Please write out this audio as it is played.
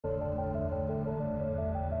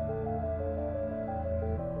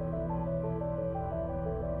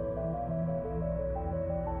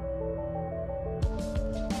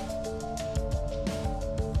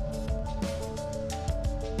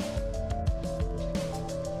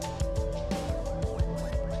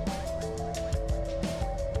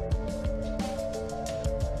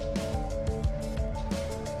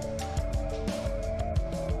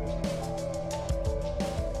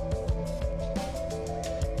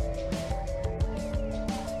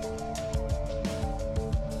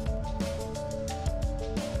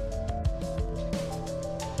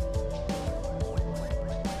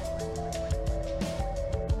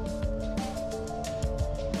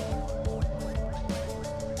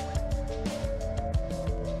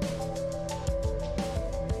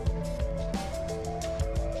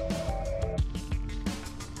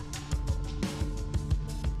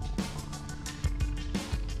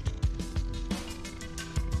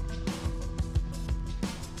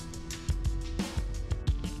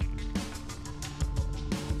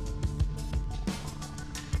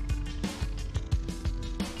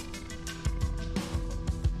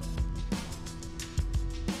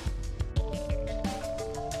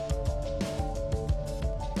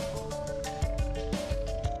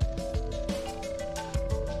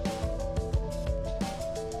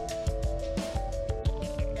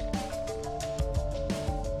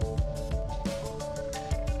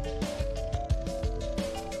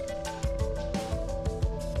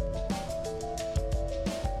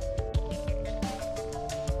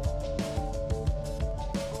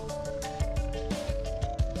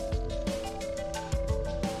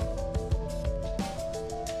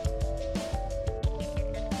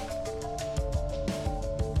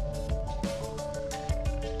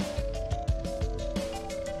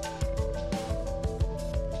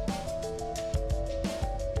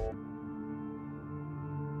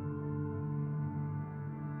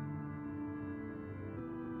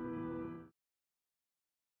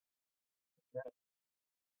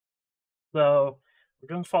So, we're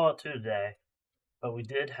doing Fallout 2 today, but we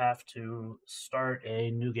did have to start a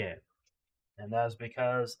new game. And that is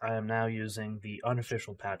because I am now using the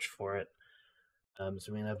unofficial patch for it.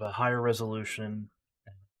 So we have a higher resolution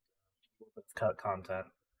and cut content.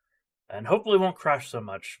 And hopefully won't crash so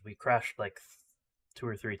much. We crashed like 2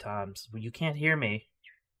 or 3 times. Well, you can't hear me.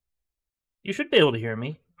 You should be able to hear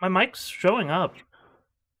me. My mic's showing up.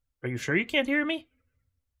 Are you sure you can't hear me?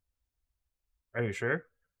 Are you sure?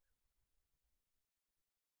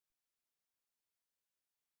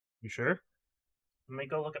 You sure? Let me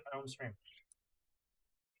go look at my own stream.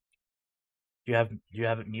 Do you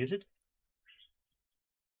have it muted?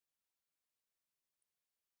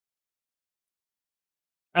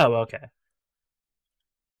 Oh, okay.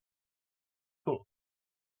 Cool.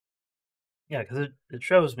 Yeah, because it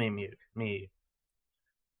shows me mute. Me.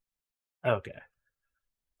 Okay.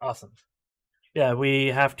 Awesome. Yeah, we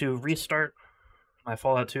have to restart my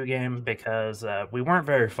Fallout 2 game because we weren't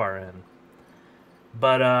very far in.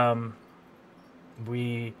 But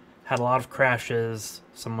we had a lot of crashes.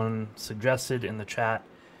 Someone suggested in the chat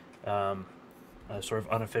um, a sort of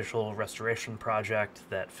unofficial restoration project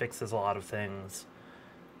that fixes a lot of things.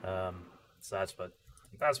 So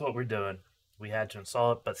that's what we're doing. We had to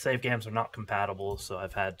install it, but save games are not compatible, so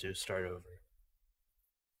I've had to start over,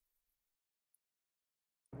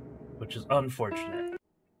 which is unfortunate.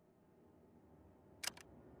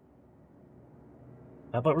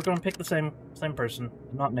 But we're going to pick the same person.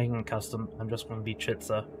 I'm not making a custom. I'm just going to be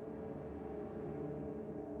Chitsa.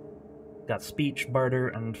 Got speech, barter,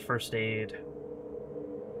 and first aid,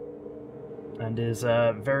 and is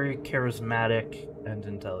very charismatic and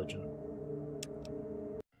intelligent.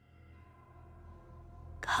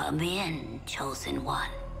 Come in, Chosen One.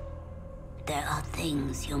 There are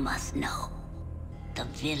things you must know. The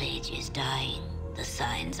village is dying. The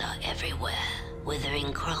signs are everywhere.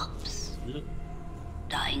 Withering crops.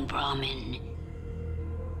 Dying Brahmin.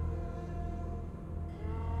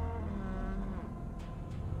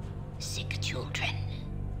 Sick children.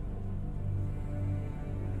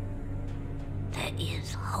 There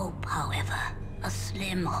is hope, however. A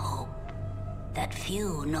slim hope that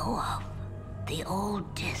few know of. The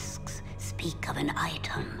old discs speak of an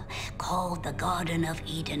item called the Garden of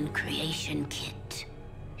Eden Creation Kit.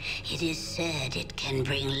 It is said it can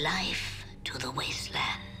bring life to the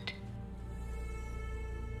wasteland.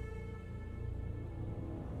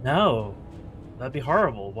 No, that'd be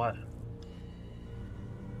horrible. What?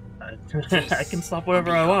 I can stop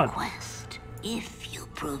whatever I want. Quest, if you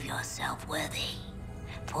prove yourself worthy.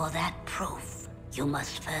 For that proof, you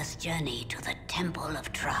must first journey to the Temple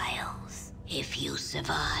of Trials. If you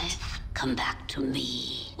survive, come back to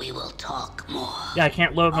me. We will talk more. Yeah, I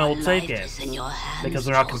can't load my old save games because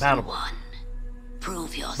they're not compatible.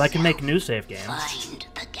 Prove yourself. But I can make new save games. Find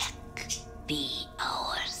the Gek. Be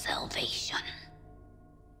our salvation.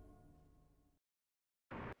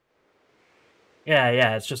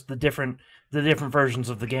 Yeah, it's just the different versions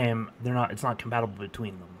of the game. It's not compatible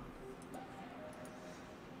between them.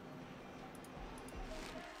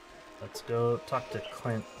 Let's go talk to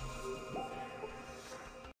Clint.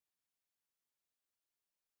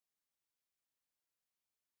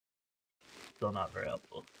 Still not very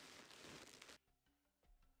helpful.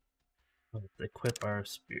 Let's equip our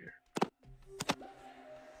spear.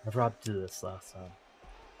 I forgot to do this last time.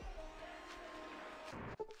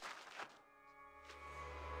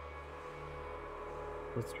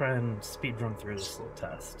 Let's try and speedrun through this little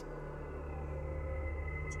test.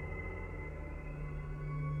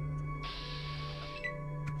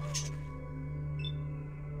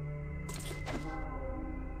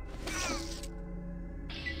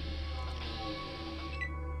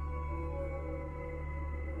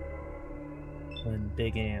 And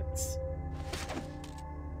big ants.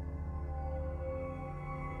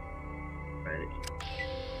 Ready.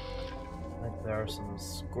 I think there are some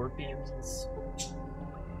scorpions.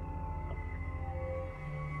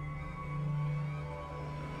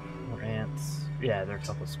 Or ants. Yeah, there are a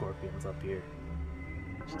couple of scorpions up here.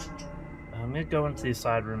 I'm gonna go into these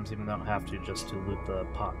side rooms even though I don't have to, just to loot the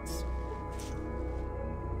pots.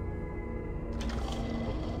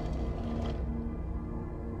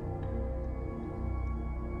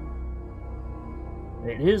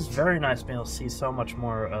 It is very nice being able to see so much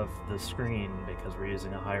more of the screen because we're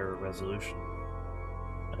using a higher resolution.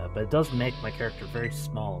 But it does make my character very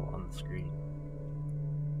small on the screen.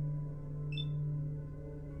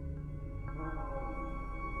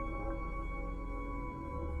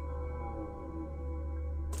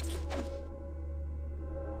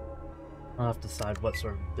 I'll have to decide what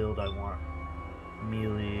sort of build I want.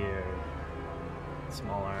 Melee or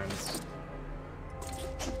small arms.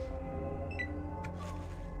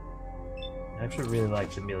 I actually really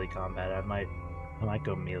like the melee combat. I might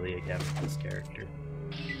go melee again with this character.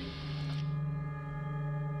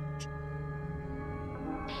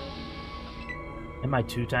 Am I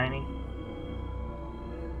too tiny?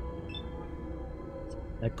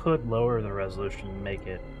 I could lower the resolution and make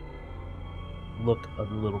it look a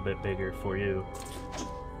little bit bigger for you.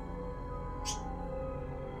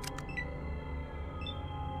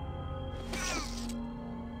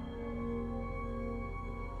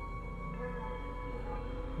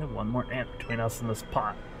 We have one more ant between us and this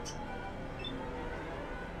pot.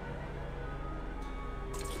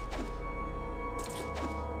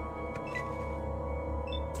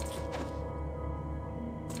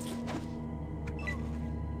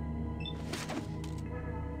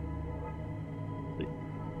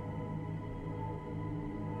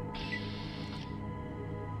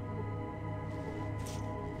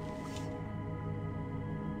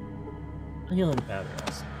 Healing powder.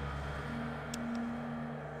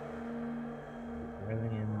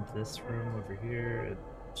 Running in this room over here, it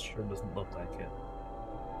sure doesn't look like it.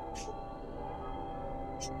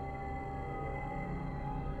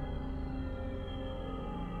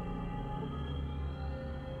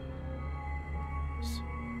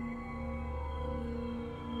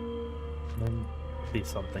 Then be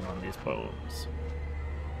something on these bones.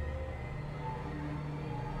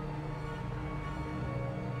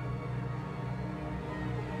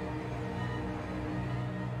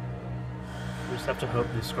 We just have to hope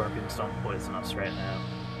these scorpions don't poison us right now.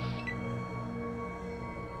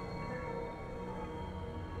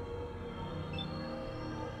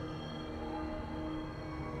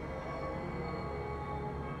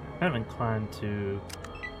 I'm inclined to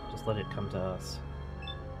just let it come to us.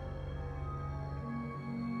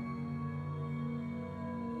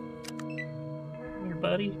 Here,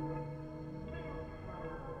 buddy.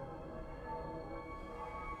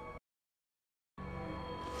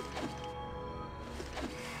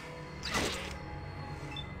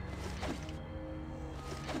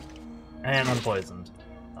 And unpoisoned.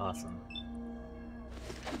 Awesome.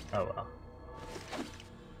 Oh well.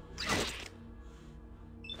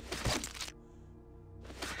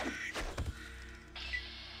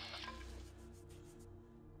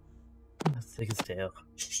 Let's take his tail.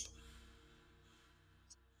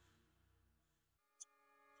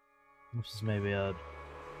 Which is maybe a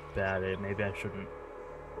bad idea. Maybe I shouldn't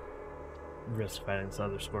risk fighting this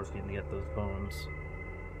other scorpion to get those bones.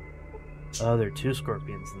 Oh, there are two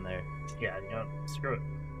scorpions in there. Yeah, you know, screw it.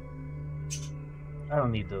 I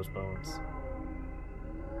don't need those bones.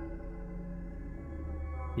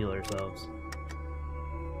 Heal ourselves.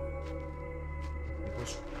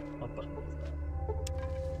 What button is that?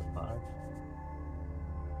 5.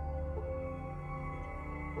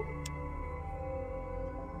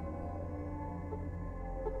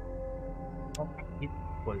 Oh, he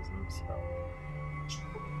poisons himself.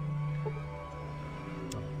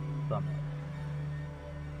 Thumb.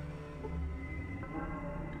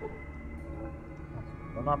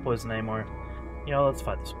 I'm not poisoned anymore. You know, let's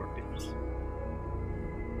fight the scorpions.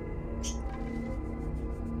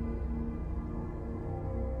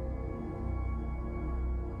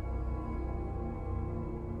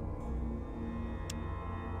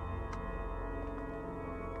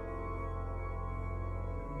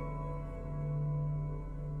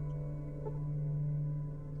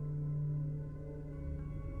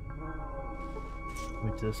 We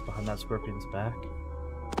do this behind that scorpion's back.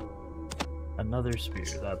 Another spear,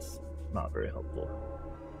 that's not very helpful.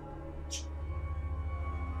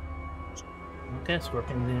 Okay,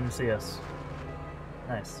 scorpion didn't even see us.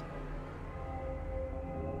 Nice.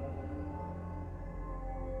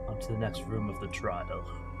 On to the next room of the trial.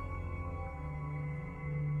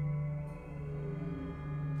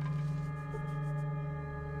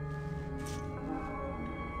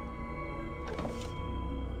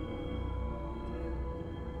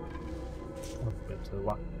 Oh, wait, so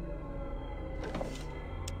what?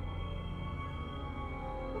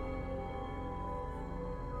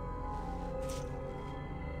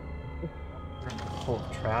 Full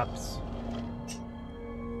of traps.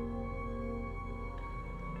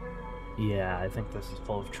 Yeah, I think this is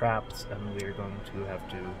full of traps, and we are going to have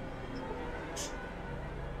to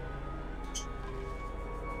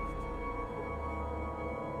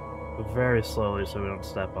go very slowly so we don't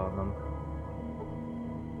step on them.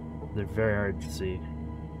 They're very hard to see.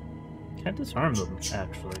 Can't disarm them,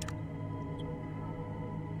 actually.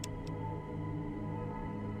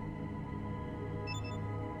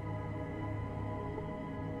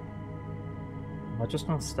 Am I just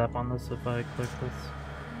gonna step on this if I click this?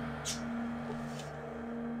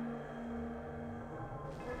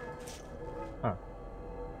 Huh.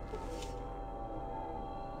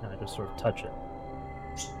 sort of touch it.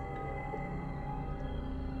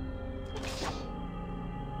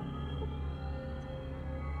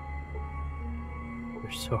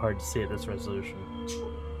 They're so hard to see at this resolution.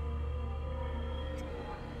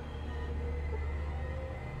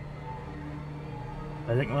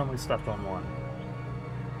 I think we only stepped on one.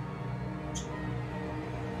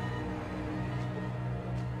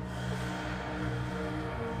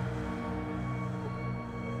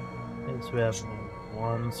 Okay, so we have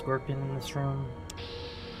one scorpion in this room.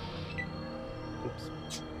 Oops.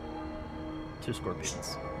 2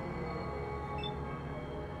 scorpions.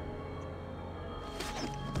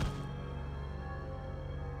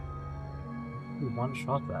 One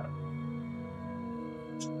shot that.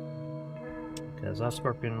 Because that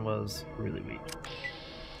scorpion was really weak.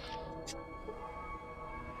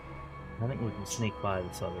 I think we can sneak by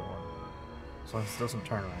this other one. As long as it doesn't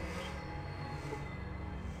turn around.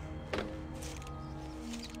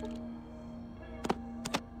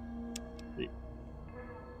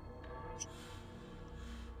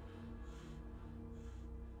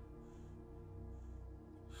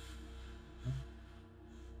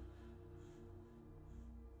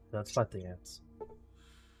 That's not the ants.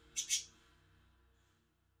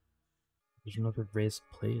 There's another raised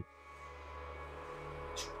plate.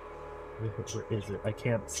 Where is it? I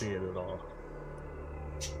can't see it at all.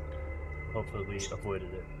 Hopefully we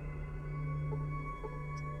avoided it.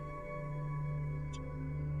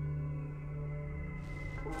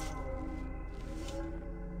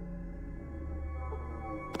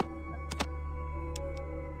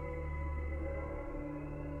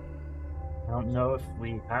 I don't know if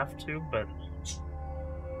we have to, but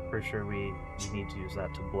for sure we need to use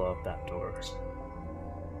that to blow up that door.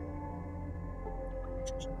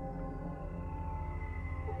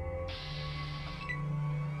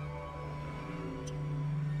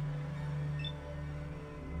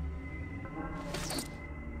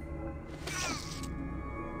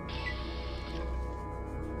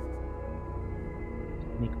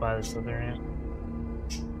 Sneak by this other ant.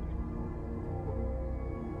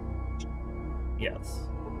 Yes.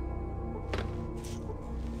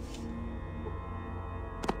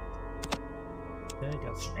 Okay,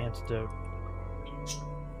 got some antidote.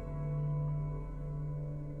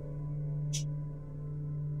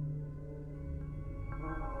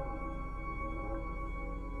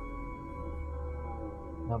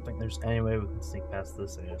 I don't think there's any way we can sneak past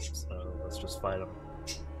this ant, so let's just fight him.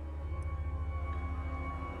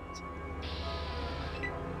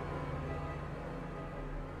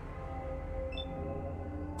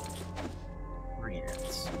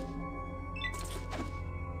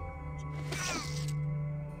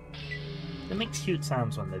 They make cute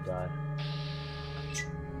sounds when they die.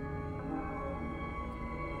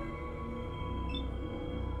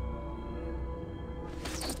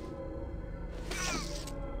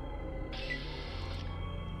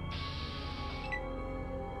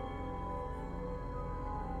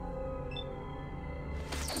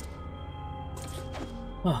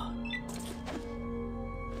 Oh.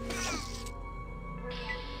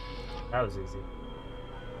 That was easy.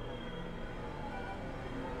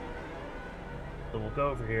 So we'll go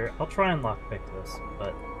over here. I'll try and lockpick this,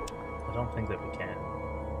 but I don't think that we can.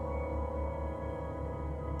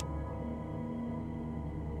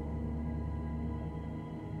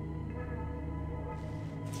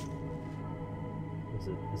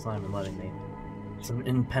 It's not even letting me. It's an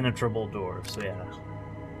impenetrable door, so yeah.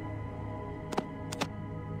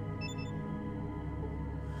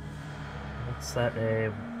 Let's set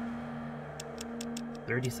a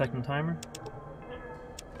 30-second timer.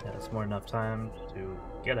 Yeah, that's more enough time to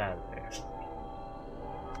get out of there.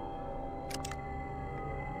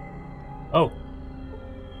 Oh!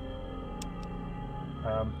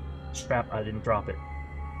 Crap, I didn't drop it.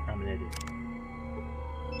 I'm an idiot.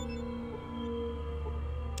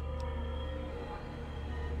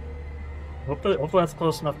 Hopefully that's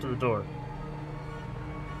close enough to the door.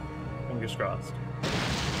 Fingers crossed.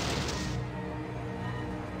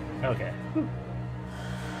 Okay. Whew.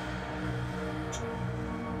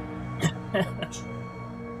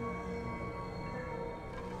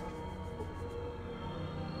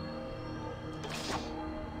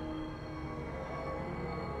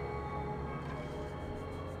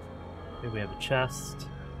 Here we have a chest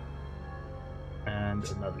and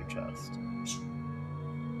another chest.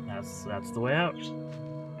 That's the way out.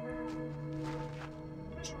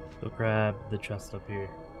 Go grab the chest up here.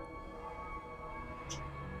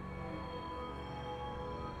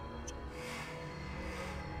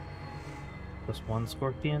 Just one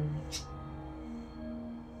scorpion.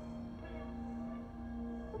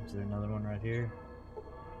 Is there another one right here?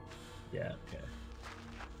 Yeah, okay.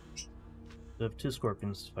 We have 2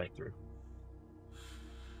 scorpions to fight through.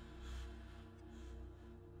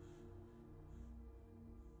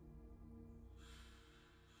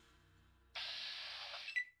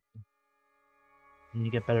 And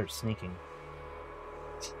you get better at sneaking.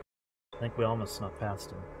 I think we almost snuck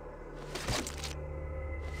past him.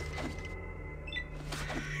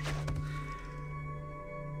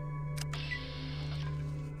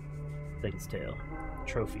 Thing's tail.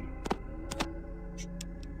 Trophy.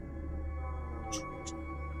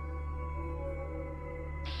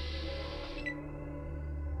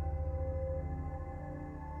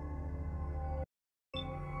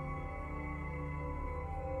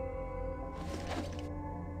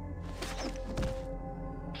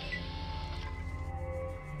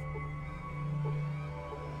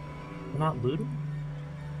 Not looted?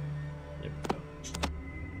 There we go.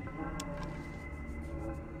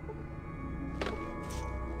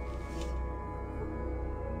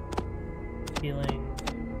 Healing.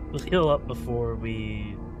 We'll heal up before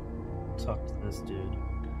we talk to this dude.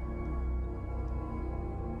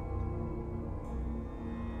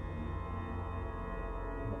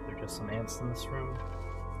 Oh, there are just some ants in this room.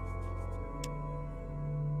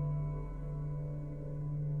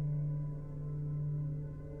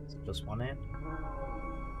 Just one ant?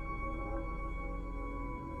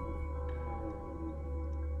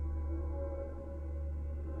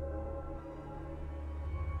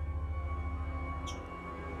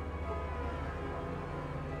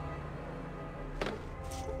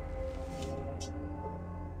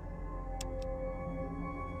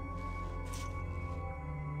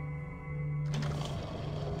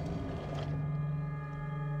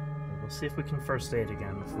 We'll see if we can first aid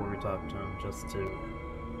again before we talk to him, just to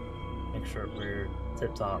make sure we're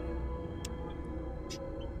tip-top.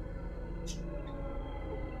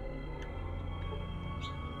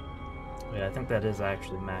 Yeah, I think that is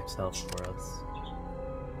actually max health for us.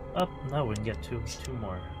 Oh, no, we can get two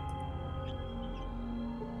more.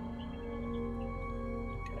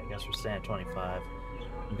 Okay, I guess we're staying at 25.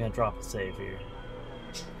 I'm gonna drop a save here.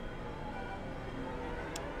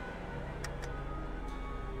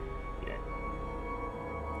 Yeah.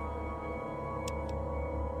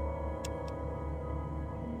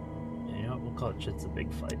 You know what? We'll call it shit's a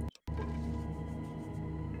big fight.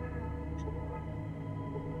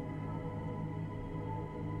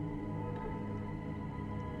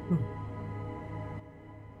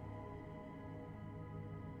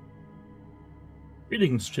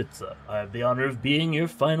 Greetings, Chitza. I have the honor of being your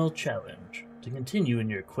final challenge. To continue in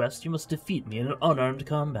your quest, you must defeat me in an unarmed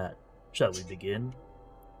combat. Shall we begin?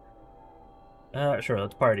 Sure,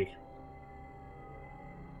 let's party.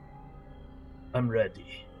 I'm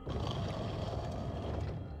ready.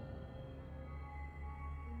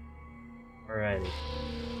 Alrighty.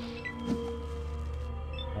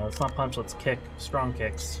 Let's not punch, let's kick. Strong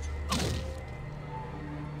kicks.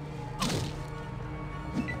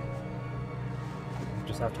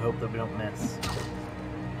 Just have to hope that we don't miss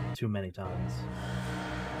too many times.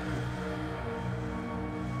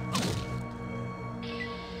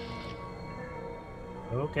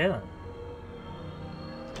 Okay then.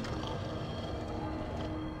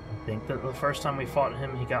 I think that the first time we fought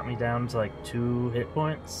him, he got me down to like 2 hit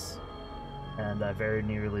points, and I very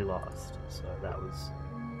nearly lost. So that was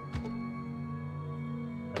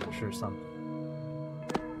sure something.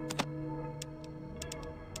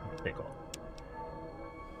 Take all.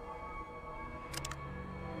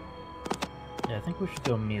 Yeah, I think we should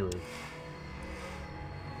go melee.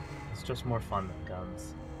 It's just more fun than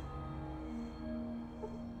guns.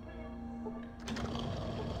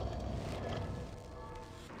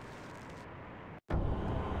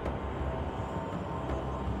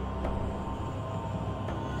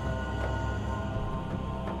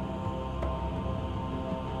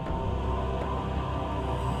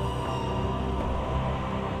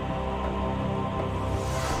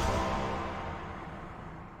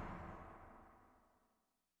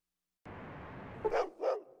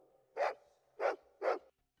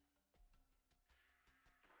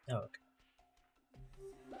 Oh, okay.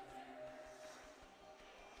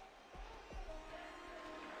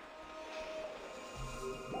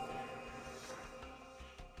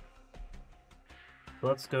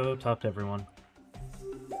 Let's go talk to everyone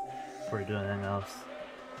before we do anything else.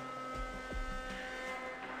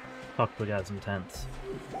 Talk to the guys in tents.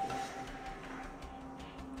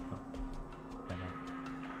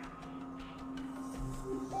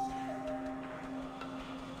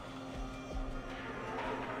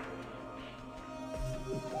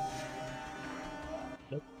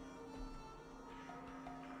 Nope.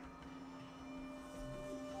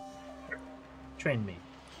 Train me.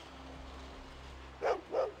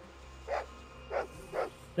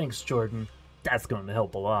 Thanks, Jordan. That's going to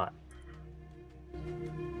help a lot.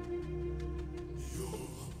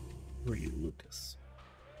 Who are you, Lucas?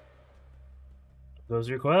 Goes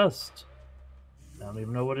your quest. I don't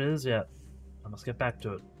even know what it is yet. I must get back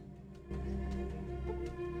to it.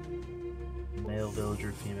 Male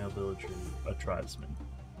villager, female villager, a tribesman.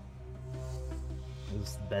 Is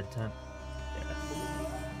this the bed tent? Yeah.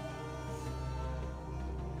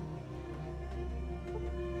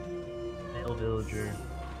 Male villager.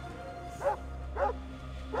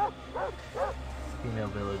 Female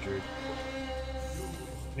villager.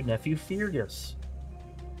 Your nephew Fergus.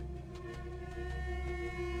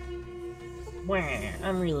 Wah,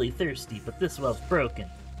 I'm really thirsty, but this well's broken.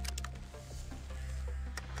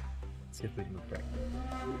 Let's see if we can move back.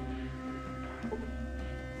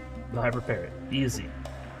 I repair it. Easy.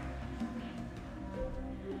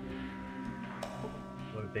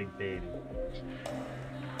 What a big baby.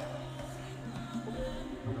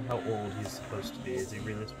 I wonder how old he's supposed to be. Is he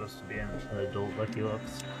really supposed to be an adult like he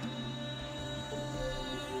looks?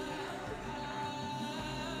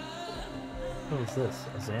 What is this?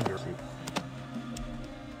 A Xander suit.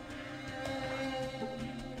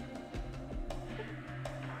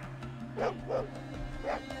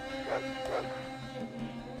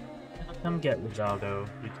 Come get Rajago.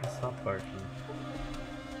 We can stop barking.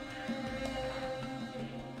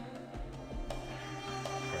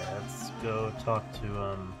 Okay, let's go talk to,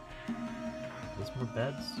 there's more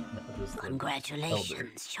beds? No, there's the Congratulations, elder.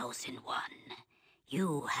 Chosen One.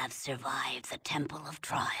 You have survived the Temple of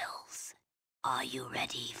Trials. Are you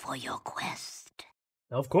ready for your quest?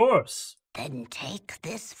 Of course! Then take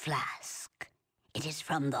this flask. It is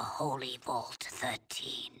from the Holy Vault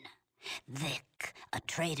 13. Vic, a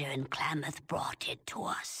trader in Klamath, brought it to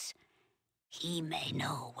us. He may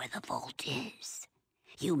know where the vault is.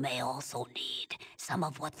 You may also need some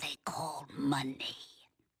of what they call money.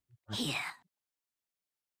 Here.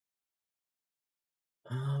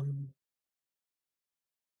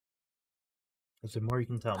 Is there more you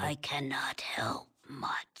can tell me? I cannot help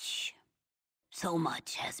much. So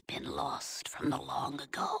much has been lost from the long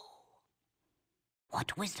ago.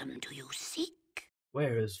 What wisdom do you seek?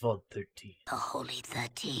 Where is Vault 13? The Holy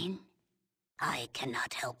 13? I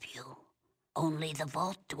cannot help you. Only the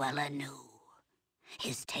Vault Dweller knew.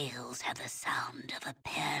 His tales have the sound of a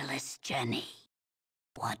perilous journey.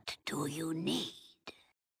 What do you need?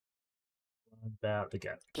 About to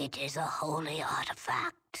get. It is a holy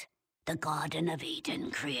artifact. The Garden of Eden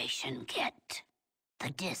creation kit.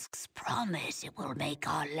 The discs promise it will make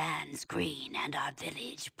our lands green and our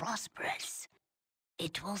village prosperous.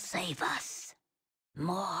 It will save us.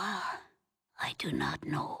 More, I do not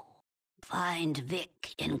know. Find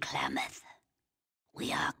Vic in Klamath.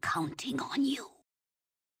 We are counting on you.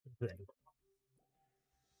 Can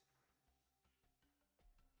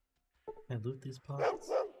I loot these pots?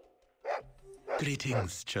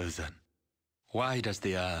 Greetings, Chosen. Why does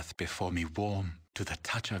the earth before me warm to the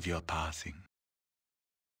touch of your passing?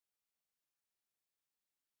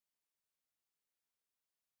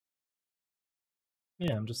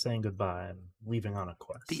 Yeah, I'm just saying goodbye. I'm leaving on a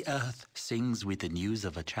quest. The earth sings with the news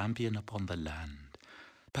of a champion upon the land.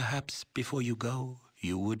 Perhaps before you go,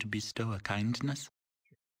 you would bestow a kindness?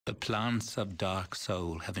 The plants of dark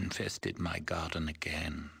soul have infested my garden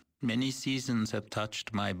again. Many seasons have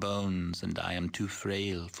touched my bones, and I am too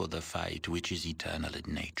frail for the fight which is eternal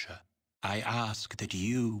in nature. I ask that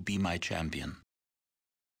you be my champion.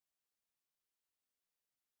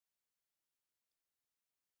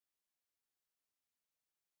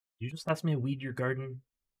 You just asked me to weed your garden?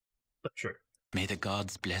 But sure. May the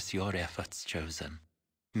gods bless your efforts, Chosen.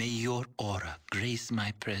 May your aura grace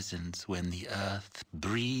my presence when the earth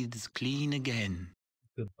breathes clean again.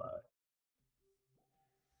 Goodbye.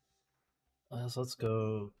 So let's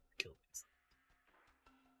go kill these.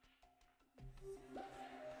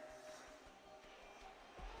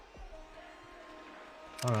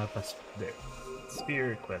 Alright, that's there.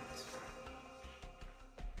 Spear equipped.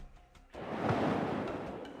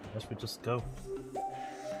 I guess we just go.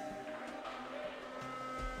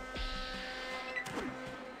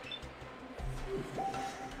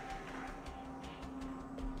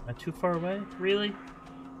 Am I too far away? Really?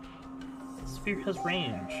 The spear has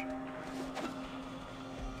range.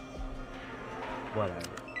 Whatever.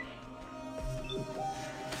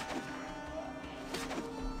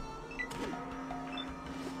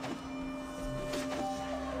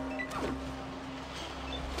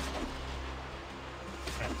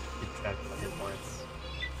 Keep track of my hit points.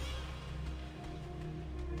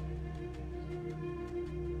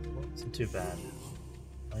 Wasn't too bad.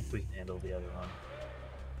 I think we can handle the other one.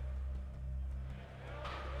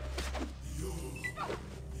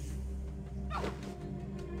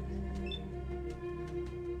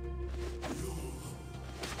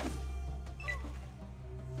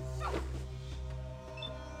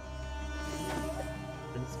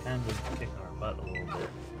 little bit.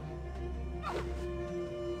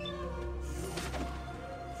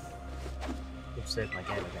 I've saved my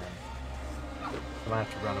game again. I might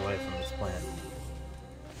have to run away from this plant.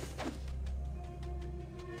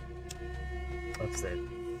 Let's save.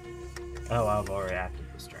 Oh, I've already acted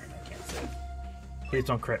this turn. I can't save. Please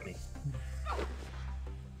don't crit me.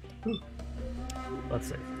 Whew. Let's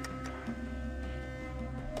save.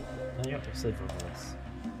 No, you have to save over this.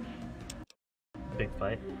 Big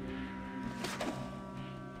fight.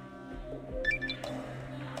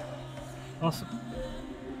 Awesome.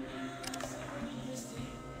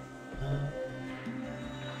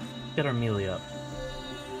 Get our melee up.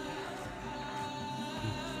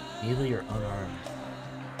 Melee or unarmed?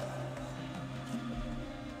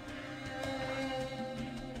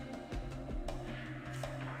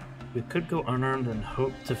 We could go unarmed and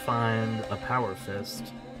hope to find a power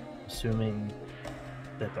fist, assuming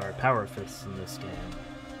that there are power fists in this game.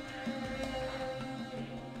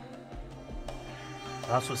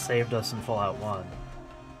 That's what saved us in Fallout 1.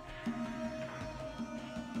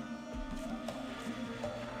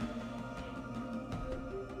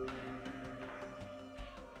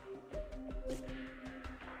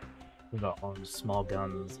 We got on small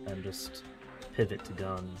guns and just pivot to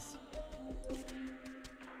guns.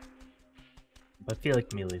 I feel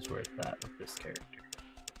like melee's worth that with this character.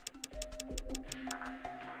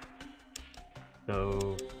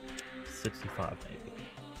 So 65 maybe.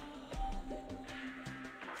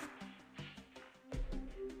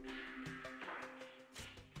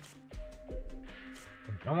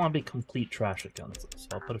 I don't want to be complete trash at guns, so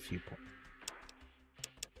I'll put a few points.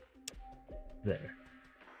 There.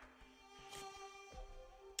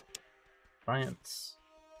 Science.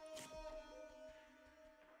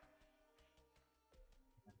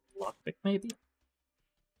 Lockpick, maybe?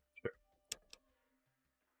 Sure.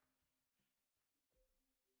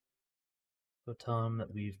 Go tell him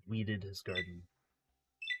that we've weeded his garden.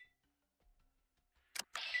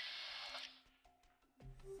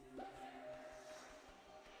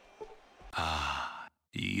 Ah,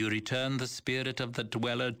 you return the spirit of the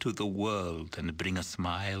dweller to the world and bring a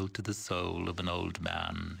smile to the soul of an old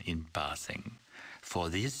man in passing. For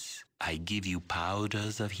this, I give you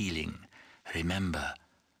powders of healing. Remember,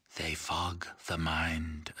 they fog the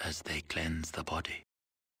mind as they cleanse the body.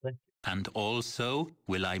 Thank you. And also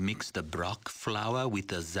will I mix the Brock flower with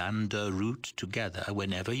the Xander root together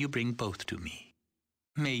whenever you bring both to me.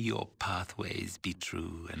 May your pathways be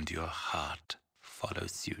true and your heart follow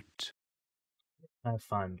suit. I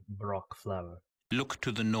find Brock flower. Look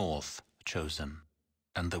to the north, Chosen,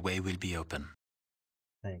 and the way will be open.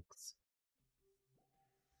 Thanks.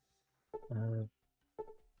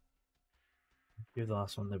 You're the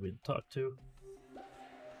last one that we'd talk to.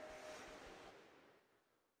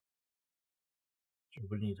 Sure,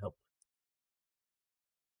 we need help.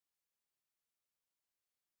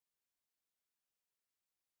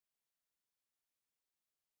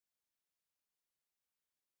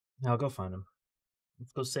 I'll go find him.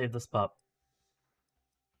 Let's go save this pup.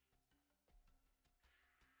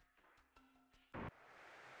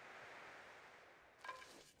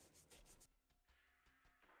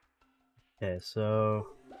 Okay, so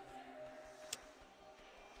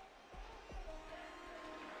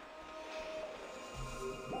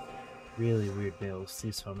really weird being able to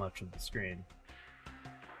see so much of the screen.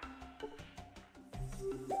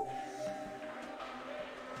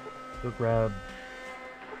 Go grab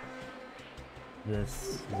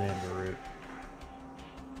this Xander root.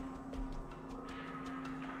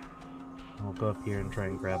 I'll go up here and try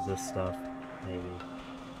and grab this stuff, maybe.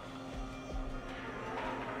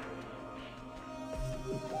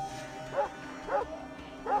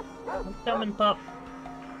 I'm coming, pup.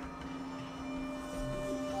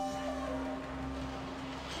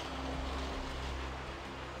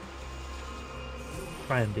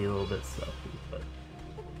 Try and be a little bit stealthy, but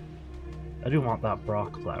I do want that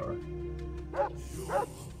Brock flower.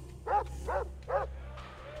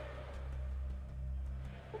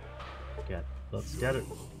 Let's get it.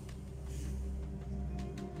 Oh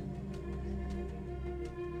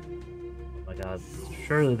my god,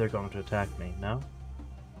 surely they're going to attack me, no?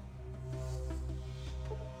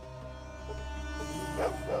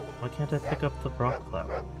 Why can't I pick up the Brock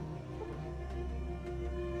flower?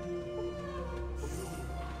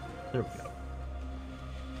 There we go.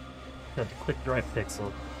 Got to click the right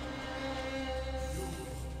pixel.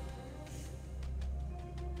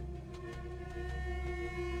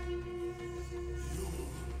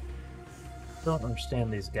 Don't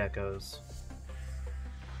understand these geckos.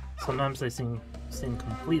 Sometimes they seem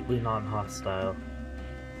completely non-hostile.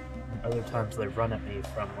 And other times they run at me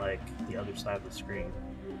from like the other side of the screen.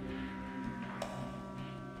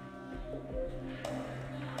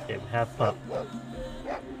 Okay, we have pup. Or,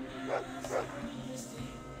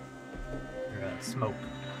 smoke.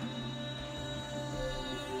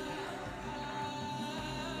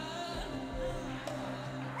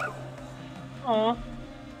 Aww.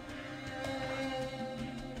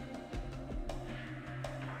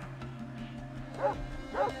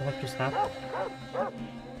 What the heck just happened?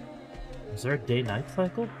 Is there a day-night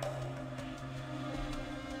cycle?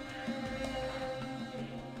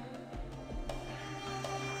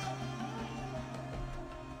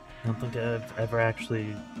 I don't think I've ever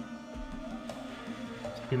actually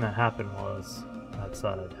seen that happen while I was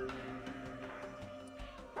outside.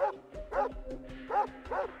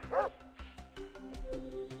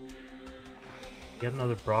 Get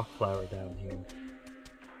another Brock flower down here.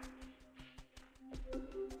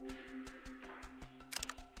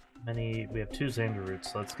 We have 2 Xander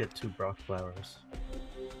roots, so let's get 2 Brock flowers.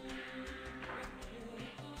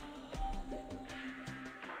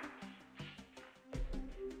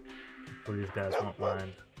 Hopefully these guys won't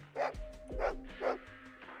mind.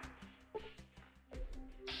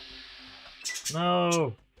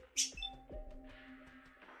 No!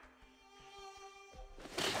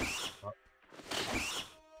 Oh.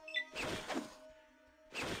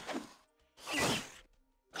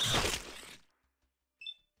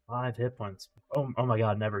 5 hit points. Oh my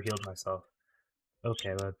god, never healed myself.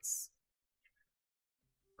 Okay, let's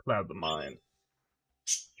cloud the mine.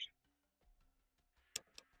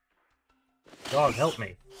 Dog, help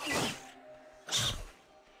me.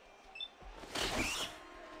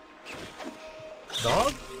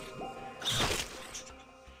 Dog?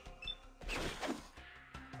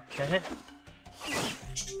 Okay.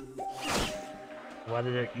 Why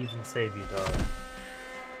did it even save you, dog?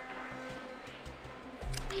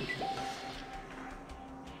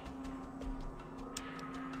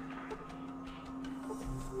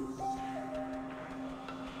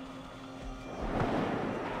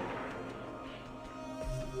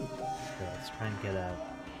 Let's try and get out.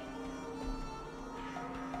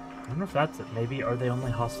 I wonder if that's it. Maybe, are they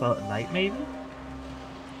only hostile at night, maybe?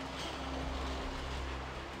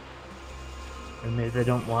 Or maybe they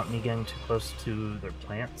don't want me getting too close to their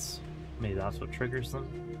plants. Maybe that's what triggers them.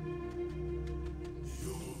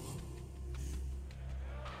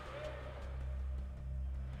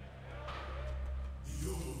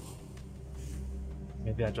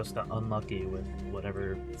 Maybe I just got unlucky with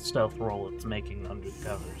whatever stealth roll it's making under the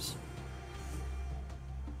covers.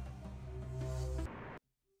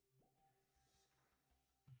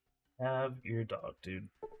 Have your dog, dude.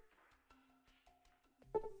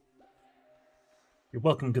 You're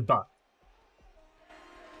welcome, goodbye.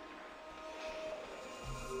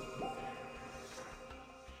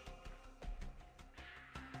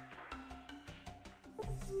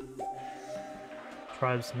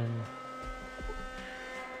 Tribesmen.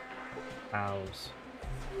 Owls.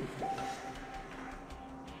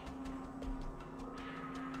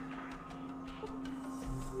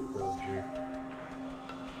 Villager.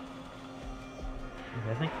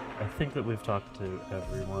 Okay, I think that we've talked to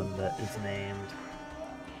everyone that is named.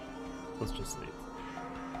 Let's just leave.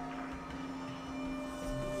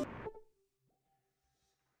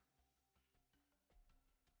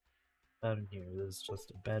 Out in here, this is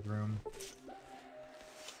just a bedroom.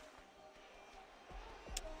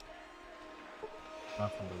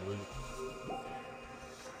 Nothing to loot.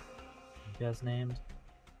 You guys named?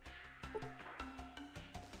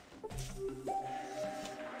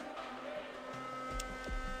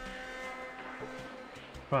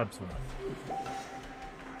 Tribesman.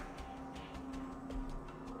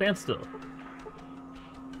 Stand still.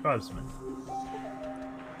 Tribesman.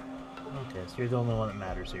 Okay, so you're the only one that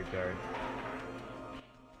matters here, guard.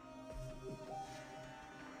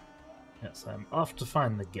 Yes, I'm off to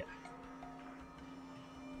find the Gek.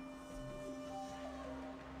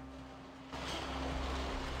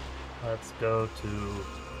 Let's go to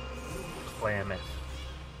Klamath.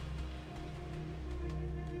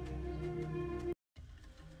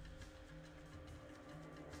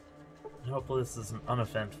 Hopefully this is an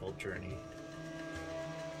uneventful journey.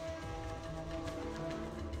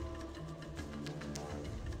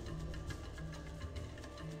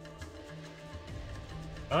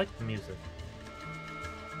 I like the music.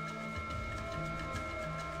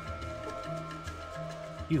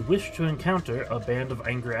 You wish to encounter a band of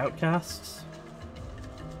angry outcasts?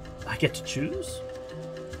 I get to choose?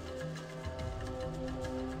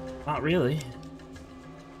 Not really.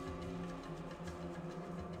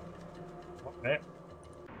 Okay.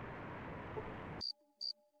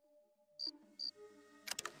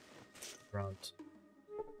 Front.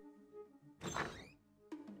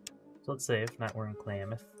 So let's save, now we're in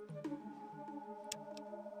Klamath.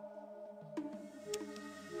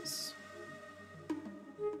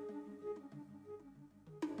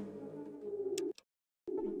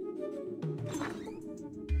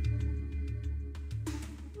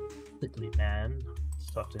 lovely man.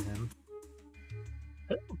 Let's talk to him.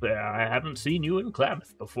 Hello there, I haven't seen you in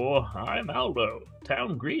Klamath before. I'm Aldo,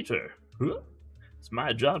 town greeter. Huh? It's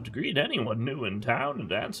my job to greet anyone new in town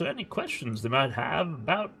and answer any questions they might have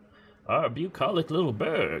about our bucolic little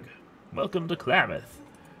burg. Welcome to Klamath.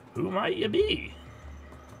 Who might you be?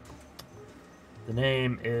 The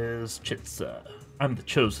name is Chitsa. I'm the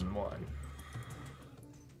Chosen One.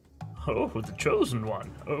 Oh, the Chosen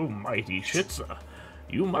One. Oh, mighty Chitsa.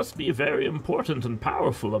 You must be very important and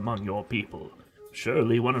powerful among your people.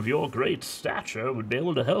 Surely one of your great stature would be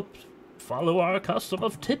able to help follow our custom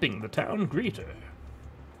of tipping the town greeter.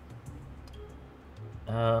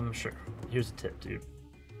 Sure. Here's a tip, dude.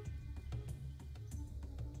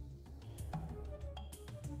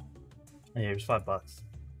 Hey, here's $5.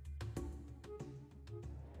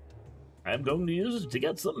 I'm going to use it to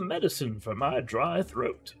get some medicine for my dry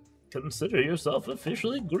throat. Consider yourself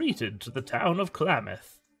officially greeted to the town of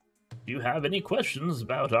Klamath. Do you have any questions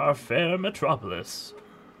about our fair metropolis?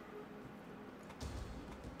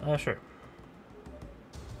 Sure.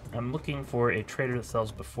 I'm looking for a trader that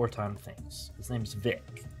sells before-time things. His name's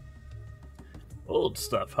Vic. Old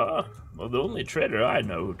stuff, huh? Well, the only trader I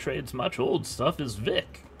know who trades much old stuff is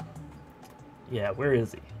Vic. Yeah, where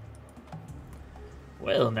is he?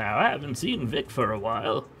 Well, now, I haven't seen Vic for a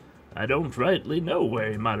while. I don't rightly know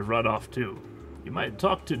where he might have run off to. You might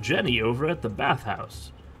talk to Jenny over at the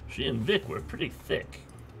bathhouse. She and Vic were pretty thick.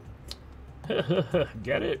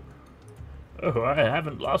 Get it? Oh, I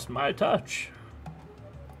haven't lost my touch.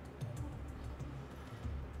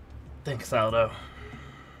 Thanks, Aldo.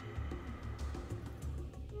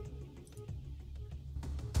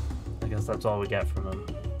 I guess that's all we got from him.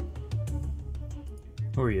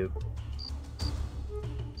 Who are you?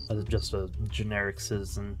 Just a generic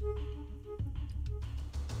citizen.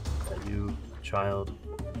 Are you, child?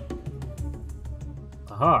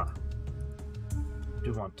 Aha! I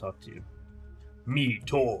do want to talk to you. Me,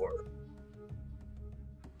 Tor.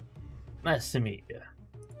 Nice to meet you.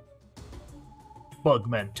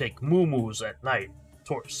 Bugmen take moo-moos at night.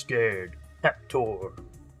 Tor scared. Pep Tor.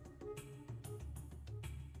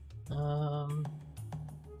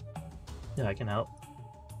 Yeah, I can help.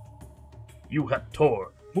 You have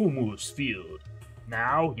Tor. Moo-moo's field.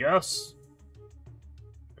 Now, yes?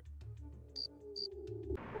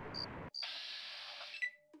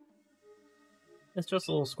 It's just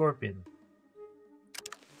a little scorpion.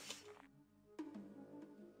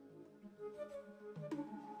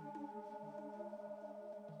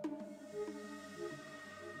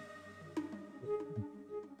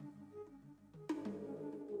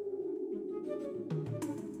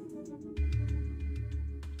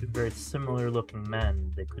 Two very similar looking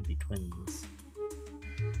men. They could be twins.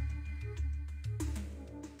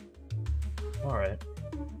 Alright.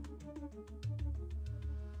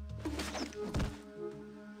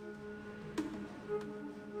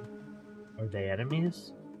 Are they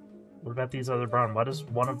enemies? What about these other Brahmin? Why does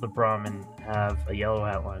one of the Brahmin have a yellow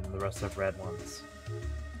outline and the rest have red ones?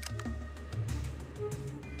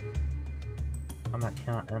 Combat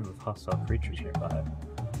cannot end with hostile creatures nearby.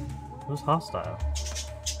 Who's hostile?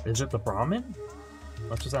 Is it the Brahmin?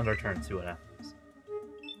 Let's just end our turn and see what happens.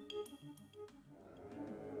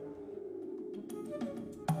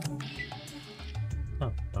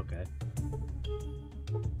 Oh, okay.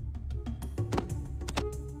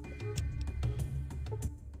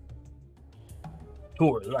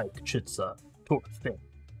 Tor like Chitsa, Tor thick.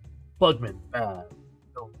 Bugman bad.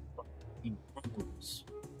 No fucking moves.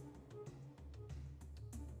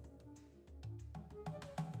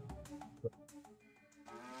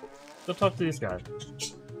 Go talk to these guys.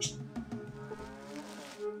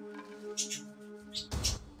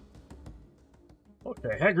 What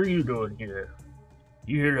the heck are you doing here?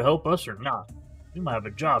 You here to help us or not? We might have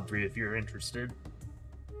a job for you if you're interested.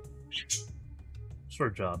 Sort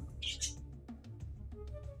of job.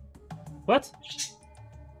 What?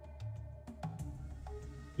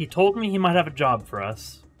 He told me he might have a job for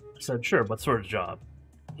us. I said, sure, what sort of job?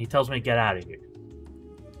 He tells me to get out of here.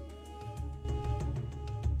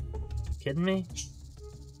 Kidding me?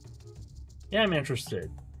 Yeah, I'm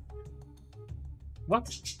interested.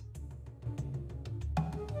 What?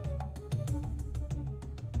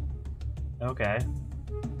 Okay.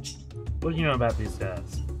 What do you know about these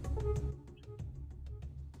guys?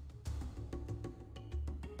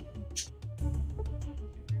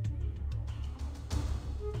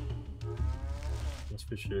 Guess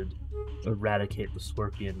we should eradicate the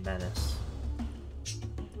Scorpion menace.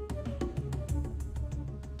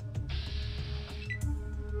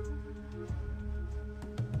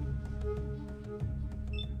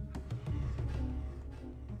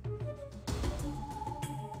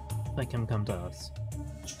 make him come to us.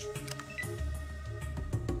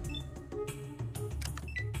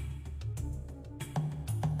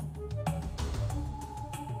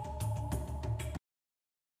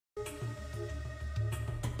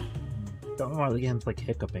 Don't know why the game's like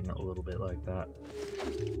hiccuping a little bit like that.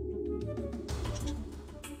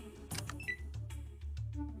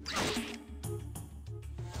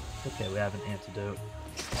 Okay, we have an antidote.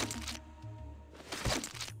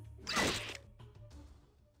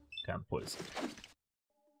 Okay, I'm poisoned.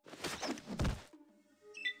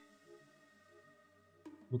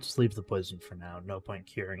 We'll just leave the poison for now. No point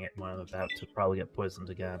curing it when I'm about to probably get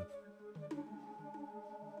poisoned again.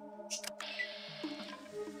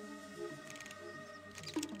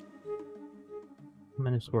 How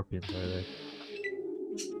many scorpions are there?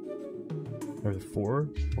 Are there four?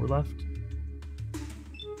 Four left?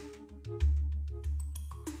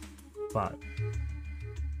 5.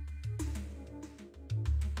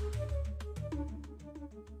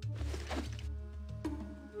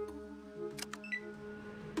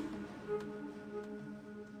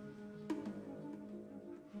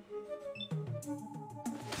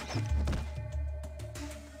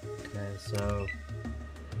 Okay, so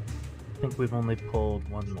I think we've only pulled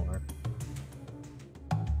one more.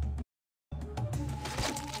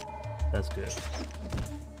 That's good.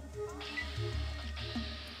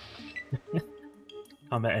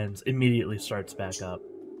 Combat ends, immediately starts back up.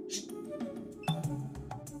 Sure.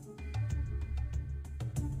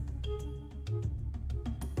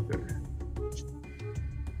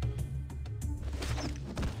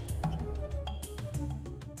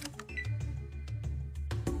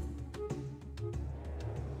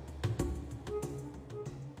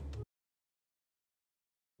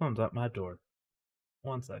 Someone's at my door.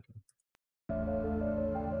 1 second.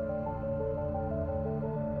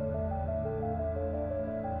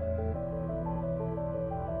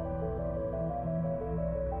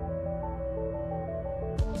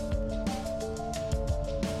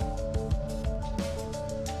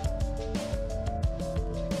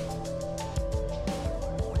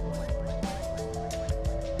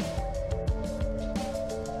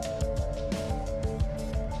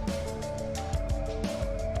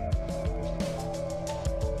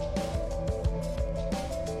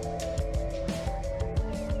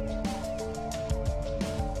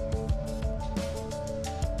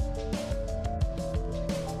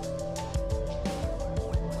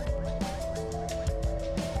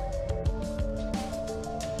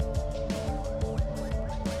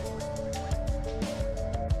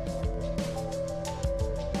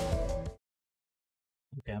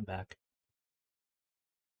 Okay, I'm back.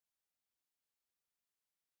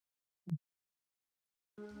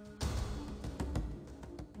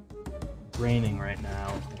 Raining right now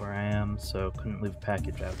where I am, so couldn't leave a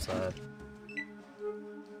package outside.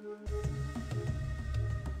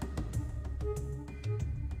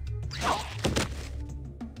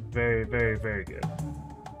 Very, very, very good.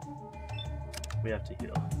 We have to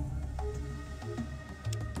heal.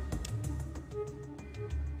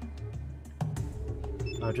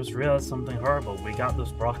 I just realized something horrible. We got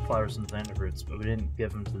those rock flowers and Xander roots, but we didn't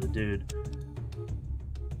give them to the dude.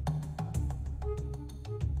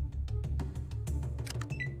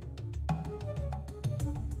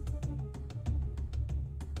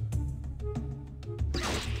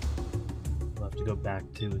 We'll have to go back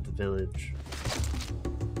to the village.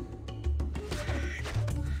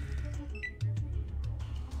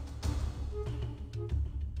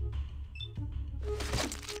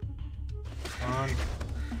 On.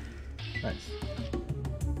 Nice.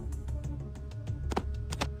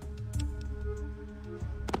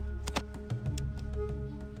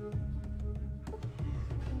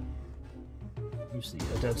 You see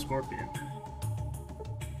a dead scorpion.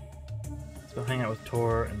 Let's go hang out with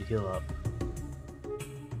Tor and heal up.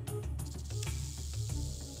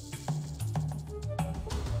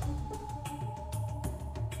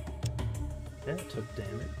 Okay, it took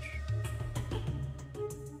damage.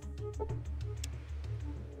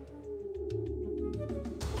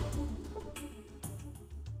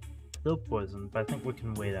 Still poisoned, but I think we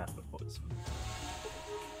can wait out the poison.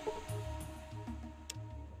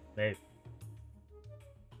 Maybe.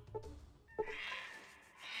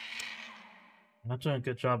 We're not doing a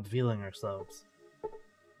good job of healing ourselves.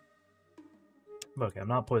 Okay, I'm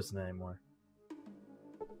not poisoned anymore.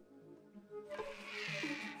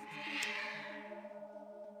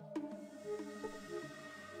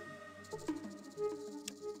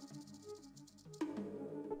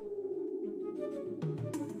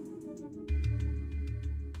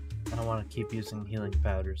 I don't want to keep using healing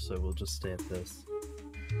powders, so we'll just stay at this.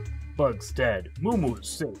 Bug's dead. Mumu is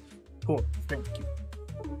safe. Cool, thank you.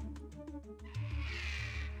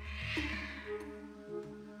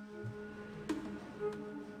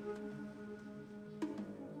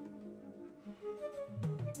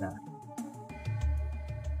 Nah.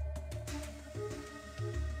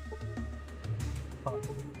 Oh.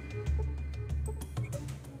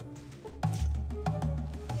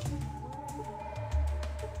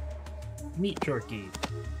 Meat jerky.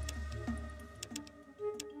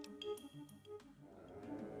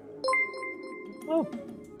 Oh,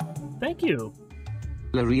 thank you.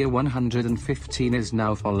 Laria 115 is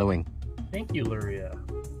now following. Thank you, Laria.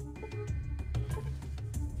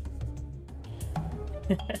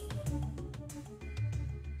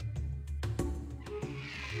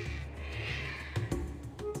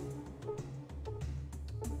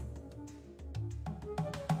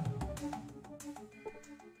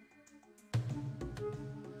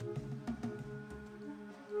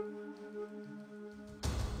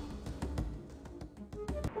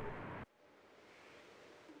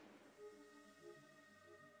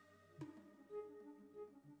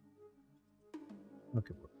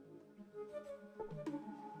 Okay.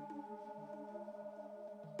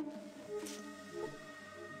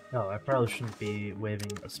 Oh, I probably shouldn't be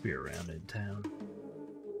waving a spear around in town.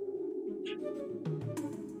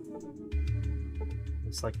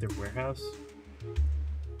 It's like their warehouse.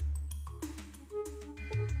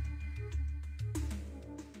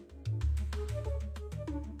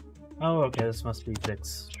 Oh, okay, this must be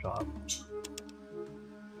Vic's shop.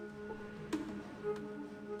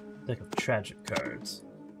 Deck of tragic cards.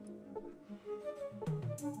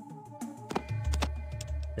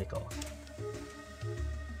 Take off.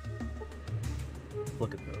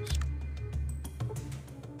 Look at those.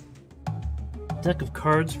 Deck of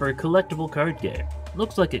cards for a collectible card game.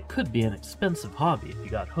 Looks like it could be an expensive hobby if you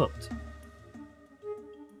got hooked.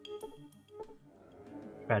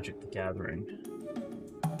 Tragic the Gathering.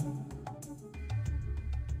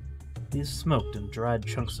 These smoked and dried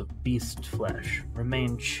chunks of beast flesh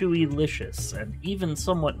remain chewy-licious and even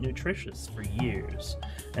somewhat nutritious for years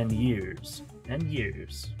and years and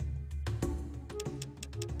years.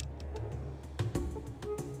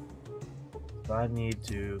 So I need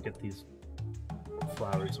to get these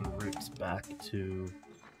flowers and roots back to,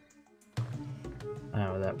 I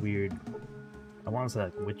don't know, that weird, I want to say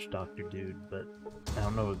like witch doctor dude, but I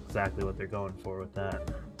don't know exactly what they're going for with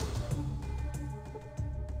that.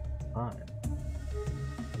 Fine.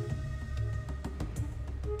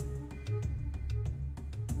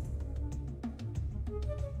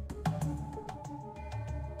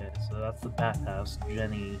 Okay, so that's the bathhouse.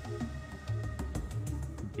 Jenny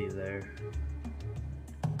would be there.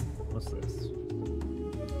 What's this?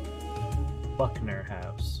 Buckner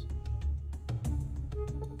House.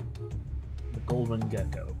 The Golden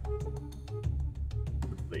Gecko.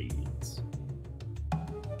 The Beads.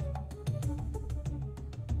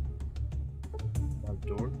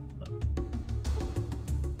 Door? No.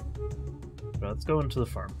 But let's go into the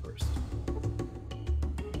farm first.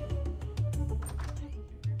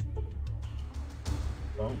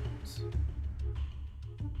 Bones.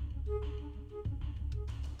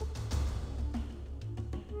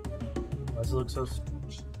 Why does it look so...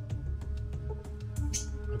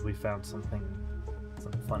 Have we found something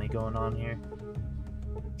funny going on here?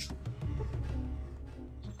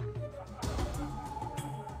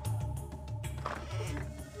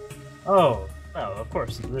 Oh, of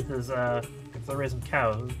course. This is, if they're raising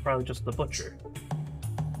cows, it's probably just the butcher.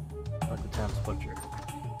 Like the town's butcher.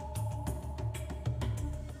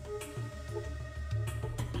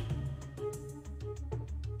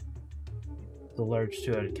 The large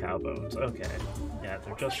two-headed cow bones. Okay. Yeah,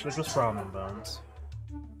 they're just Brahmin bones.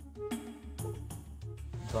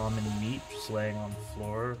 Brahmin meat just laying on the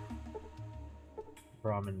floor.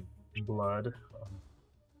 Brahmin blood.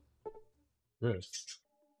 This.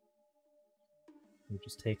 We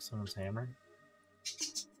just take someone's hammer.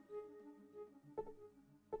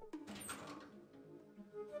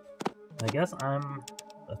 I guess I'm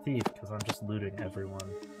a thief because I'm just looting everyone.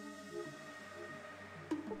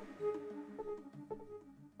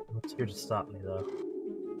 What's here to stop me though?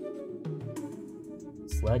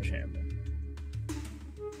 Sledgehammer.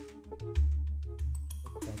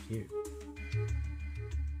 Thank you.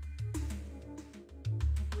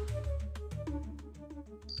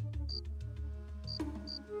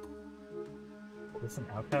 Is this an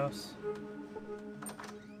outhouse?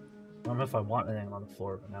 I don't know if I want anything on the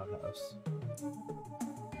floor of an outhouse.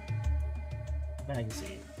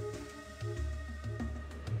 Magazine.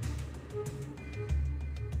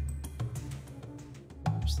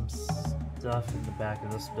 There's some stuff in the back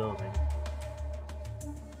of this building.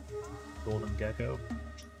 Golden Gecko.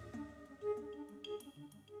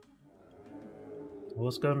 Well,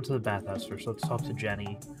 let's go into the bathhouse first. Let's talk to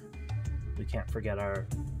Jenny. We can't forget our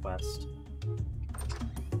quest.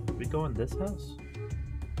 Did we go in this house?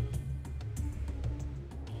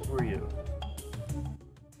 who are you?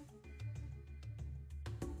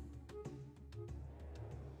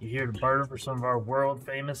 You're here to barter for some of our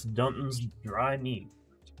world-famous Dunton's dry meat.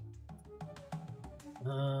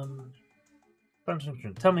 Tell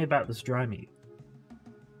me about this dry meat.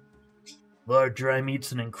 Our dry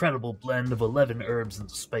meat's an incredible blend of 11 herbs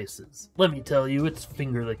and spices. Let me tell you, it's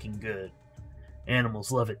finger-licking good.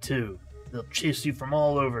 Animals love it too. They'll chase you from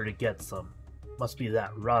all over to get some. Must be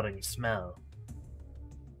that rotting smell.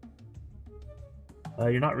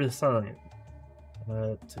 You're not really selling it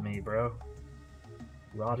to me, bro.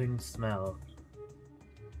 Rotting smell.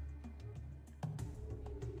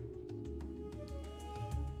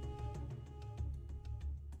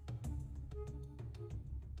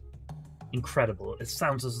 Incredible. It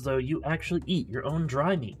sounds as though you actually eat your own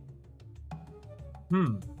dry meat.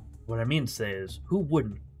 What I mean to say is, who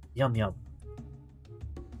wouldn't? Yum yum.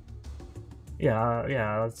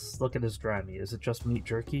 Yeah, let's look at his dry meat. Is it just meat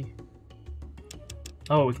jerky?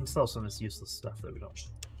 Oh, we can sell some of this useless stuff that we don't.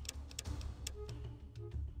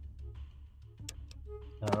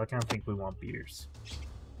 I kind of think we want beers.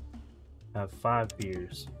 Have 5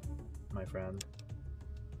 beers, my friend.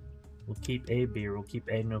 We'll keep a beer, we'll keep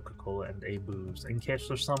a Nuka-Cola and a booze, in case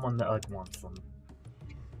there's someone that wants them.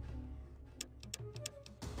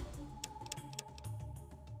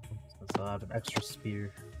 So I have an extra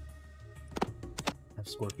spear. I have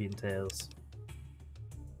scorpion tails.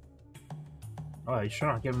 Oh, you're sure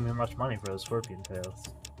not giving me much money for those scorpion tails.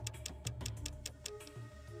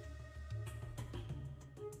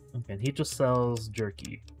 Okay, and he just sells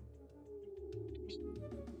jerky.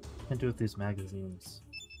 What can I do with these magazines?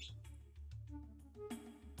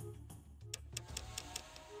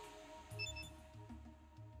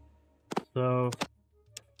 So,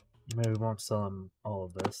 maybe we won't sell him all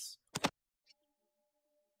of this.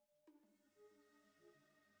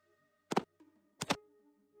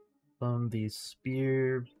 The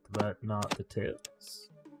spear, but not the tails.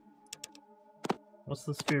 What's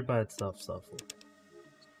the spear by itself sell for?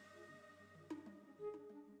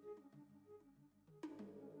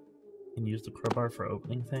 Can you use the crowbar for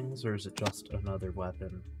opening things, or is it just another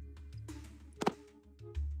weapon?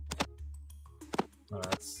 Oh,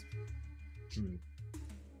 that's...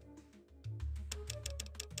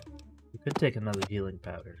 We could take another healing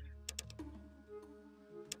powder.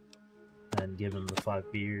 And give him the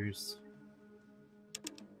 5 beers.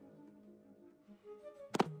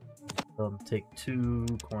 Take 2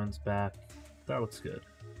 coins back. That looks good.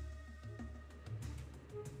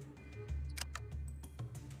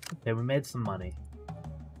 Okay, we made some money.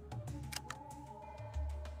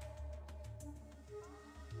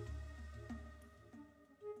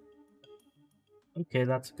 Okay,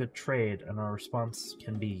 that's a good trade, and our response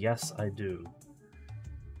can be, yes, I do.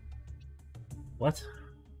 What?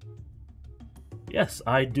 Yes,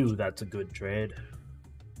 I do, that's a good trade.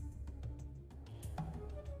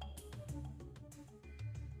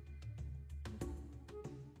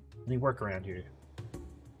 Any work around here?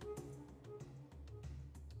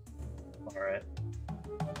 Alright.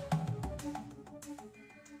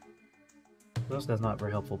 Those guys not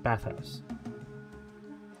very helpful. Bathhouse.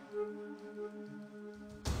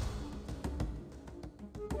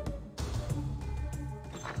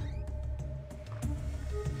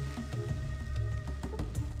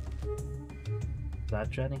 Is that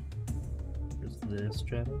Jenny? Is this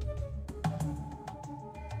Jenny?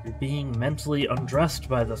 You're being mentally undressed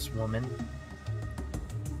by this woman.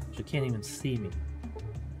 She can't even see me.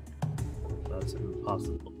 That's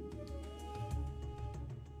impossible.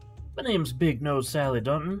 My name's Big Nose Sally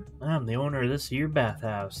Dunton. I'm the owner of this here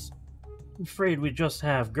bathhouse. I'm afraid we just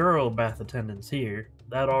have girl bath attendants here.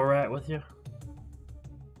 That alright with you?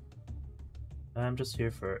 I'm just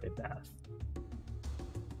here for a bath.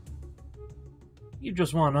 You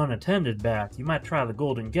just want an unattended bath, you might try the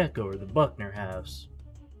Golden Gecko or the Buckner House.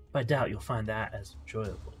 But I doubt you'll find that as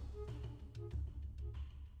enjoyable.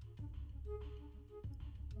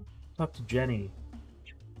 Talk to Jenny.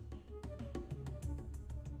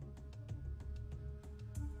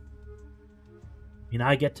 I mean,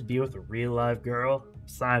 I get to be with a real live girl?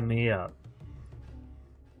 Sign me up.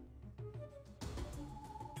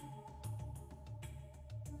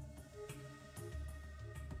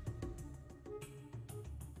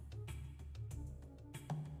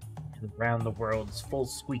 Around the world's full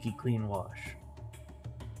squeaky clean wash.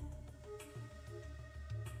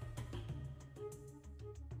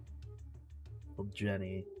 Well,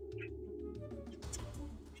 Jenny.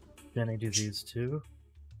 Jenny do these too?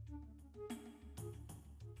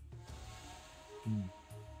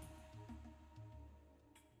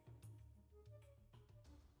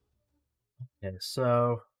 Okay,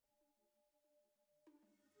 so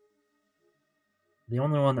The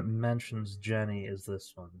only one that mentions Jenny is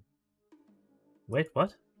this one. Wait,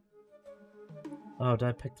 what? Oh, did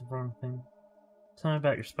I pick the wrong thing? Tell me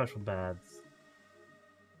about your special baths.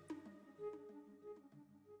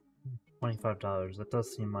 $25. That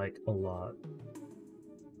does seem like a lot.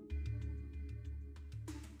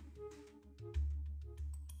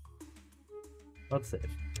 Let's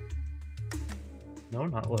save. No,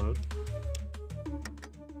 not load.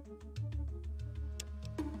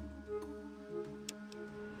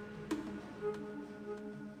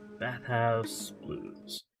 Bathhouse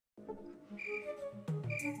Blues.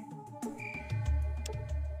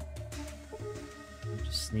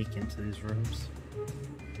 Just sneak into these rooms.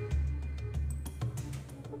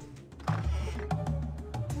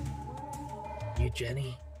 You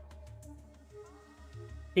Jenny?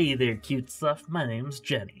 Hey there, cute stuff. My name's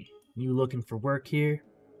Jenny. You looking for work here?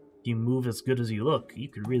 If you move as good as you look, you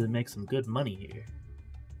could really make some good money here.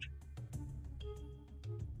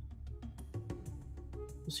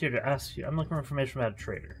 Just here to ask you. I'm looking for information about a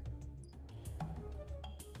trader.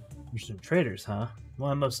 Interesting traders, huh? Well,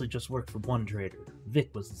 I mostly just worked for one trader.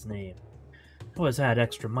 Vic was his name. Always had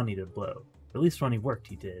extra money to blow. At least when he worked,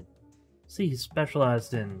 he did. See, he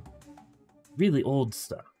specialized in really old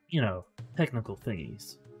stuff. You know, technical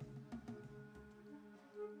thingies.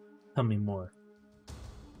 Tell me more.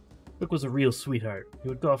 Vic was a real sweetheart. He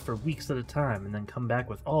would go off for weeks at a time and then come back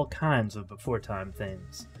with all kinds of before-time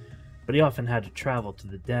things. But he often had to travel to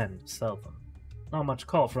the den to sell them. Not much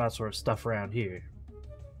call for that sort of stuff around here.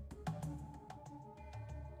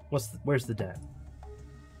 Where's the den?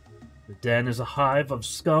 The den is a hive of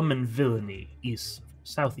scum and villainy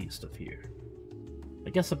southeast of here. I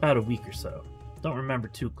guess about a week or so. Don't remember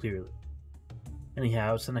too clearly.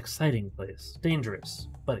 Anyhow, it's an exciting place. Dangerous,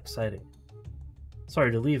 but exciting.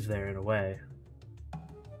 Sorry to leave there in a way.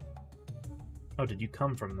 Oh, did you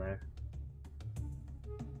come from there?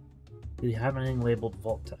 Did he have anything labeled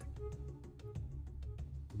Vault-Tec?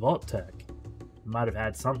 Vault-Tec? Might have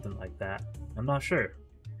had something like that. I'm not sure.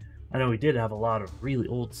 I know he did have a lot of really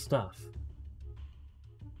old stuff.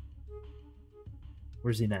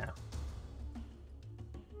 Where's he now?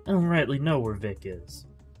 I don't rightly know where Vic is.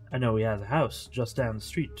 I know he has a house just down the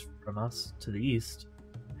street from us, to the east.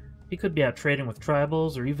 He could be out trading with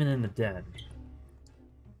tribals or even in the den.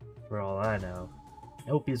 For all I know. I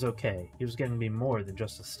hope he's okay. He was getting to be more than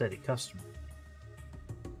just a steady customer.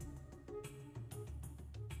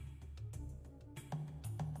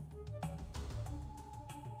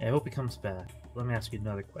 I hope he comes back. Let me ask you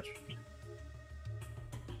another question.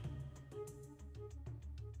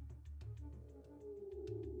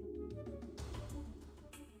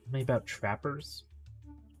 Maybe about trappers?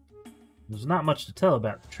 There's not much to tell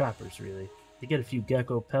about the trappers, really. They get a few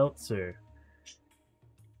gecko pelts, or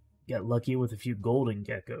get lucky with a few golden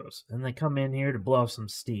geckos, and they come in here to blow off some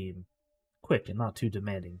steam. Quick and not too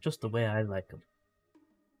demanding, just the way I like them.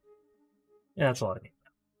 Yeah, that's all I need.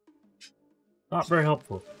 Not very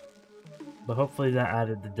helpful, but hopefully that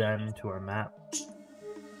added the den to our map.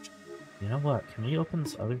 You know what, can we open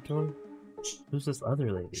this other door? Who's this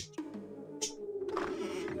other lady?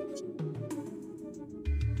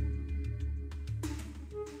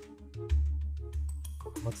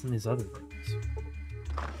 What's in these other rooms?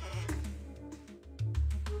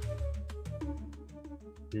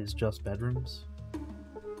 These just bedrooms?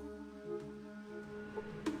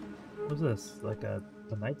 What's this? Like a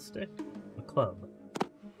nightstick? A club?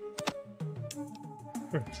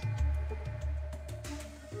 Sure.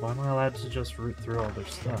 Why am I allowed to just root through all their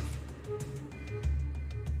stuff?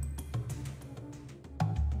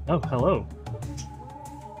 Oh, hello!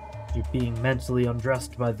 You're being mentally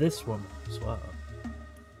undressed by this woman as well.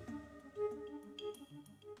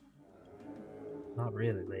 Not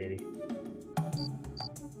really, lady.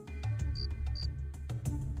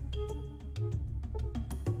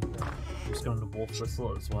 Just going to Wolf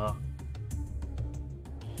Whistle as well.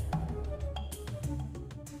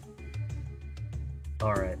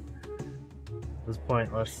 Alright. At this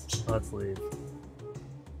point, let's leave.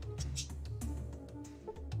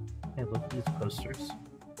 Hey, look at these posters.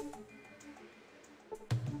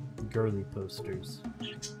 Girly posters.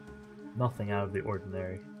 Nothing out of the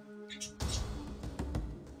ordinary.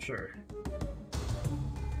 Sure.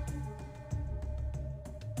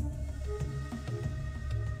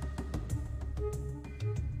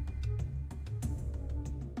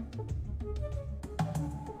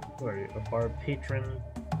 Who are you? A bar patron?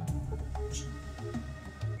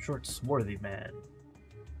 Short, swarthy man.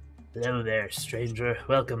 Hello there, stranger.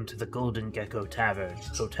 Welcome to the Golden Gecko Tavern,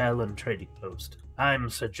 Hotel and Trading Post. I'm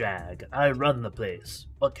Sir Jag. I run the place.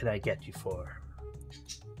 What can I get you for?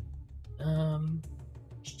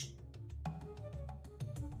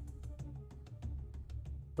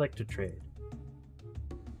 like to trade.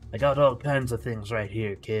 I got all kinds of things right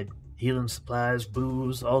here, kid. Healing supplies,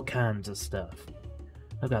 booze, all kinds of stuff.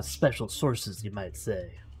 I've got special sources, you might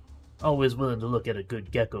say. Always willing to look at a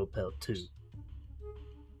good gecko pelt, too.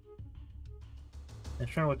 And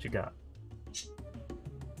show me what you got.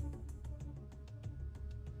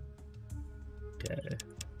 Okay.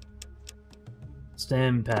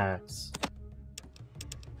 Stim packs.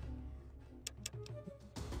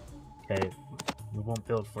 Okay, we won't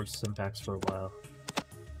build for stim packs for a while.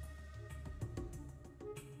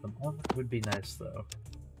 Some armor would be nice, though.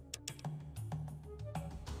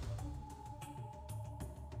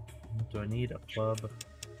 Do I need a club?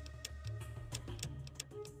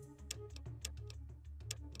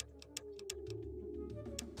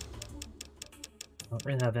 I don't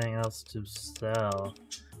really have anything else to sell.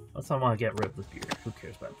 Unless I want to get rid of the beer. Who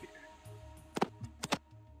cares about beer?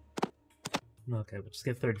 Okay, we'll just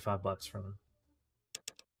get 35 bucks from him.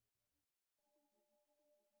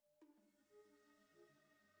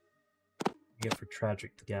 Get for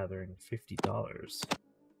Tragic the Gathering, $50.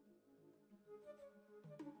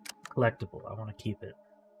 Collectible, I want to keep it.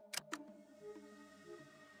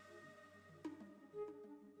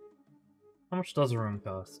 How much does a room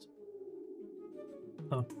cost?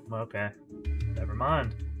 Oh, okay. Never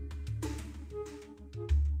mind.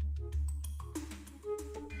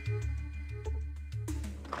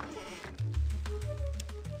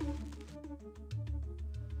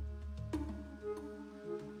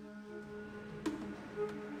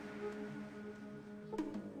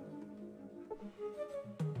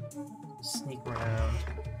 Sneak around.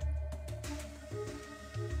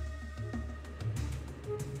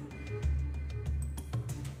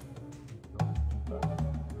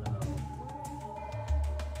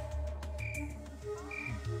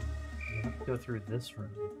 Go through this room.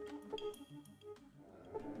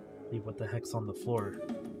 See what the heck's on the floor.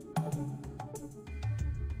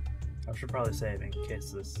 I should probably save in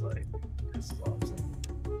case this pisses off some.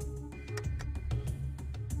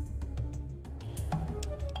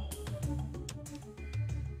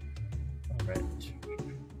 Alright.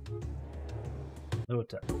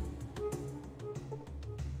 Nota.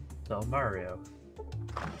 Tell Mario.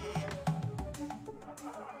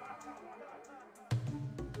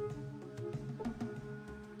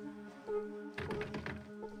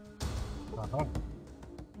 Uh-huh.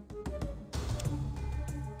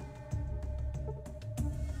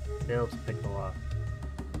 Failed to pick the lock.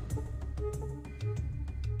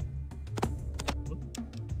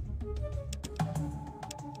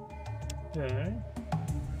 Okay.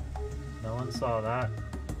 No one saw that.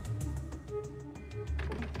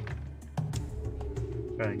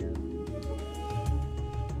 Try again.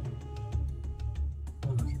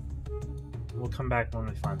 Okay. We'll come back when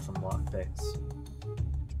we find some lockpicks.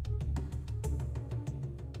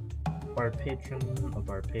 Our patron of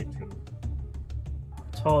our patron.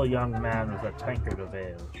 Tall young man with a tankard of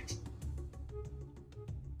ale.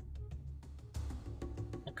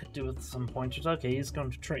 I could do with some pointers. Okay, he's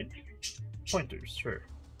going to train pointers, sure.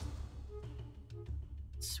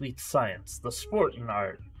 Sweet science, the sport and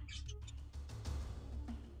art.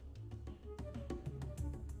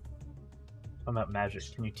 How about magic?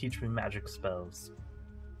 Can you teach me magic spells?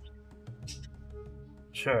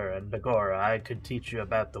 Sure, and Begora, I could teach you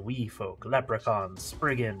about the wee folk, leprechauns,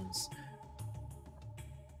 spriggans.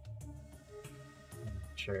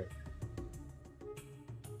 Sure.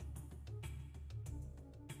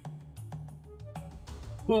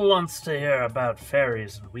 Who wants to hear about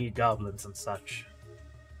fairies and wee goblins and such?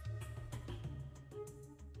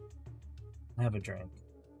 Have a drink.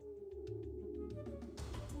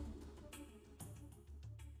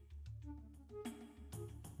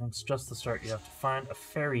 That's just the start. You have to find a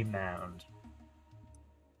fairy mound.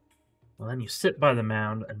 Well, then you sit by the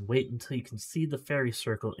mound and wait until you can see the fairy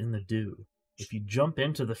circle in the dew. If you jump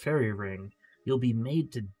into the fairy ring, you'll be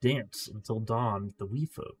made to dance until dawn with the wee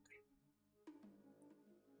folk.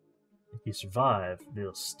 If you survive,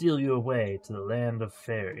 they'll steal you away to the land of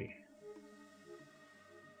fairy.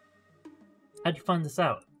 How'd you find this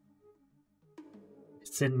out?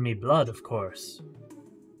 It's in me blood, of course.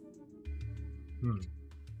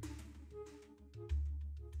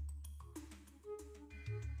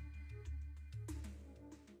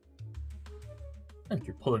 I think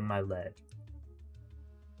you're pulling my leg.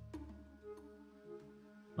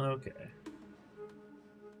 Okay.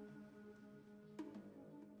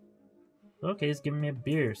 Okay, he's giving me a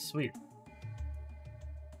beer. Sweet.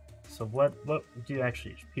 So what do you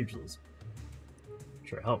actually pugilism?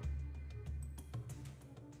 Sure, help.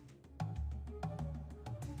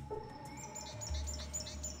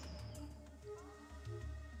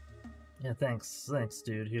 Yeah, thanks,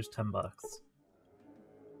 dude. Here's $10.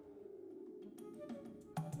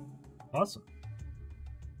 Awesome.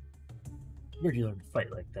 Where'd you learn to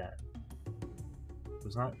fight like that? It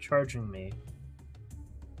was not charging me.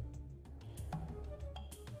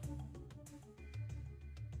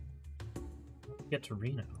 Get to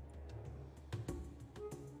Reno.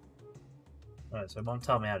 Alright, so it won't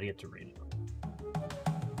tell me how to get to Reno.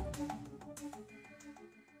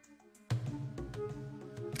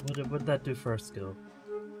 What'd that do for our skill?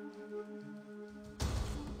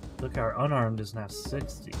 Look, our unarmed is now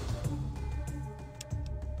 60.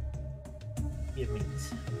 Give me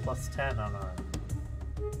plus 10 unarmed.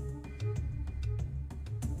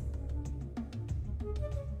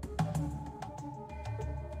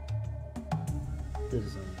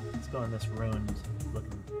 Citizen. Let's go in this ruined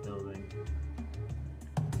looking building.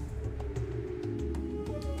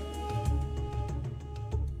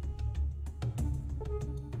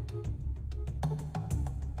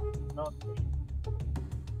 Not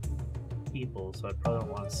people, so I probably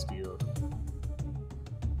don't want to steal them.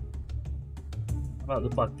 How about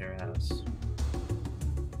the Buckner house?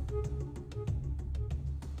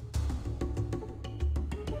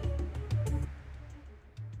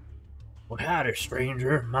 Well, howdy,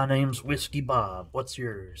 stranger. My name's Whiskey Bob. What's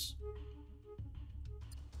yours?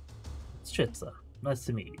 It's Chitza. Nice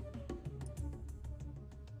to meet you.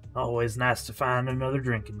 Always nice to find another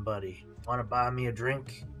drinking buddy. Want to buy me a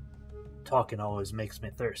drink? Talking always makes me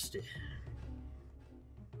thirsty.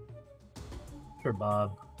 Sure,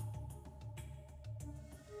 Bob.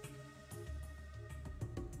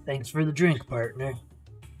 Thanks for the drink, partner.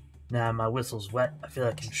 Now my whistle's wet, I feel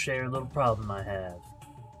I can share a little problem I have.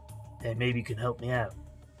 Hey, maybe you can help me out.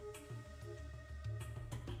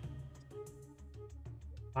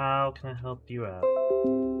 How can I help you out?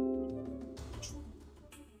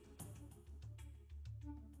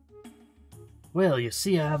 Well, you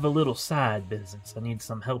see, I have a little side business I need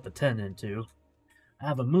some help attending to. I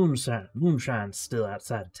have a moonshine still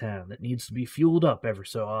outside of town that needs to be fueled up ever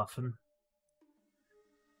so often.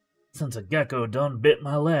 Since a gecko done bit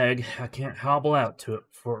my leg, I can't hobble out to it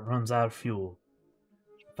before it runs out of fuel.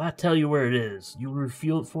 If I tell you where it is, you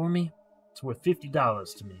refuel it for me? It's worth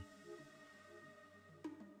 $50 to me.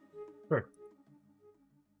 Sure.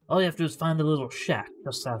 All you have to do is find a little shack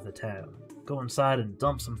just south of town. Go inside and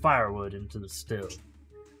dump some firewood into the still.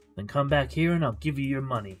 Then come back here and I'll give you your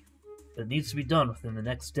money. But it needs to be done within the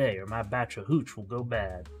next day or my batch of hooch will go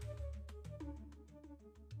bad.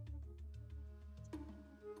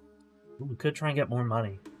 Ooh, we could try and get more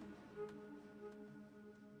money.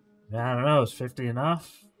 I don't know, is 50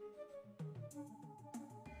 enough?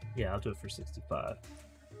 Yeah, I'll do it for 65.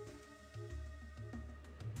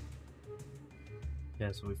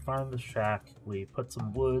 Yeah, so we find the shack, we put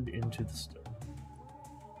some wood into the stove.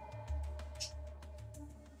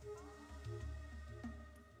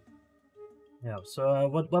 Yeah, so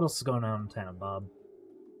what else is going on in town, Bob?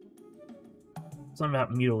 Something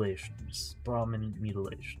about mutilations, Brahmin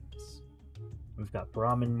mutilations. We've got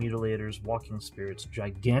Brahmin mutilators, walking spirits,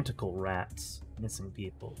 gigantical rats, missing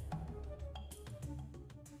people.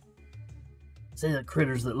 Say that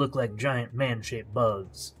critters that look like giant man-shaped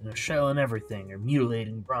bugs, and a shell and everything, are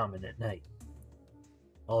mutilating Brahmin at night.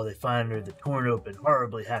 All they find are the torn open,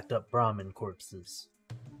 horribly hacked up Brahmin corpses.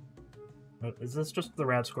 Is this just the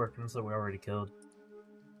rat scorpions that we already killed?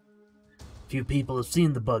 Few people have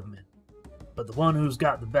seen the bugmen, but the one who's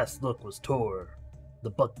got the best look was Tor, the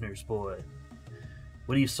Buckner's boy.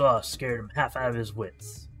 What he saw scared him half out of his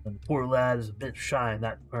wits, and the poor lad is a bit shy in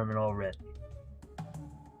that department already.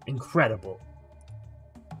 Incredible.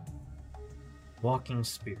 Walking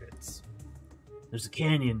spirits. There's a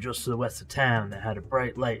canyon just to the west of town that had a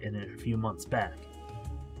bright light in it a few months back.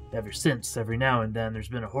 Ever since, every now and then, there's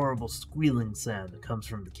been a horrible squealing sound that comes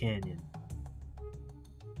from the canyon.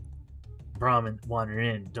 Brahmin wander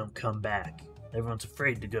in, don't come back. Everyone's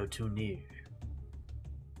afraid to go too near.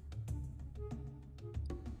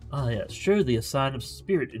 Ah yes, surely a sign of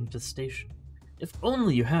spirit infestation. If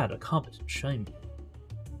only you had a competent shaman.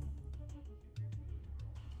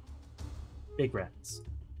 Big rats.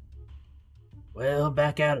 Well,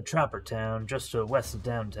 back out of Trapper Town, just to the west of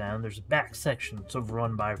downtown, there's a back section that's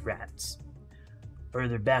overrun by rats. The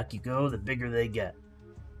further back you go, the bigger they get.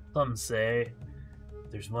 Some say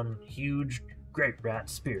there's one huge great rat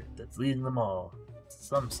spirit that's leading them all.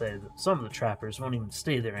 Some say that some of the trappers won't even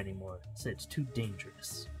stay there anymore. Say it's too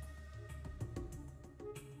dangerous.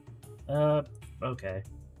 Okay.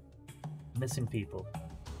 Missing people.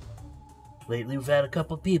 Lately we've had a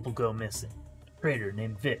couple people go missing. A trader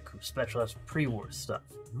named Vic who specializes in pre-war stuff.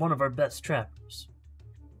 One of our best trappers.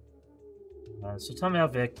 So tell me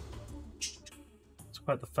about Vic.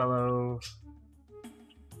 quite the fellow.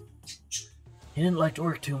 He didn't like to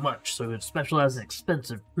work too much, so he would specialize in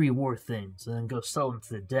expensive pre-war things and then go sell them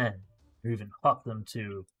to the den, or even hawk them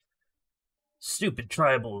to stupid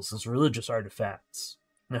tribals as religious artifacts.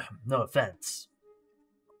 No offense.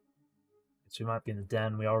 So we might be in the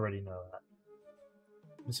den, we already know that.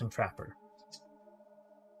 Missing Trapper.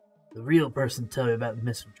 The real person to tell you about the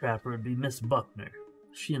missing Trapper would be Miss Buckner.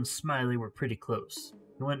 She and Smiley were pretty close.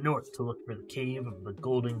 He went north to look for the Cave of the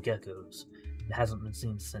Golden Geckos. It hasn't been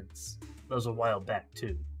seen since. That was a while back,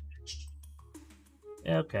 too.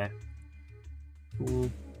 Yeah, okay. Cool.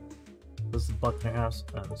 This is the Buckner house.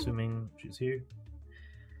 I'm assuming she's here.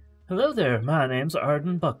 Hello there, my name's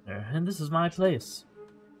Arden Buckner, and this is my place.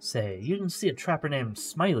 Say, you didn't see a trapper named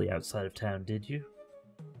Smiley outside of town, did you?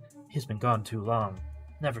 He's been gone too long.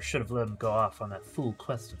 Never should have let him go off on that fool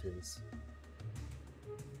quest of his.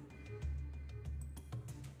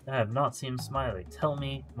 I have not seen Smiley. Tell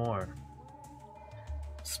me more.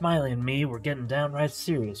 Smiley and me were getting downright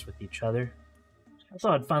serious with each other. I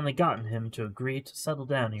thought I'd finally gotten him to agree to settle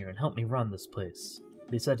down here and help me run this place.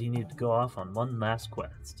 But he said he needed to go off on one last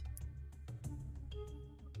quest.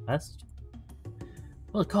 Quest?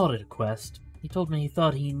 Well, I called it a quest. He told me he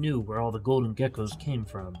thought he knew where all the golden geckos came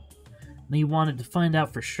from, and he wanted to find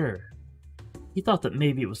out for sure. He thought that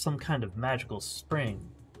maybe it was some kind of magical spring,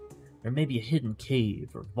 or maybe a hidden cave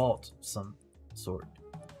or vault of some sort.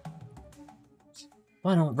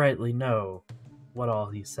 Well, I don't rightly know what all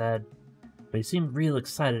he said, but he seemed real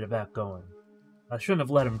excited about going. I shouldn't have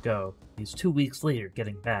let him go. He's 2 weeks later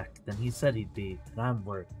getting back than he said he'd be, and I'm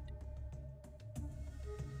worried.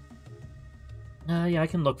 Yeah, I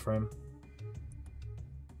can look for him.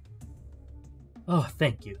 Oh,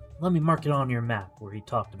 thank you. Let me mark it on your map where he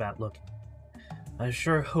talked about looking. I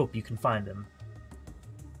sure hope you can find him.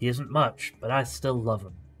 He isn't much, but I still love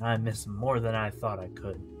him, and I miss him more than I thought I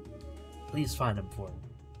could. Please find him for me.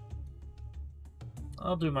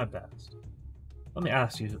 I'll do my best. Let me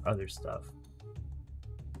ask you other stuff.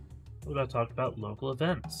 What about talk about local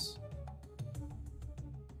events?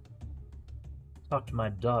 Talk to my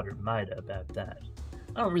daughter, Maida, about that.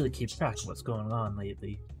 I don't really keep track of what's going on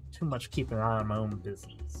lately. Too much keeping an eye on my own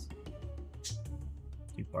business.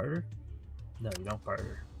 Do you barter? No, you don't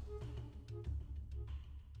barter.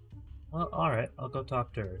 Well, alright, I'll go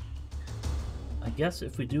talk to her. I guess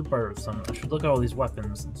if we do barter with someone, I should look at all these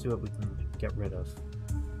weapons and see what we can get rid of.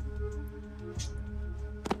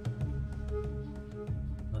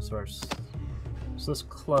 So this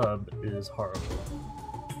club is horrible.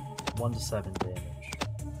 1 to 7 damage.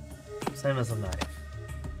 Same as a knife.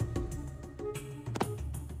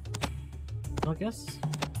 I guess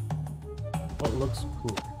what looks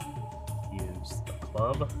cool? Use the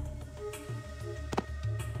club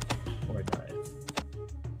or a knife.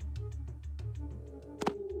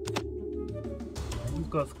 I'll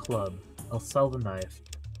go with club. I'll sell the knife.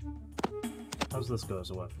 How's this go as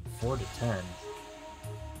a weapon? 4 to 10.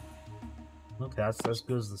 Okay, that's as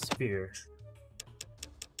good as the spear.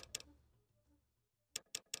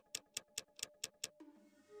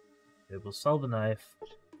 Okay, we'll sell the knife.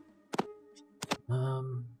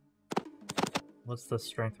 What's the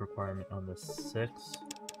strength requirement on this? 6?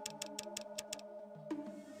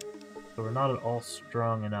 So we're not at all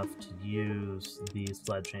strong enough to use the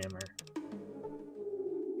sledgehammer.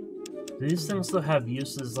 Do these things still have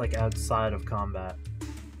uses, like, outside of combat?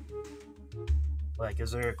 Like,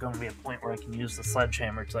 is there going to be a point where I can use the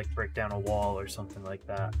sledgehammer to, like, break down a wall or something like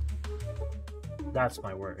that? That's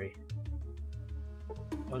my worry.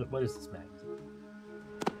 What is this magazine?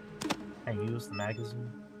 Can I use the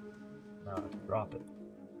magazine? No, I can drop it.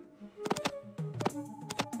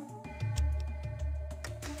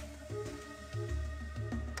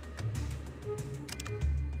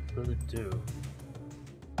 What does it do?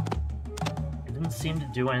 It didn't seem to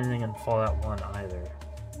do anything in Fallout 1 either.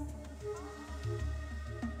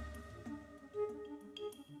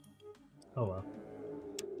 Oh well.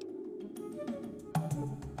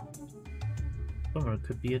 Someone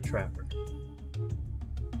could be a trapper.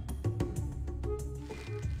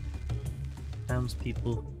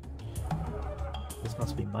 Townspeople. This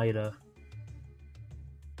must be Maida.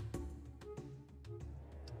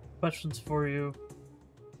 Questions for you?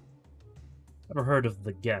 Ever heard of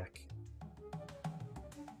the Gek?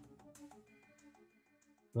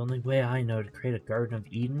 The only way I know to create a Garden of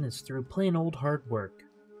Eden is through plain old hard work.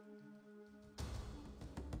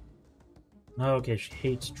 Okay, she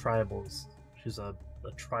hates tribals. She's a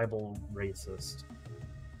tribal racist.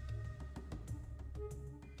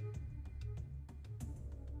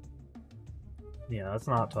 Yeah, let's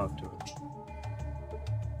not talk to her.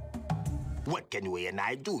 What can we and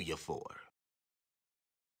I do you for?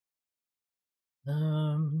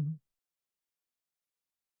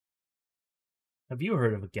 Have you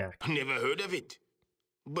heard of a Gek? Never heard of it.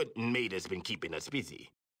 But Maida's been keeping us busy.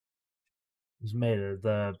 Who's Maida,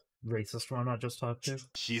 the racist one I just talked to?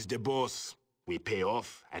 She's the boss. We pay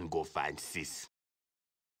off and go find Sis.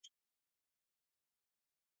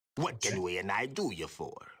 What can we and I do you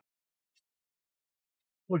for?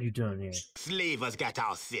 What are you doing here? Slavers got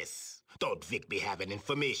our Sis. Thought Vic be having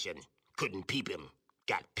information. Couldn't peep him.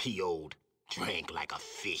 Got PO'd. Drank like a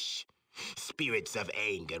fish. Spirits of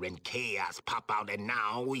anger and chaos pop out, and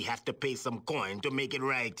now we have to pay some coin to make it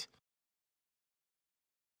right.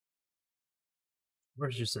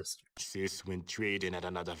 Where's your sister? Sis went trading at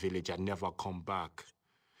another village and never come back.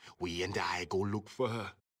 We and I go look for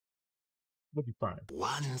her. What'd you find?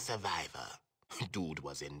 One survivor. Dude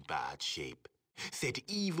was in bad shape. Said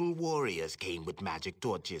evil warriors came with magic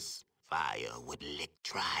torches. Fire would lick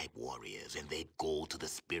tribe warriors and they'd go to the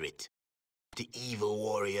spirit. The evil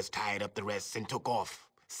warriors tied up the rest and took off.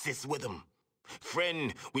 Sis with them.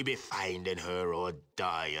 Friend, we be finding her or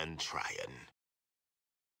dying trying.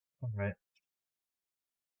 Alright.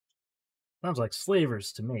 Sounds like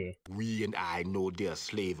slavers to me. We and I know they're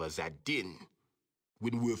slavers at Din.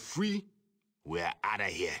 When we're free, we're out of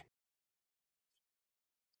here.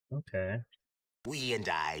 Okay. We and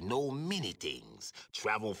I know many things.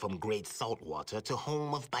 Travel from Great Saltwater to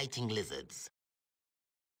home of biting lizards.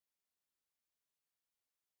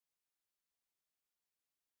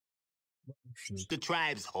 The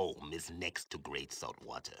tribe's home is next to Great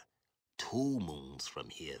Saltwater. 2 moons from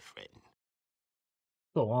here, friend.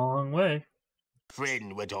 It's a long way.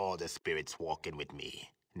 Friend with all the spirits walking with me.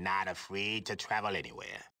 Not afraid to travel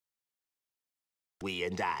anywhere. We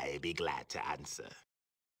and I be glad to answer.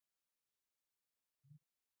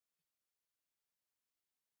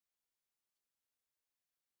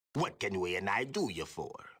 What can we and I do you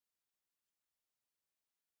for?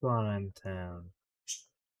 Gone in town.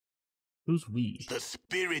 Who's we? The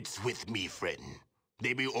spirits with me, friend.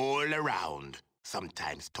 They be all around.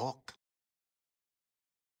 Sometimes talk.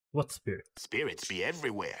 What spirit? Spirits be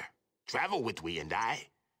everywhere. Travel with we and I.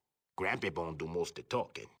 Grampy Bone do most of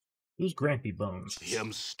talking. Who's Grampy Bones?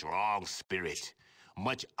 Him strong spirit.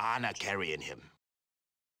 Much honor carrying him.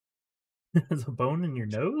 There's a bone in your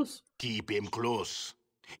nose? Keep him close.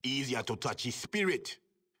 Easier to touch his spirit.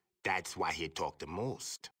 That's why he talk the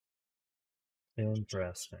most.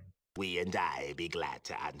 Interesting. We and I be glad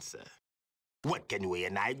to answer. What can we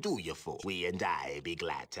and I do you for? We and I be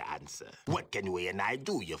glad to answer. What can we and I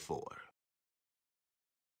do you for?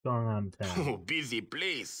 Going on in town. Oh, busy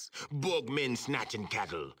place. Bugmen snatching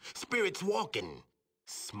cattle. Spirits walking.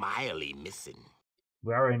 Smiley missing.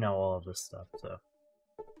 We already know all of this stuff, so.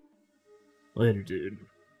 Later, dude.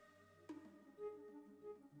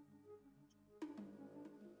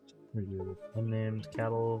 Review unnamed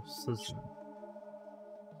cattle season.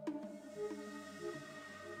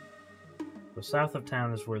 So south of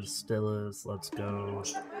town is where the still is. Let's go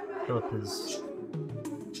fill up his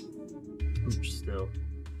hooch still.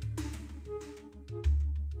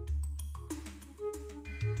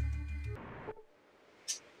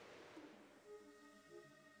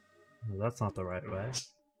 No, that's not the right way.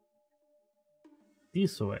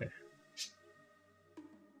 This way.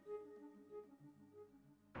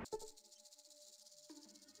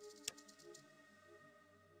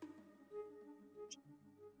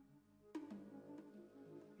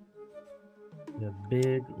 We have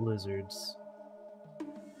big lizards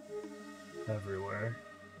everywhere.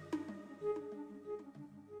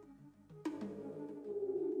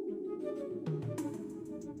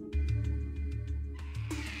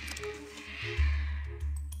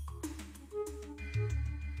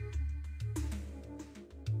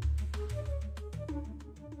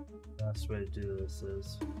 Best way to do this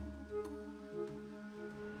is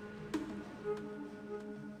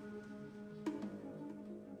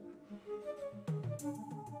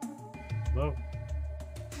whoa.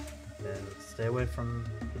 Okay, let's stay away from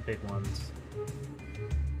the big ones.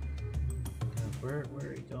 Okay, where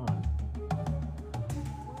are you going?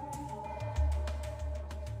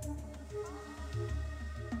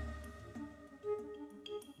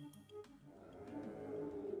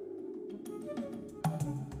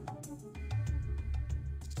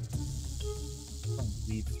 I'll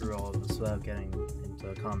weave through all of this without getting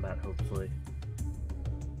into combat, hopefully.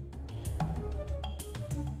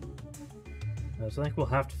 So I think we'll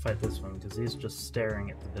have to fight this one because he's just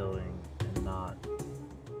staring at the building and not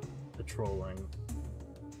patrolling.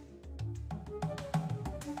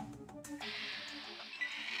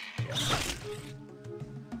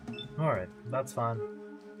 Alright, that's fine.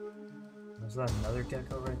 Is that another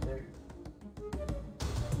gecko right there?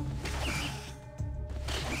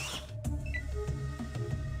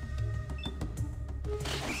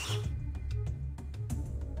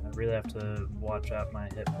 really have to watch out my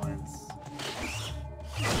hit points.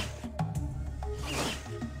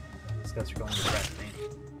 These guys are going to wreck me.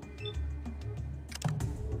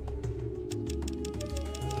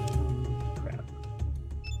 Crap.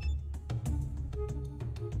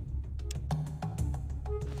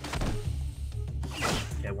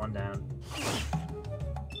 Okay, one down.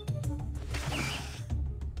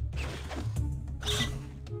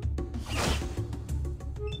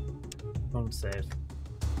 Home save.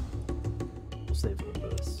 We'll save a little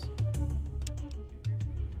bit of this.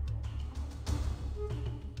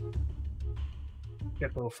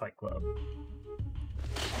 Hippo Fight Club.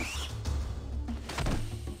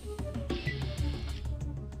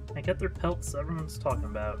 I get their pelts. Everyone's talking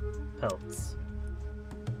about pelts.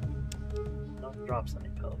 No one drops any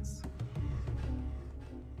pelts.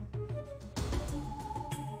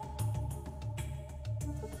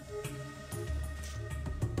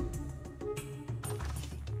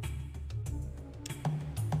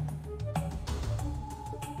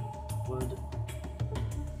 Wood.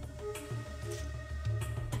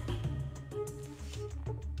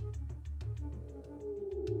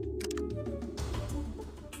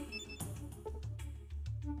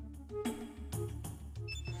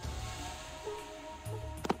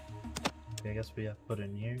 Okay, I guess we have to put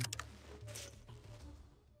in here.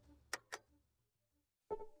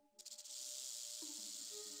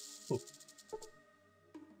 Ooh.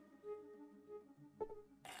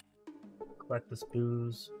 Collect this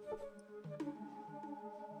booze.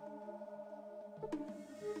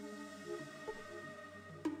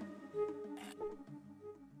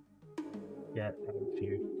 Get out of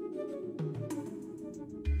here.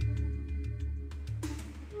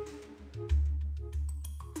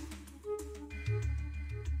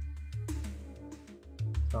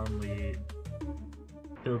 We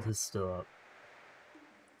build his still up.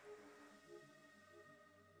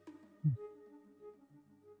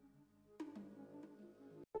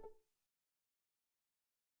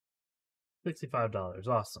 $65.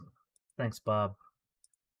 Awesome. Thanks, Bob.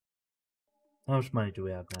 How much money do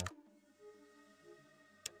we have now?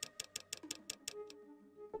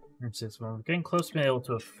 106. Well, we're getting close to being able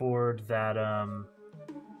to afford that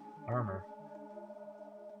armor.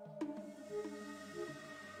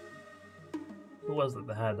 Who was it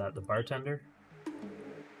that had that? The bartender?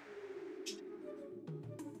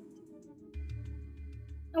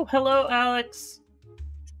 Oh, hello, Alex!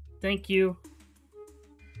 Thank you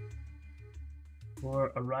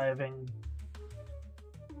for arriving.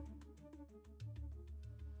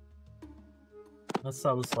 Let's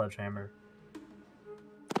sell the sledgehammer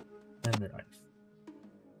and the knife.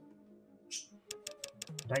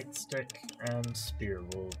 Nightstick and spear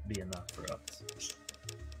will be enough for us.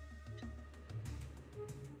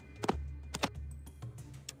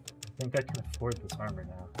 I think I can afford this armor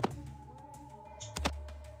now.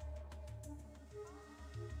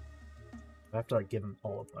 I have to like give him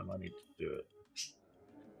all of my money to do it.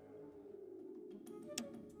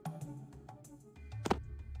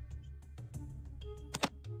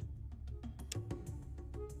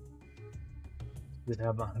 We'd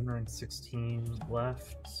have 116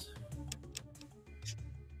 left.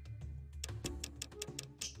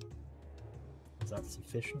 Is that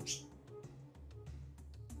sufficient?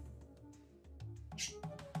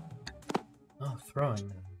 Oh, throwing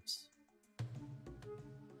knives.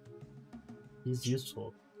 He's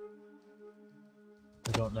useful.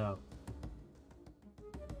 I don't know.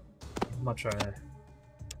 How much are they?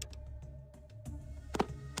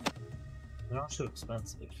 They're not too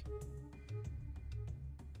expensive.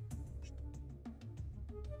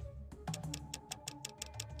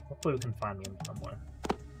 Hopefully we can find one somewhere.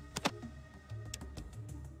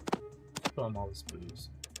 Fill him all this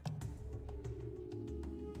booze.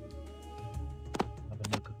 Have a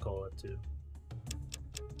Nuka-Cola too.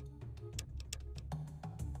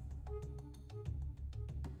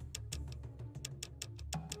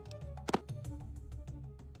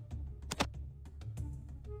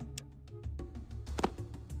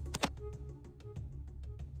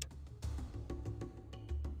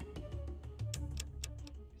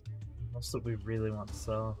 Most that we really want to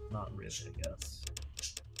sell? Not really, I guess.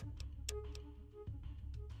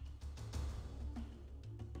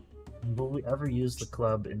 Will we ever use the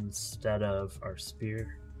club instead of our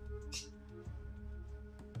spear?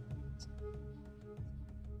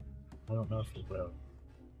 I don't know if we will.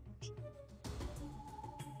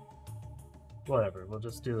 Whatever, we'll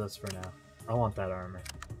just do this for now. I want that armor.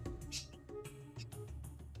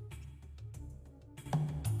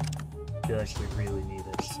 I feel like we really need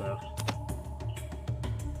it, so...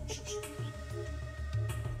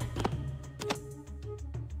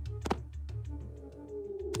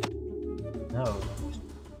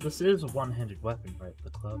 This is a one-handed weapon, right, the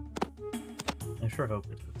club? I sure hope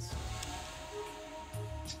it is.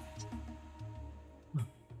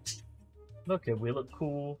 Okay, we look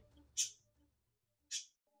cool.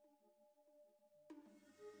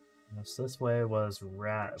 So this way was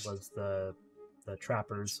the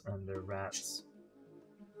trappers and their rats.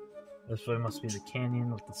 This way must be the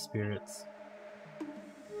canyon with the spirits.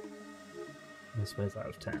 This way's out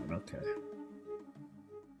of town, okay.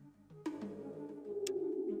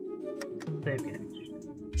 Save game.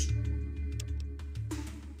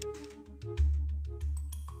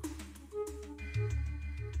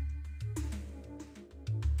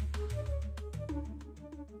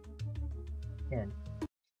 Again.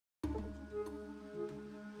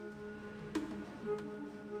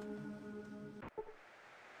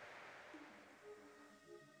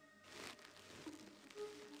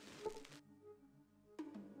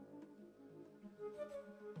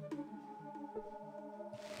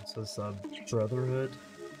 This is a Brotherhood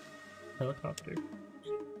helicopter.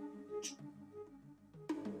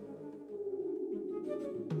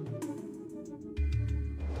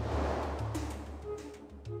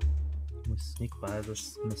 We sneak by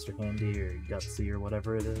this Mr. Handy or Gutsy or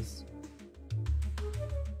whatever it is.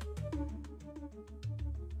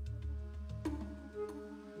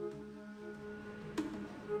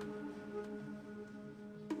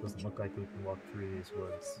 Doesn't look like we can walk through these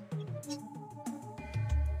woods.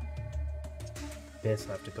 Guess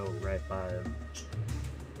I have to go right by him.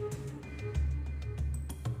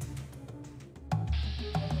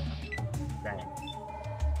 Dang.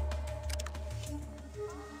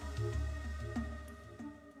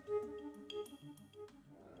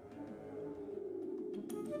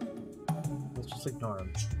 Let's just ignore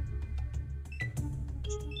him.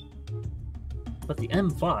 But the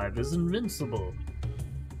M5 is invincible!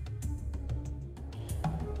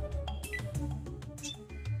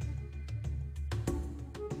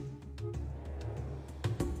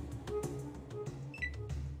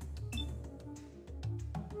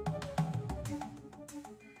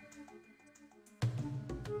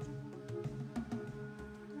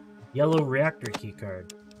 Yellow reactor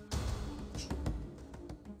keycard.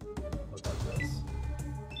 What about this?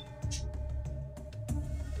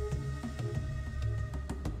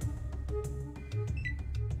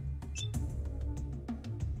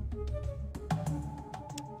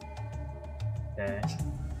 Okay.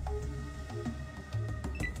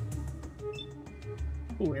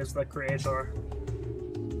 Who is the creator?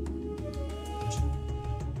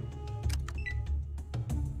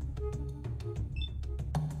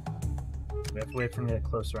 We have to wait for him to get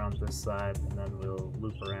closer on this side, and then we'll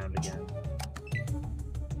loop around again.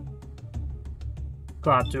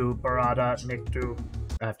 Klaatu, Barada, Niktu.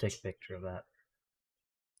 I have to take a picture of that.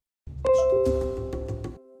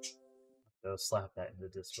 Go slap that in the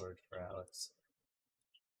Discord for Alex.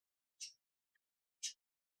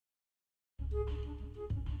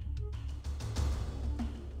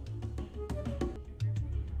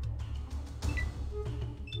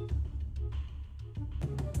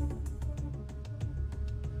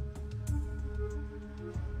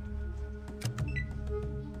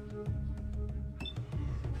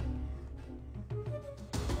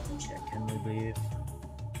 Can we leave?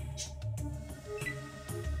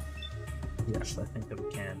 Yes, I think that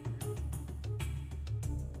we can.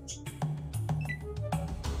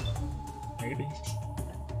 Maybe.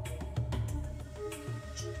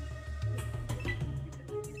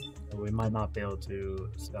 We might not be able to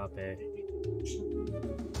stop it.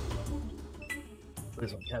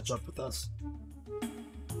 Please don't catch up with us.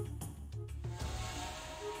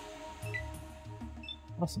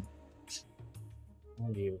 Awesome.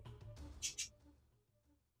 Thank you.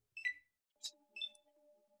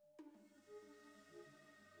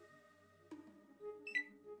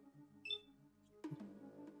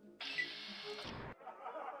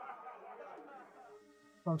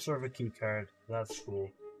 Some sort of a key card. That's cool.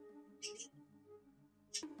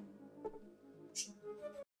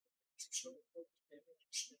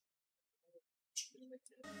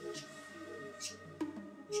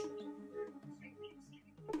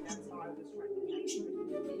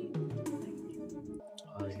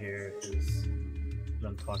 All I hear is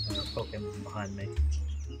them talking about Pokemon behind me.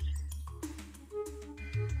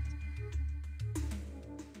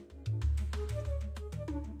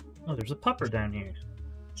 Oh, there's a pupper down here.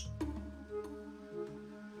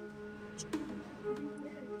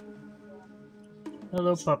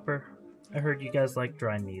 Hello, pupper. I heard you guys like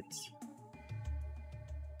dry meats.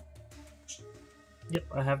 Yep,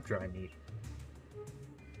 I have dry meat.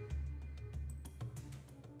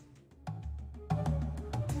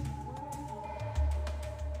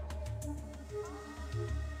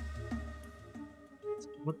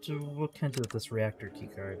 What can I do with this reactor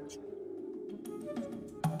keycard?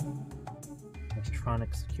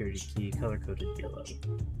 Electronic security key, color-coded yellow.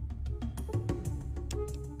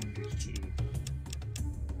 Key.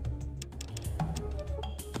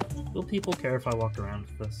 Will people care if I walk around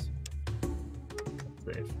with this?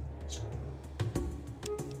 Safe.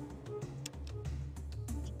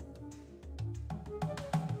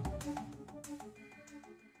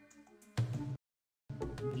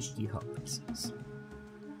 Leaky hot pieces.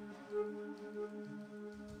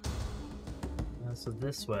 So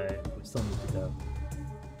this way, we still need to go.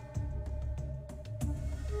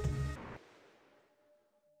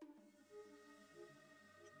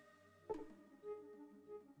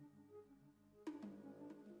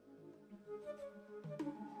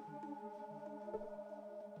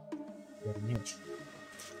 Getting here.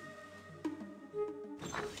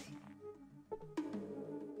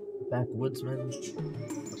 Backwoodsman,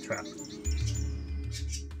 a trap.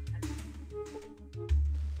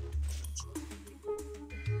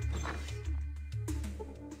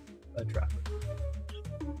 A trapper.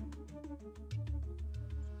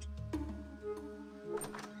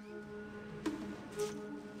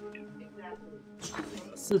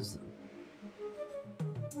 A citizen.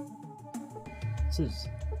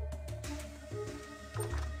 Citizen.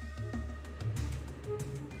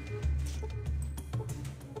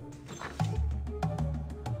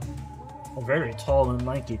 A very tall and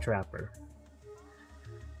lanky trapper.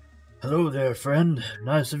 Hello there, friend.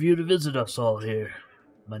 Nice of you to visit us all here.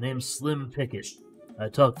 My name's Slim Pickett. I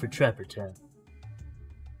talk for Trapper Town.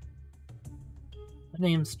 My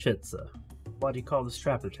name's Chitza. Why do you call this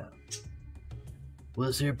Trapper Town? Well,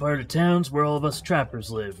 this here part of town's where all of us trappers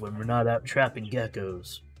live when we're not out trapping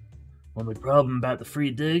geckos. Only problem about the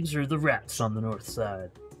free digs are the rats on the north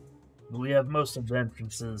side. We have most of the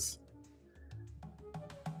entrances,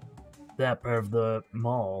 that part of the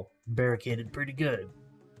mall, barricaded pretty good.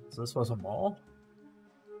 So this was a mall?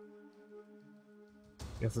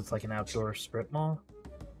 Guess it's like an outdoor strip mall?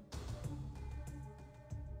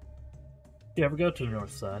 You ever go to the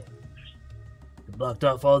north side? We blocked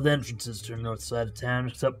off all the entrances to the north side of town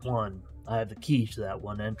except one. I have the key to that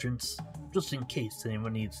one entrance, just in case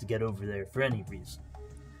anyone needs to get over there for any reason.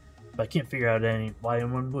 But I can't figure out why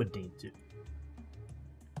anyone would need to.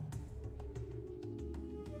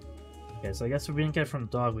 Okay, so I guess if we didn't get it from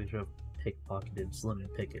the dog, we should have pickpocketed Slim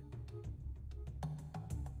and Pickett.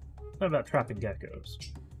 What about trapping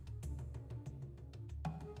geckos? I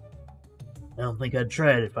don't think I'd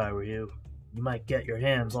try it if I were you. You might get your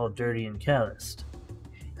hands all dirty and calloused.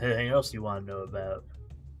 Anything else you want to know about?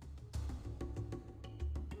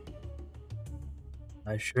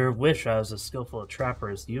 I sure wish I was as skillful a trapper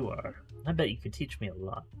as you are. I bet you could teach me a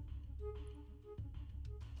lot.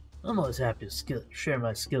 I'm always happy to share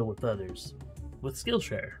my skill with others. With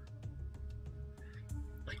Skillshare.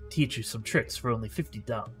 I can teach you some tricks for only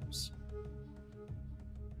 $50.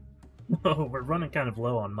 Oh, we're running kind of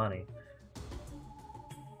low on money.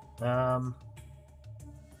 No,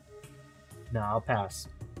 I'll pass.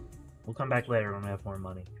 We'll come back later when we have more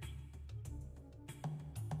money.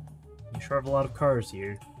 You sure have a lot of cars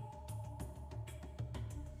here.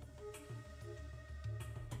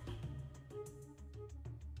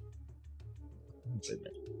 Wait a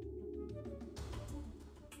minute.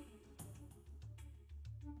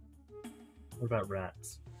 What about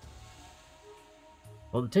rats?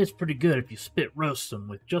 Well, they taste pretty good if you spit roast them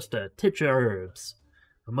with just a titch of herbs.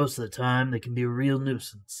 But most of the time, they can be a real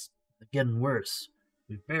nuisance. They're getting worse.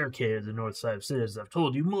 We've barricaded the north side of cities, as I've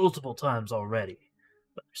told you multiple times already.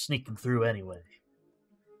 But they're sneaking through anyway.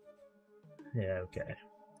 Yeah, okay.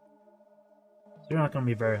 So you're not going to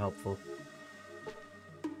be very helpful.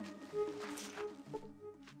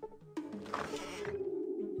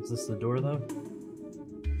 Is this the door, though?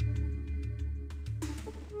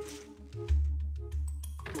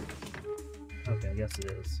 Okay, I guess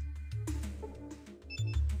it is.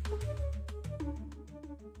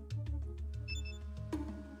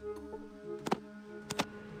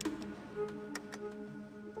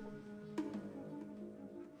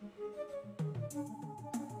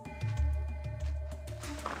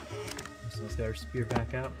 So let's get our spear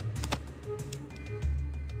back out.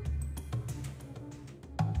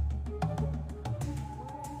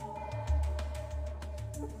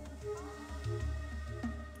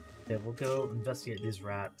 Okay, we'll go investigate these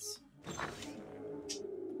rats.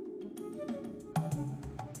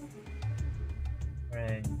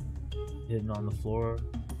 Right. Hidden on the floor.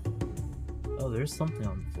 Oh, there's something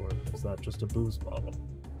on the floor. Is that just a booze bottle?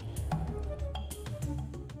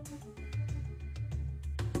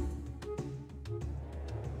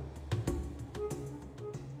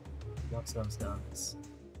 Lots of guns.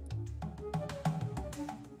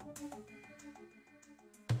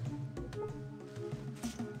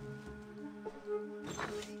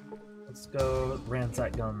 Let's go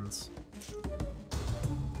ransack guns.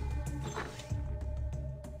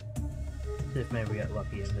 See if maybe we get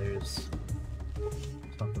lucky and there's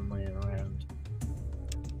something laying around.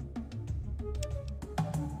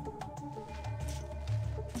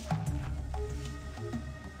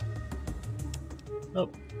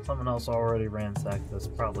 Nope, someone else already ransacked this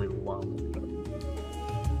probably long ago.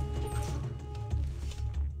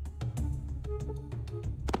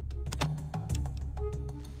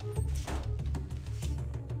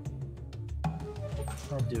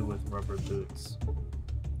 I do with rubber boots.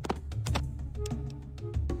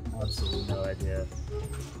 Absolutely no idea.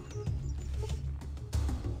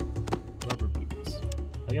 Rubber boots.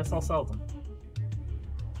 I guess I'll sell them.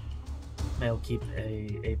 I'll keep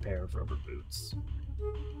a pair of rubber boots.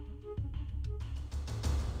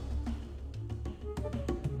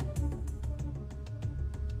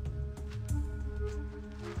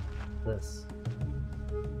 This.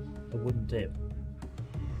 A wooden table.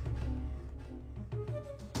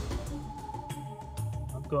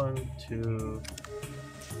 I'm going to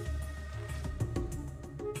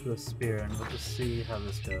do a spear and we'll just see how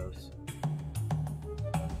this goes.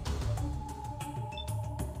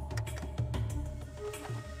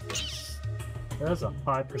 There's a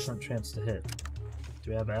 5% chance to hit.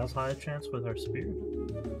 Do we have as high a chance with our spear?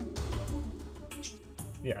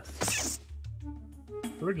 Yes.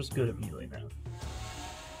 We're just good at melee now.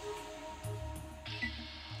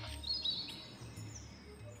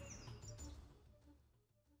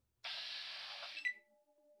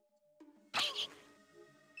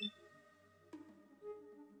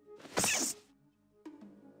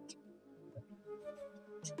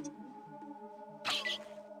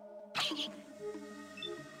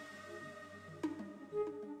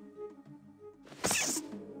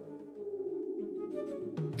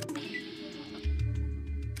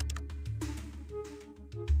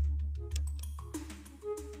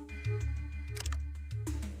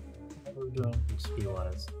 What are we doing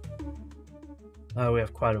skill-wise? Oh, we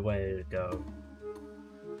have quite a way to go.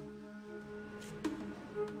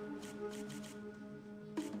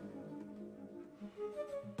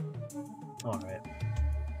 Alright.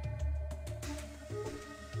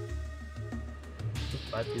 Let's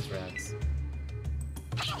fight these rats.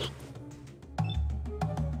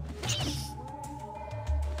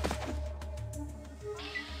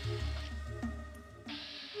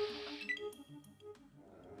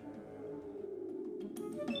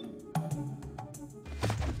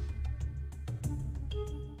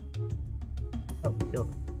 Oh, killed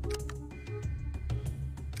him.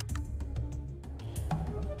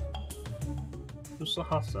 Who's so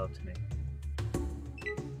hostile to me?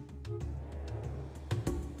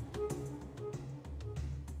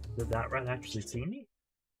 Did that rat actually see me?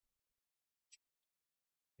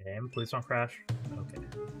 Game, please don't crash. Okay.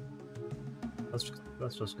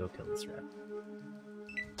 Let's just go kill this rat.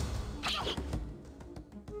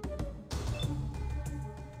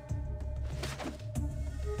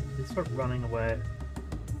 He start running away.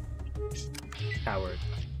 Coward.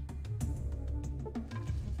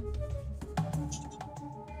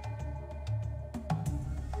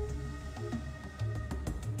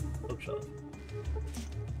 Bookshelf.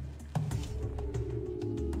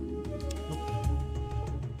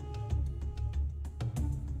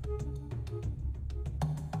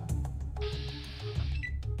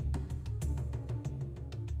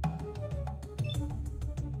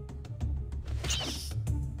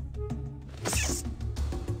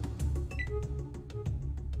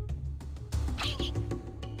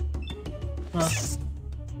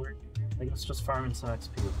 We're, I guess, just farming some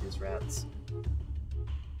XP with these rats.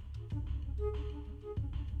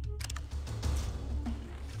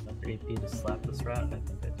 Enough AP to slap this rat? I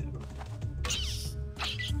think I do.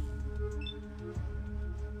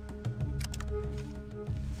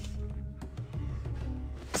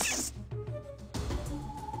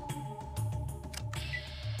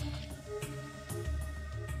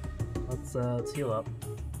 Let's heal up.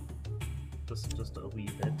 Just a wee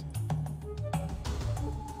bit.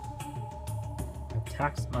 I've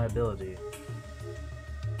taxed my ability.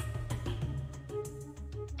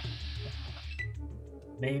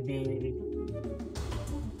 Maybe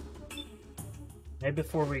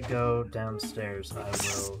before we go downstairs, I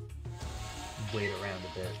will wait around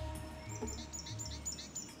a bit.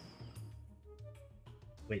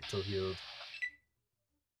 Wait till healed.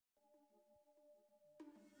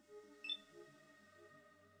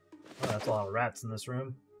 Oh, that's a lot of rats in this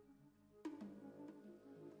room.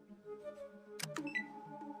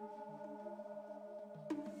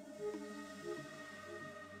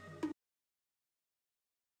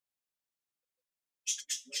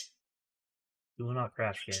 Do not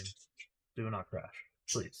crash, game. do not crash.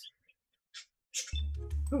 Please.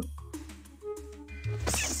 Whew.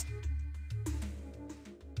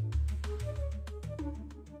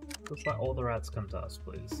 Let's let all the rats come to us,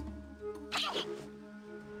 please.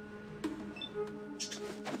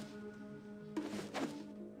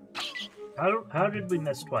 How did we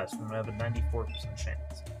miss twice when we have a 94%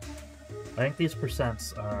 chance? I think these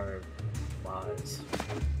percents are lies.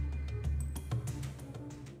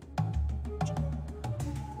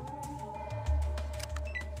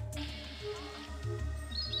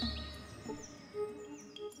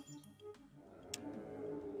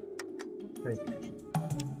 Great.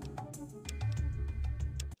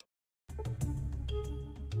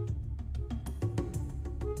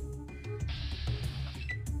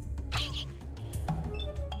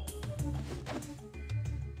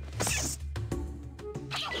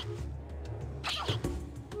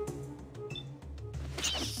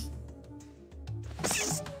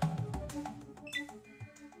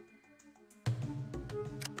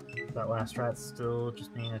 That last rat's still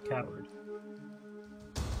just being a coward.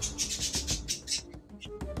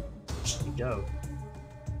 There we go.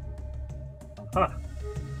 Aha!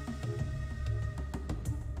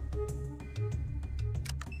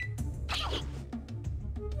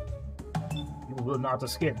 You will not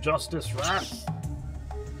escape justice, rat!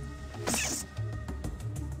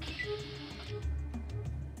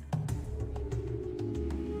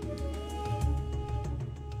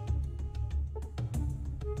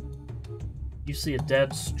 You see a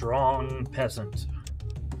dead, strong peasant.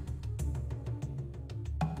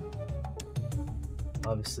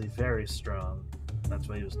 Obviously very strong. That's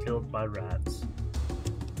why he was killed by rats.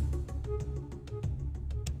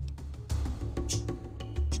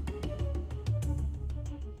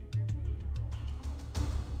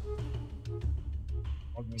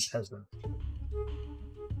 Ugly peasant.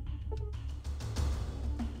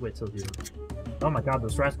 Wait till you... Oh my god,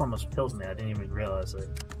 this rat almost killed me. I didn't even realize it.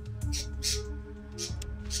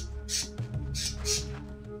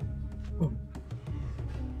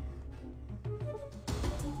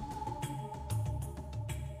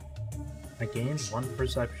 I gained 1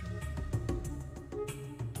 perception.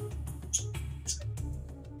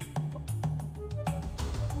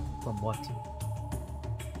 From what?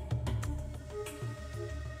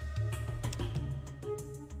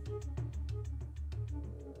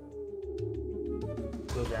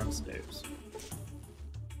 Go downstairs.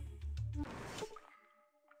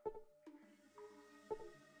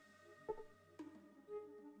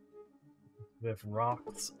 We have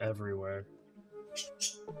rocks everywhere.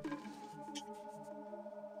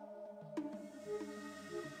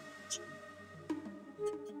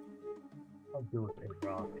 I'll do with a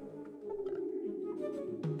rock.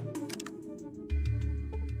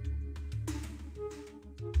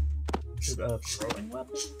 Is it a throwing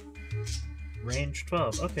weapon? Range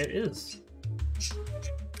 12. Okay, it is.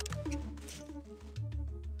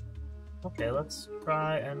 Okay, let's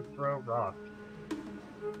try and throw rock.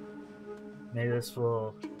 Maybe this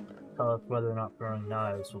will tell us whether or not throwing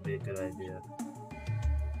knives will be a good idea.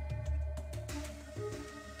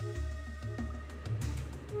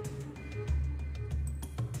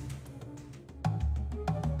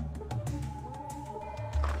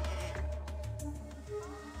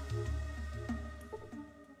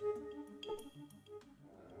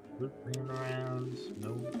 Looping around,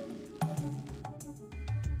 no.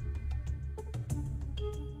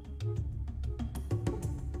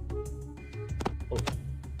 Oh.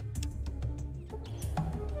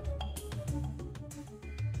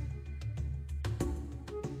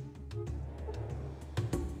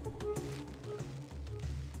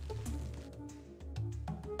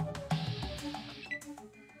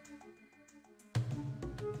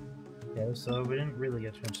 Okay, so we didn't really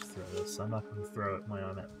get a chance to throw this, so I'm not going to throw it when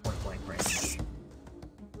I'm at point blank range.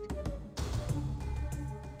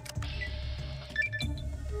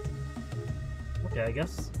 Okay, I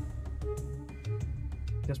guess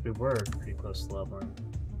we were pretty close to leveling.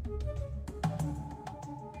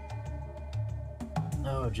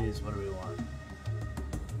 Oh geez, what do we want?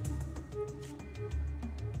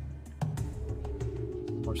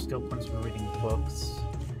 More skill points for reading books.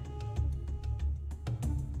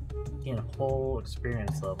 Gain a whole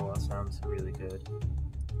experience level, that sounds really good.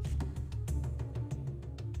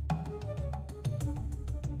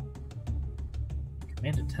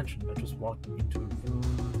 Command attention by just walking into a room.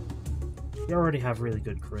 We already have really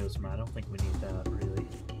good charisma, I don't think we need that, really.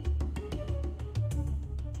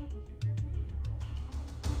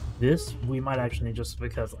 This, we might actually need just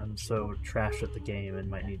because I'm so trash at the game and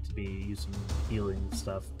might need to be using healing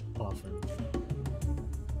stuff often.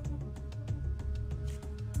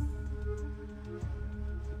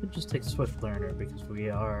 just take Swift Learner because we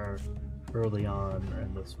are early on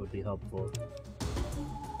and this would be helpful.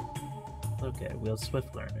 Okay, we'll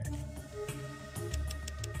Swift Learner.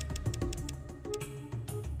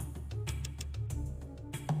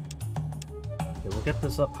 Okay, we'll get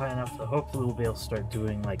this up high enough that hopefully we'll be able to start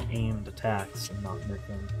doing like aimed attacks and not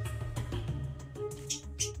missing.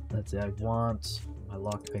 That's it, I want my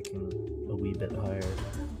lockpicking a wee bit higher.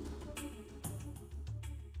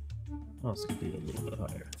 Oh, it's gonna be a little bit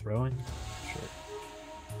higher. Throwing? Sure.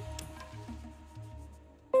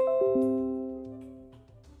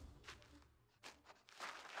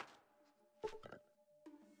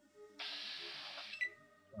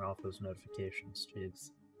 Turn off those notifications,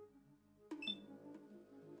 jeez.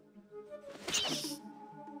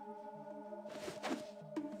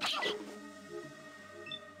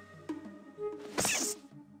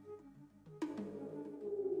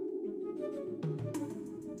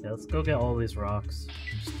 Yeah, let's go get all these rocks.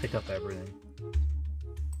 Just pick up everything.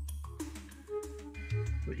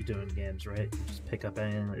 What you do in games, right? You just pick up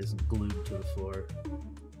anything that isn't glued to the floor.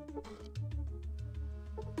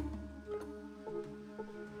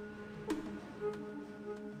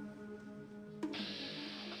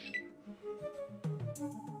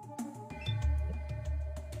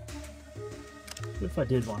 What if I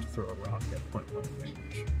did want to throw a rock at point blank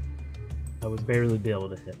range? I would barely be able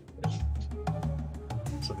to hit it.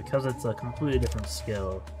 So because it's a completely different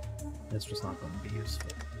skill, it's just not going to be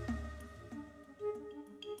useful.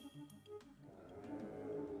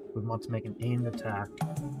 We want to make an aimed attack.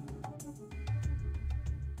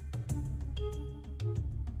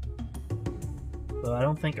 But I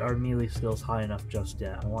don't think our melee skill's high enough just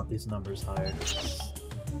yet. I want these numbers higher.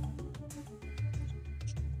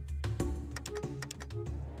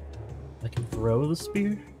 I can throw the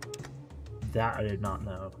spear? That I did not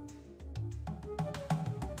know.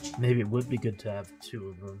 Maybe it would be good to have two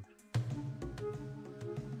of them.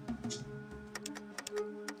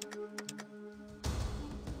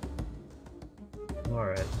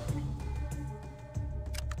 Alright.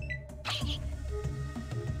 I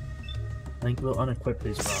think we'll unequip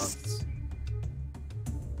these rods.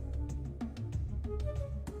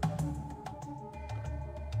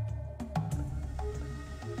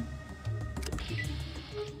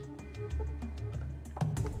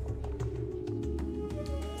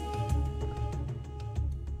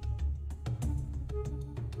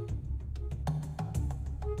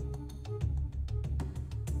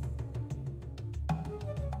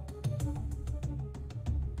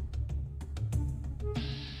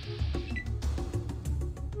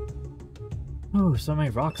 Oh, so many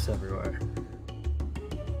rocks everywhere.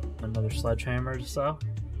 Another sledgehammer to sell.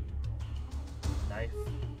 Knife.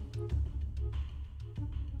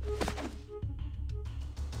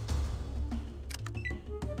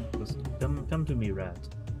 Come to me, rat.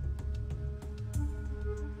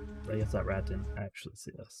 I guess that rat didn't actually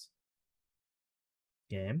see us.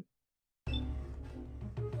 Game.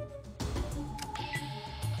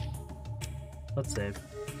 Let's save.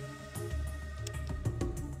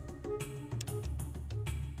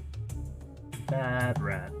 Bad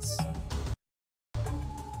rats.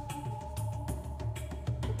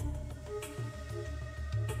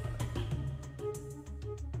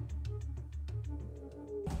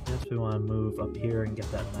 Guess we want to move up here and get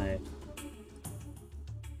that knife.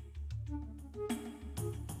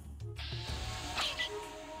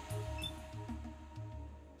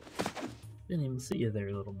 Didn't even see you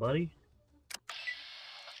there, little buddy.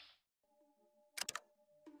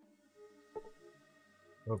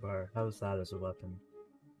 Crowbar, how's that as a weapon?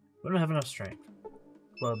 We don't have enough strength.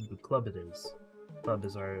 Club it is. Club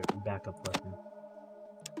is our backup weapon.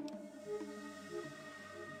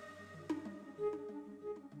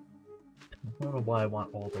 I don't know why I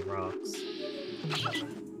want all the rocks.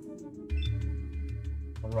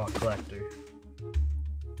 A rock collector.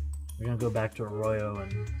 We're gonna go back to Arroyo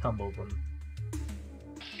and tumble them.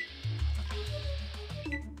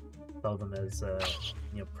 Sell them as,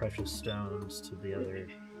 you know, precious stones to the other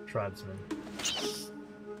tribesmen.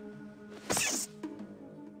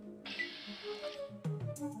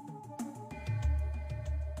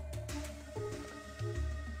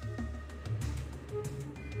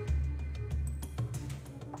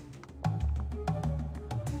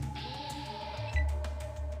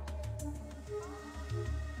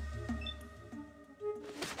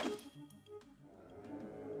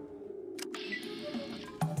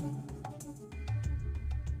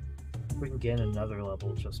 We can gain another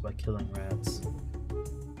level just by killing rats.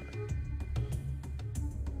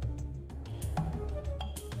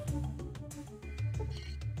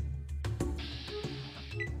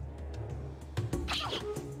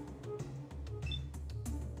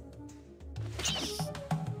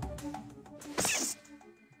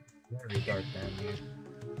 really dark down here.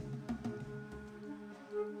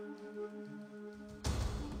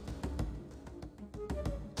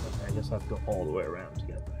 Okay, I guess I have to go all the way around to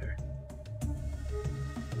get there.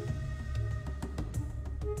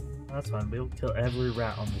 That's fine, we'll kill every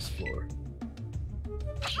rat on this floor.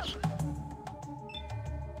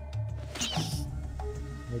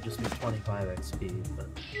 We'll just do 25 XP, but...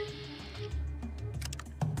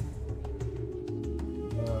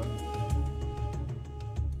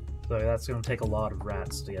 So that's going to take a lot of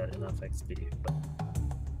rats to get enough XP, but...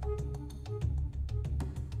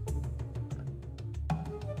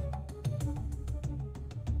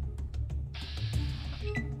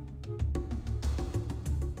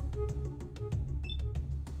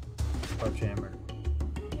 Sledgehammer.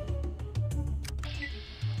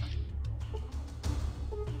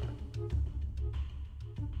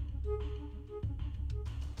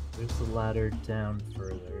 There's the ladder down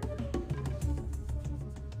further.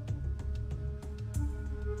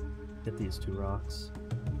 Get these 2 rocks.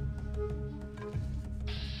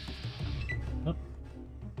 Oh.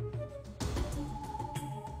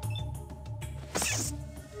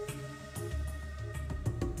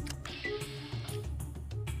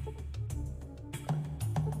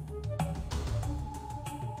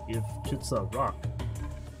 Give Chitsa a rock.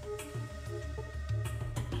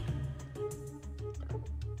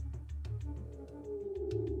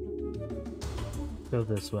 Go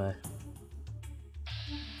this way.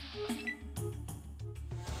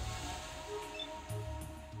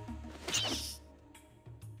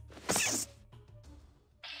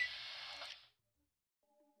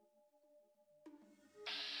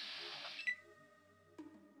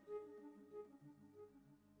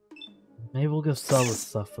 Maybe we'll go sell this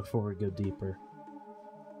stuff before we go deeper.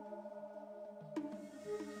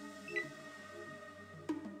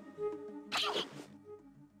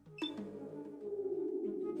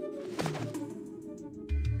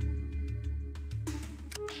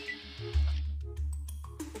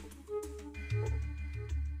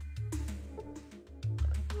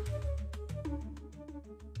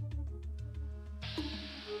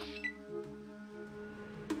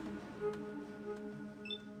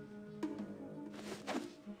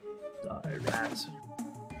 Die, rats.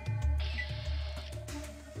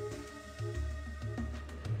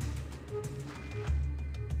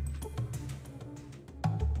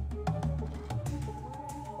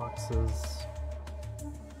 Boxes.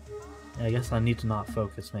 Yeah, I guess I need to not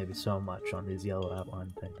focus maybe so much on these yellow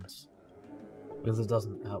outline things. Because it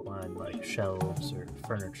doesn't outline like shelves or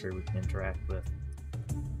furniture we can interact with.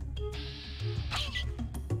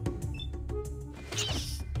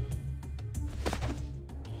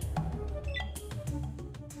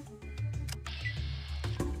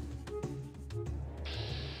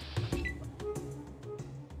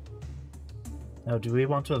 Now, do we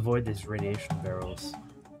want to avoid these radiation barrels?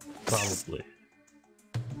 Probably.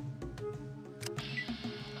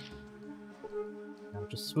 Now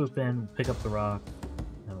just swoop in, pick up the rock,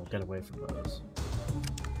 and we'll get away from those.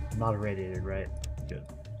 Not irradiated, right? Good.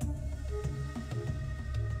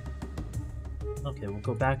 Okay, we'll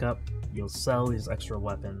go back up. You'll sell these extra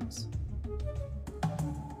weapons.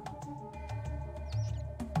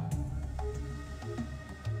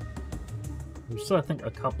 There's still, I think,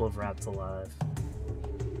 a couple of rats alive.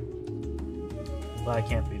 But I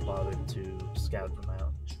can't be bothered to scout them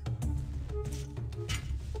out.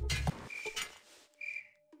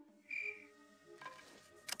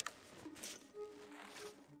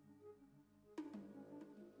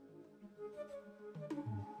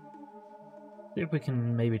 See if we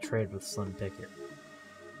can maybe trade with Slim Picket.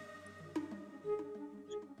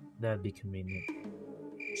 That'd be convenient.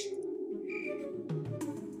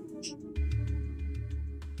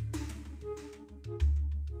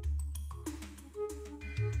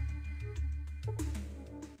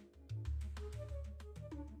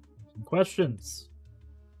 Questions?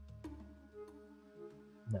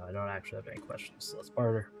 No, I don't actually have any questions, so let's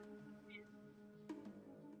barter.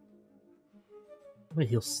 Wait,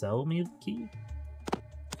 he'll sell me the key?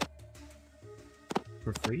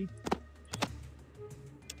 For free?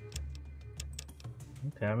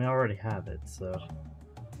 Okay, I mean, I already have it, so...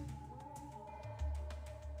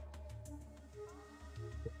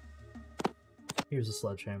 Here's a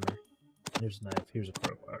sledgehammer. Here's a knife. Here's a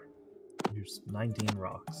crowbar. Here's 19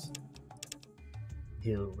 rocks.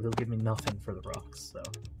 He'll give me nothing for the rocks, so...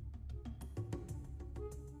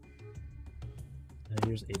 And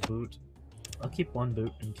here's a boot. I'll keep one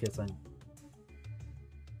boot in case I...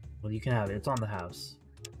 Well, you can have it. It's on the house.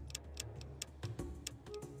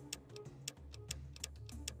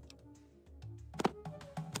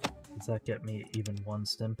 Does that get me even one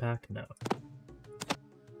stim pack? No.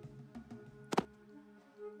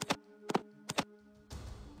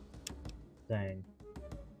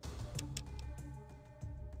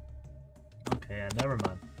 Yeah, never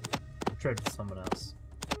mind. Trade with someone else.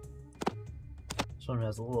 Someone who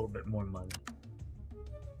has a little bit more money.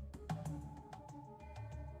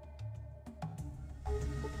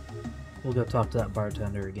 We'll go talk to that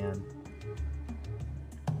bartender again.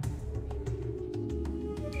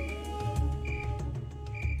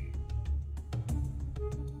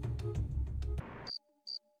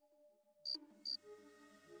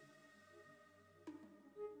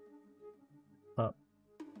 Oh.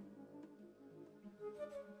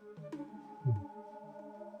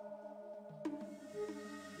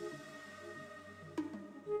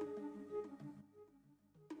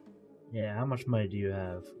 Yeah, how much money do you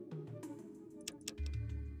have?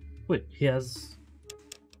 Wait, he has...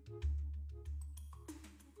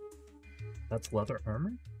 That's leather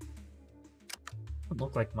armor? Doesn't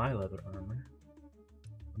look like my leather armor.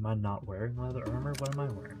 Am I not wearing leather armor? What am I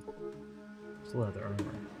wearing? It's leather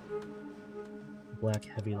armor. Black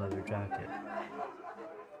heavy leather jacket.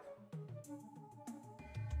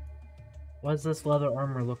 Why does this leather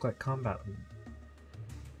armor look like combat boots?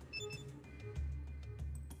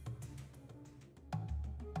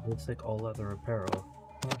 It looks like all leather apparel.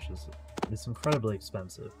 How much is it? It's incredibly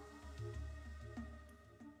expensive.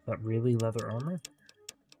 That really leather armor?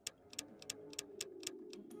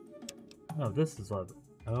 No, this is leather.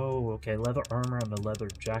 Oh, okay. Leather armor and a leather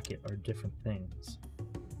jacket are different things.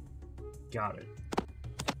 Got it.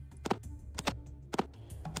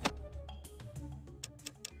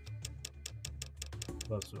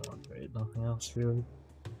 What else do we want to trade? Nothing else, really?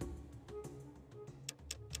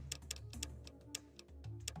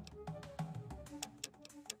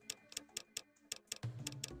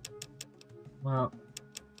 Well,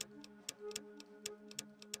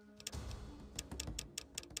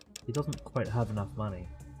 he doesn't quite have enough money.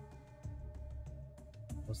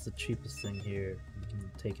 What's the cheapest thing here? We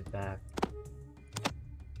can take it back.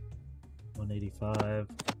 185.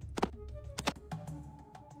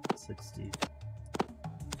 60.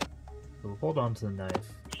 So hold on to the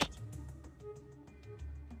knife.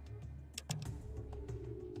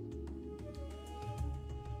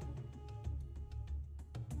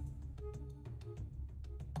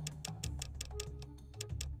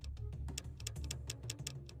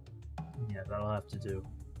 Yeah, that'll have to do.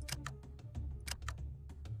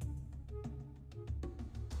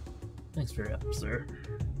 Thanks for your help, sir.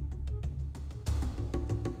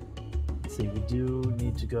 Let's see, we do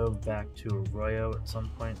need to go back to Arroyo at some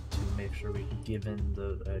point to make sure we can give in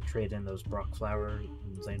the trade in those Brock flower and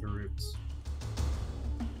Xander roots.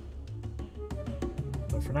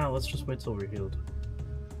 But for now, let's just wait till we're healed.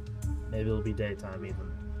 Maybe it'll be daytime even.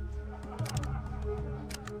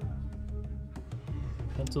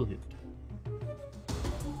 Until healed.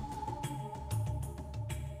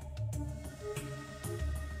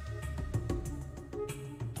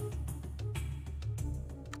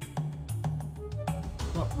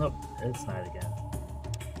 Oh, nope, it's night again.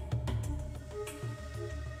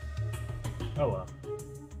 Oh well.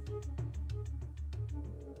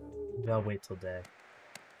 Maybe I'll wait till day.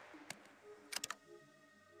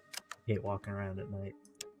 Hate walking around at night.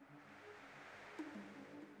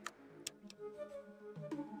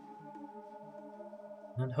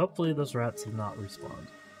 And hopefully those rats have not respawned.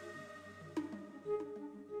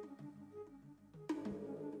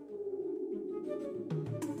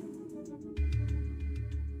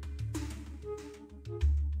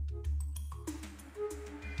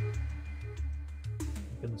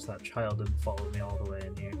 Goodness, that child didn't follow me all the way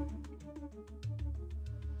in here.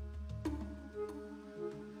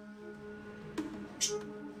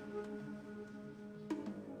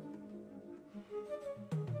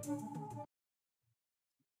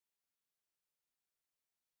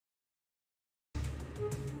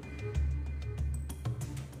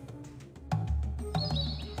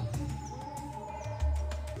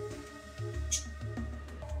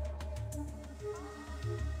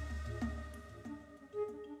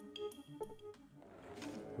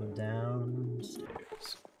 Go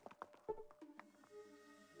downstairs.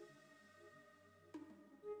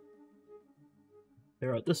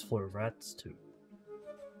 There are this floor of rats too.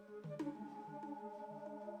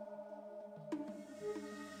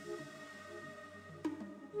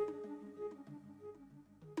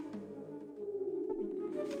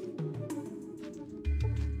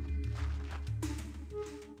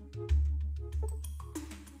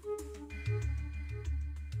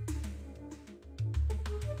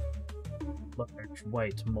 Large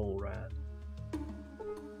white mole rat.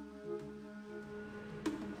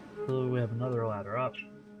 So we have another ladder up.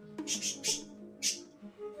 Some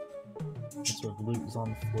sort of loot is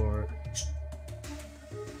on the floor.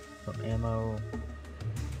 Some ammo.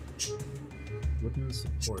 Wooden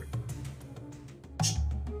support.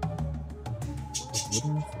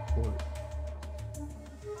 Wooden support.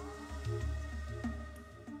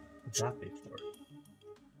 What's that be for?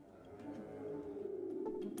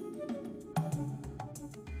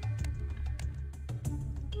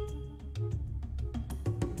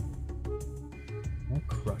 Can I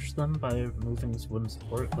crush them by removing this wooden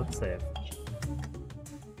support? Let's save.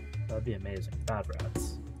 That'd be amazing. Bad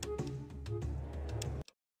rats.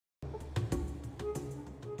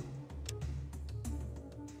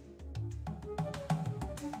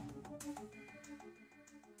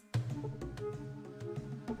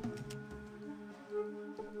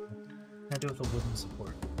 What can I do with a wooden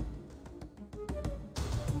support?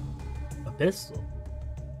 A pistol?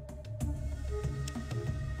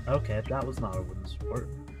 Okay, that was not a wooden support.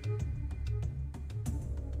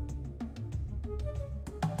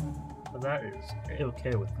 But that is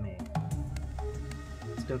okay with me.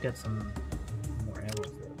 Let's go get some more ammo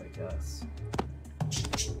for it, I guess.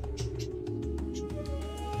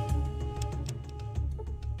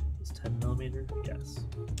 Is 10mm? Yes.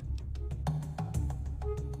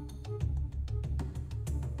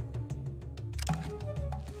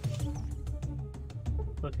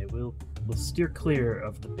 Okay, we'll steer clear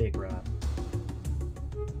of the big rat.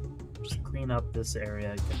 Just clean up this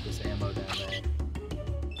area, get this ammo down there.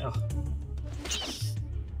 Oh.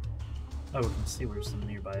 Oh, we can see where some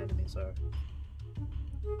nearby enemies are.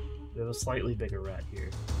 We have a slightly bigger rat here.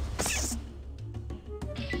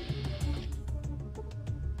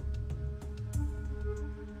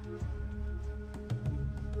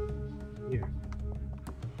 Here.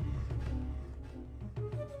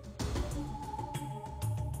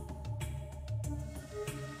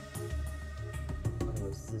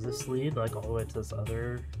 Does this lead like all the way to this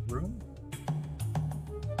other room?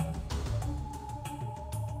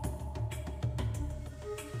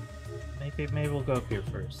 Maybe we'll go up here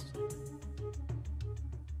first.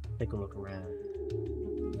 Take a look around.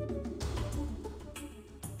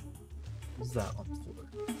 What's that on the floor?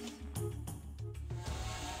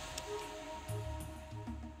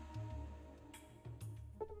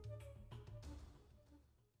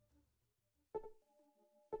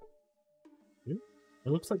 It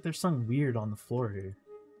looks like there's something weird on the floor here.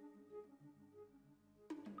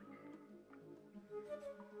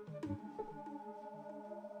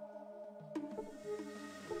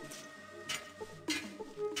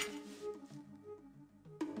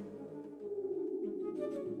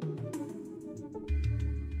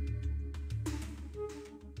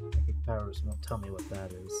 Powers won't tell me what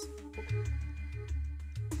that is.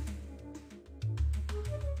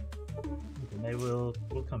 Okay, maybe we'll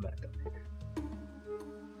come back up here.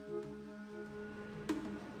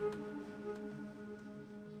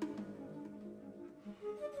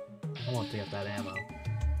 I want to get that ammo.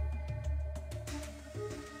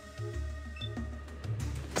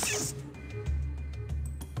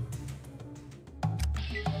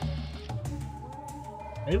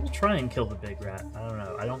 Maybe we'll try and kill the big rat. I don't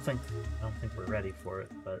know. I don't think we're ready for it,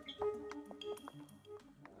 but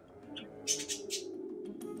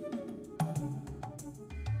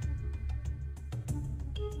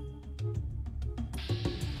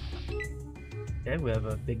okay, we have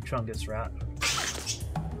a big Chungus rat.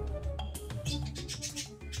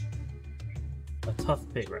 A tough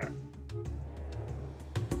big rat.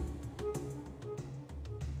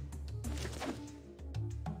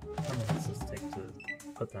 How long does this take to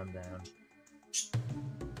put them down?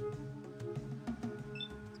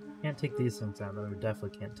 Can't take these things down, but we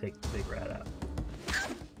definitely can't take the big rat out.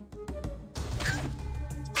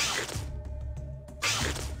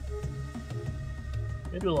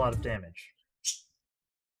 They do a lot of damage.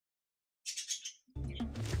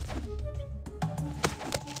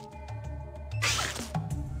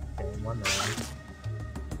 Okay, one round.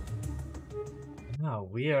 Now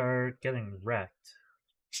we are getting wrecked.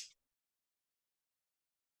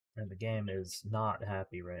 And the game is not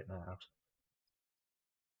happy right now.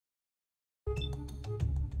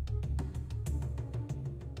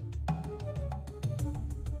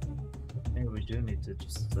 Maybe we do need to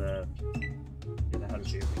just get out of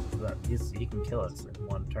here because he can kill us in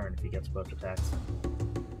one turn if he gets both attacks.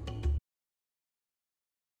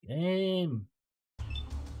 Game!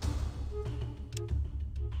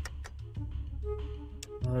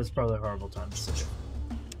 Oh, that's probably a horrible time to save.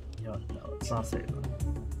 You know what? No, it's not safe.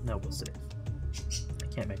 No, we'll save. I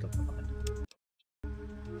can't make up my mind.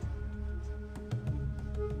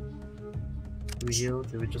 Do we heal?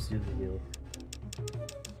 Did we just use the heal?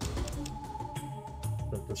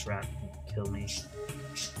 But this rat can kill me.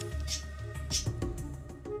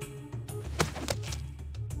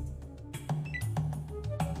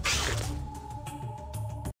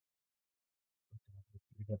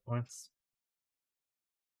 Hit points.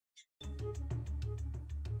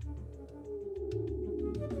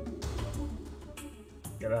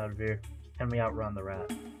 Get out of here. Can we outrun the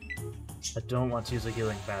rat? I don't want to use a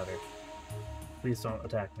healing powder. Please don't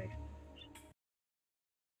attack me.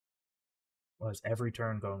 Why is every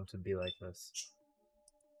turn going to be like this?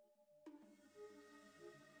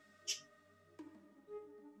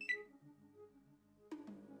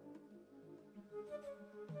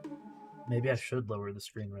 Maybe I should lower the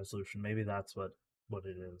screen resolution. Maybe that's what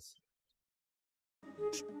it is.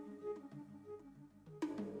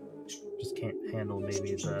 Just can't handle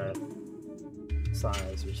maybe the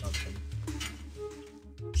size or something.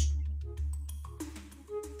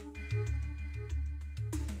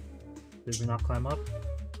 Did we not climb up?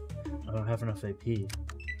 I don't have enough AP.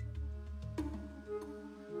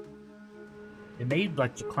 It made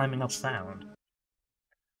like the climbing up sound.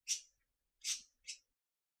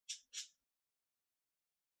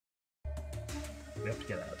 We have to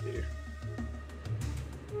get out of here.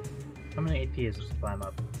 How many AP is this to climb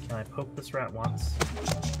up? Can I poke this rat once?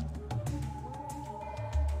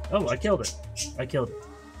 Oh, I killed it! I killed it.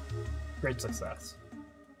 Great success.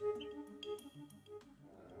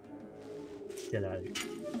 Get out of here.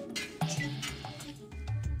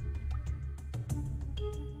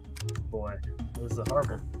 Boy, this is a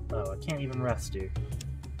horrible... Oh, I can't even rest here.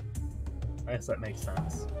 I guess that makes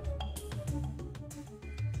sense.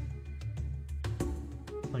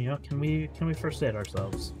 Well, you know, can we first aid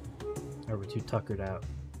ourselves? Or are we too tuckered out?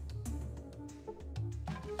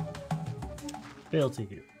 Fail to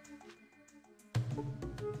heal.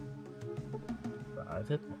 5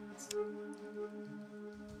 hit points.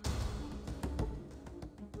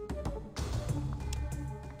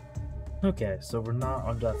 Okay, so we're not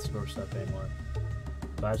on death's doorstep anymore.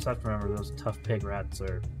 But I just have to remember those tough pig rats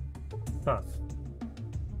are tough.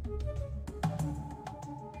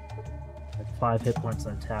 Like 5 hit points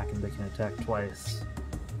an attack and they can attack twice.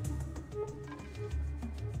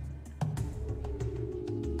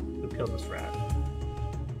 Who killed this rat?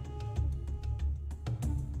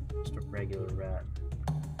 Just a regular rat.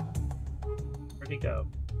 Where'd he go?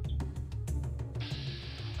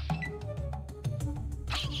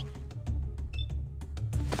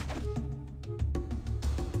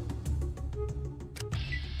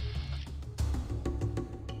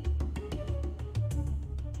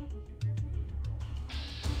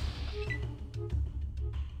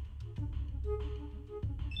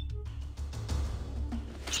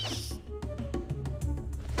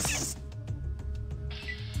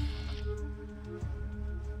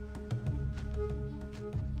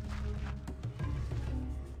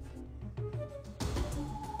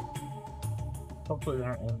 Hopefully there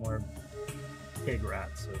aren't any more pig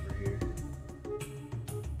rats over here.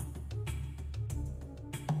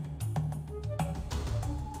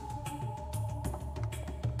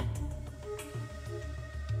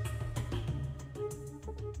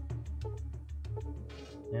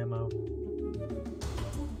 Ammo.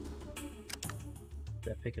 Did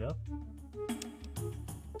I pick it up?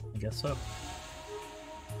 I guess so.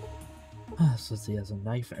 Says he has a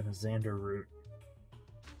knife and a Xander root.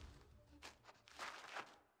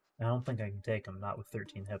 I don't think I can take him, not with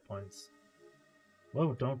 13 hit points.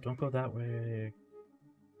 Whoa, don't go that way.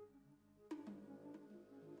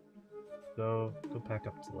 Go back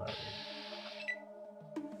up to the ladder.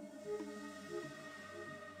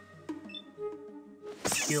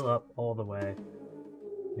 Heal up all the way.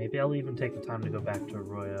 Maybe I'll even take the time to go back to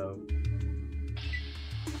Arroyo.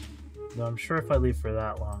 Though I'm sure if I leave for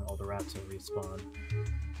that long, all the rats will respawn.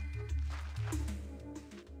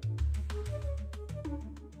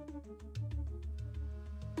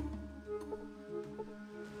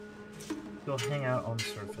 Go hang out on the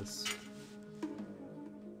surface.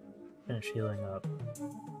 Finish healing up.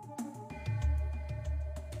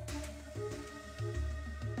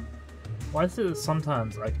 Why is it that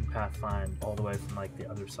sometimes I can pathfind all the way from like the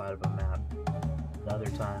other side of a map? And other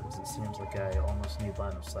times it seems like I almost need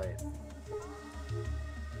line of sight.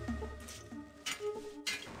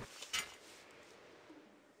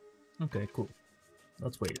 Okay, cool.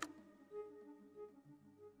 Let's wait.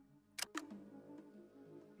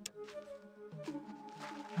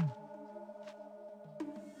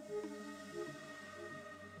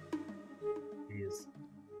 Jeez.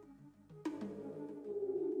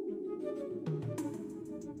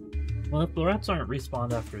 Well, if the rats aren't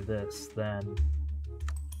respawned after this, then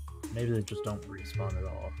maybe they just don't respawn at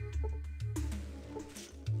all.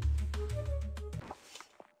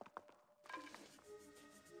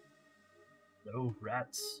 No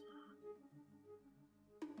rats.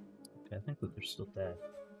 Okay, I think that they're still dead.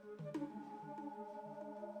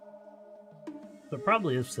 So it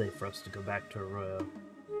probably is safe for us to go back to Arroyo.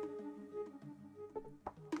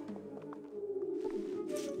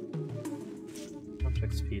 I'll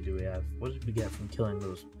check XP do we have? What did we get from killing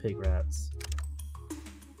those pig rats?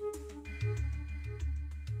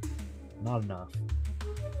 Not enough.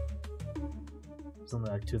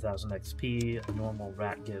 Something like 2000 XP. A normal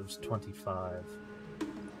rat gives 25.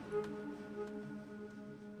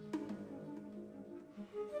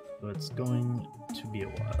 So it's going to be a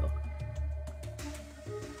while.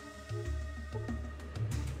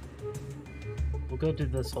 We'll go do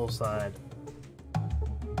this whole side.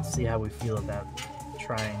 See how we feel about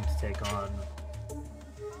trying to take on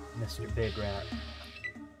Mr. Big Rat.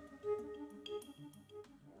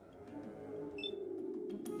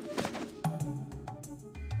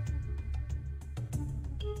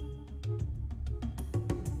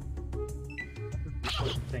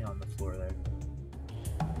 Put the thing on the floor there.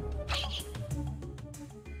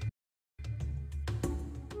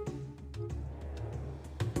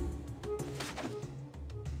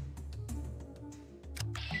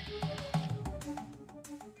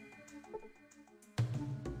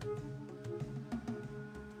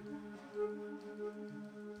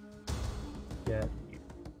 Yeah.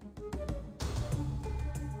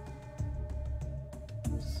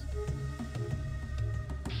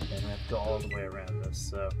 And I have to go all the way around this,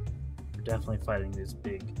 so we're definitely fighting these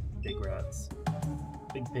big rats.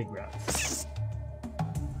 Big pig rats.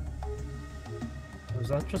 Was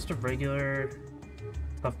that just a regular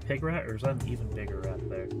tough pig rat, or is that an even bigger rat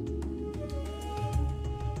there?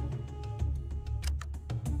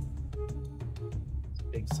 It's a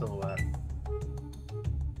big silhouette.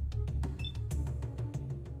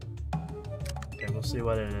 Okay, we'll see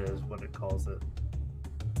what it is, what it calls it.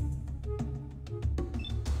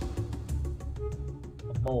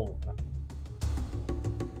 A mole rat.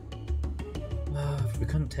 If we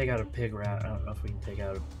couldn't take out a pig rat, I don't know if we can take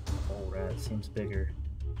out a mole rat. It seems bigger.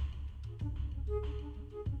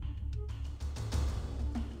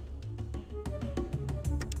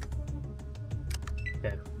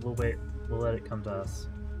 Okay, we'll wait. We'll let it come to us.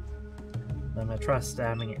 I'm gonna try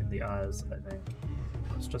stabbing it in the eyes, I think.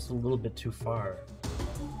 It's just a little bit too far.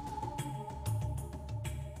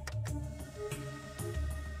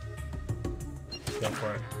 Go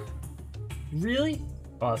for it. Really?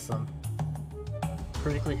 Awesome.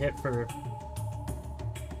 Critically hit for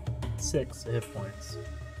 6 hit points.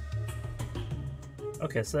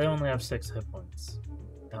 Okay, so they only have 6 hit points.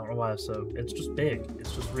 I don't know why, so it's just big.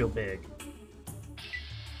 It's just real big.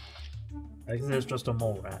 I guess it's just a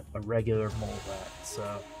mole rat, a regular mole rat,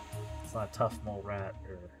 so it's not a tough mole rat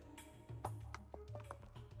or...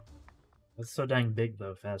 It's so dang big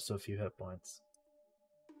though if it has so few hit points.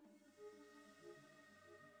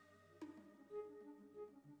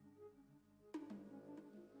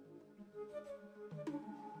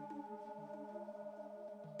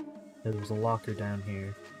 There's a locker down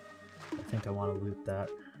here. I think I want to loot that.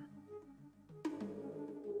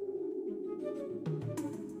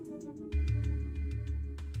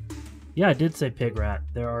 Yeah, I did say pig rat.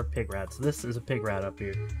 There are pig rats. This is a pig rat up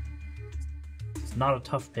here. It's not a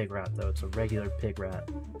tough pig rat though, it's a regular pig rat.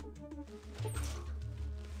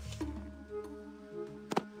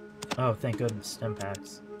 Oh, thank goodness, stim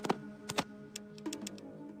packs.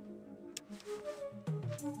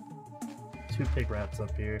 Two pig rats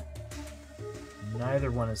up here.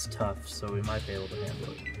 Neither one is tough, so we might be able to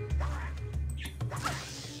handle it.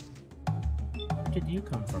 Where did you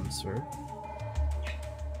come from, sir?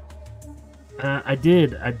 I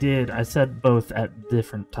did. I said both at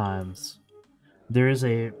different times. There is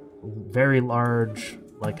a very large,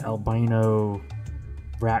 like, albino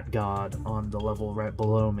rat god on the level right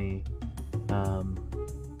below me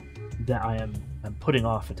that I'm putting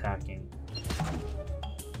off attacking.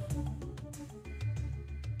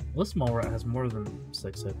 This mole rat has more than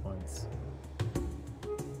 6 hit points.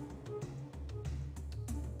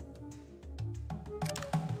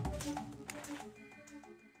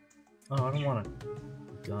 Oh, I don't want a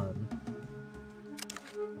gun.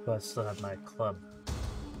 But I still have my club.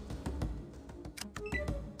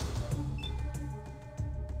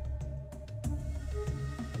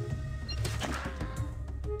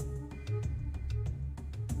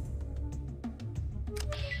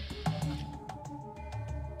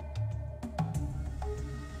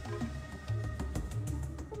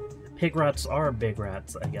 Pig rats are big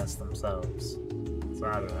rats, I guess, themselves. So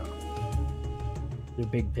I don't know. They're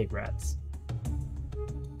big pig rats.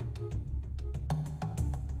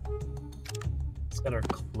 Let's get our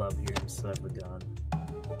club here instead of a gun.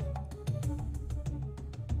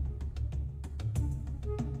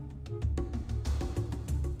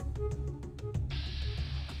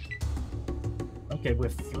 Okay, we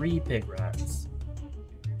have 3 pig rats.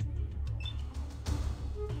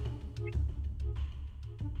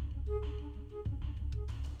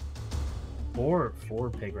 four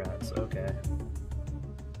pig rats. Okay.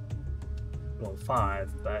 Well,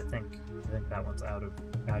 5, but I think that one's out of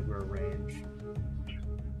aggro range.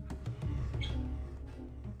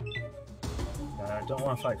 I don't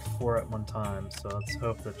want to fight 4 at one time, so let's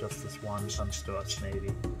hope that just this one comes to us,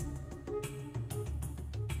 maybe.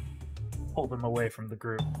 Pull them away from the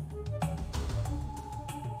group.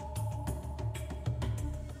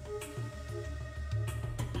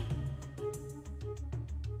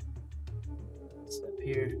 Step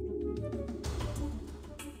here.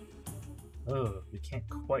 Oh, we can't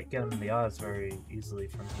quite get them in the eyes very easily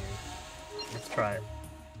from here. Let's try it.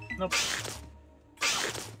 Nope.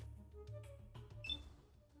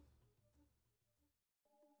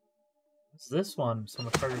 It's this one so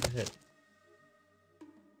much harder to hit.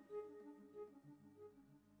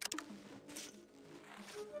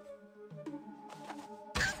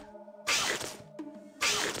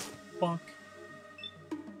 Bonk.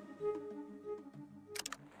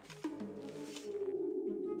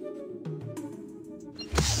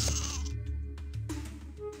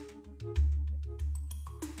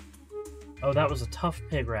 Oh, that was a tough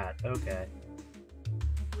pig rat. Okay.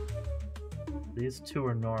 These 2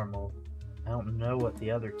 are normal. I don't know what the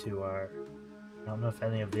other 2 are. I don't know if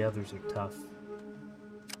any of the others are tough.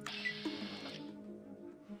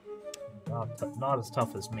 Not as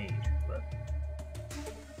tough as me, but...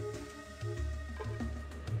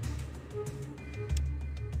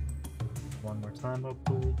 One more time,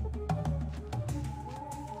 hopefully.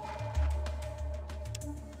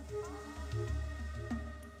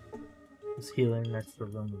 Just healing next to the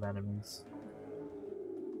room of enemies.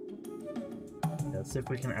 Let's see if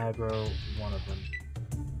we can aggro one of them.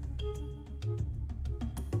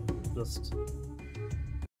 Just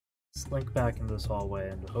slink back into this hallway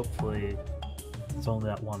and hopefully it's only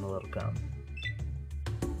that one that'll come.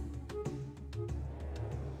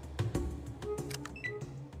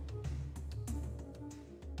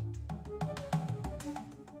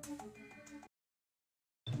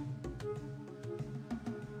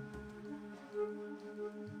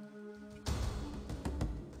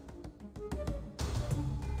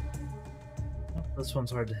 This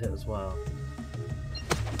one's hard to hit as well.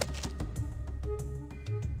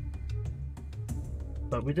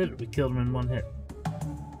 But we did it, we killed him in one hit.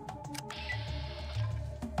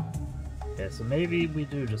 Okay, so maybe we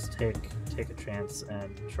do just take a chance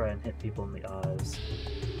and try and hit people in the eyes.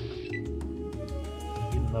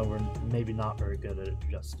 Even though we're maybe not very good at it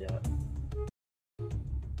just yet.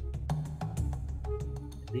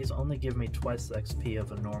 These only give me twice the XP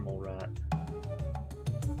of a normal rat.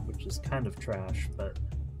 Which is kind of trash, but...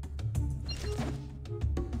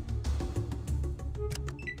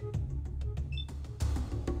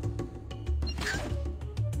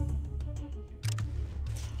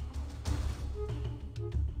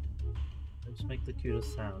 Just make the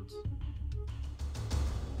cutest sounds.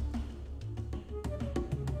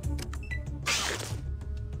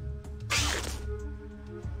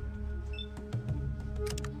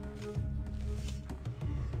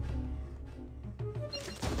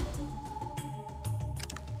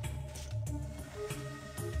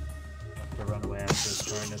 Run away after his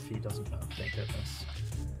turn if he doesn't know. Thank goodness.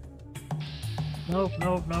 No,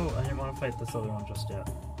 no, no, I didn't want to fight this other one just yet.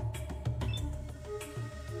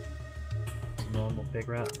 It's a normal pig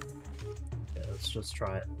rat. Okay, let's just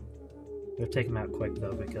try it. We'll take him out quick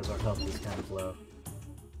though because our health is kind of low.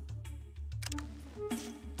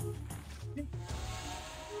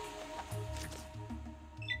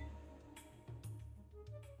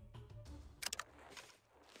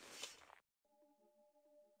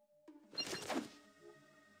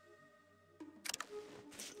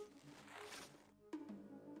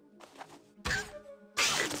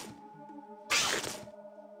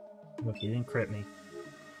 Look, he didn't crit me.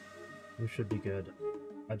 We should be good.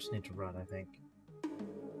 I just need to run, I think.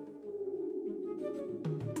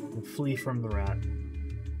 We'll flee from the rat.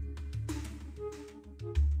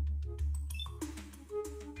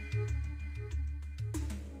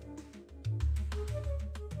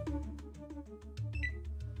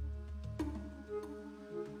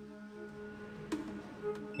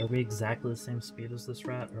 Are we exactly the same speed as this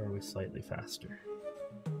rat, or are we slightly faster?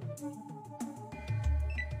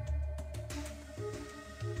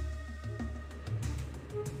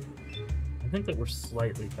 I think that we're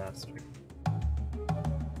slightly faster.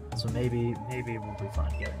 So maybe we'll be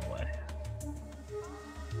fine getting away.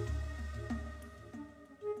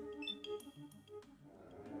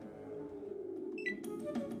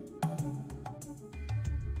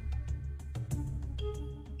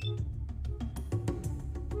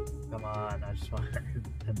 Come on, I just want to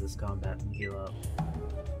end this combat and heal up.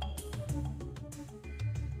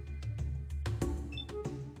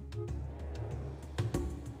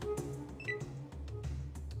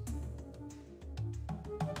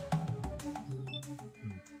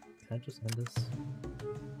 Can I just end this?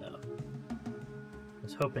 No. I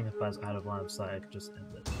was hoping if I was out of line of sight, I could just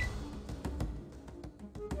end it.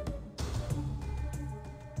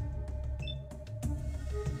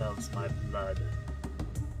 That was my blood.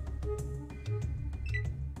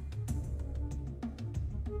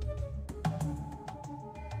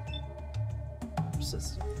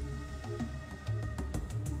 Persistent.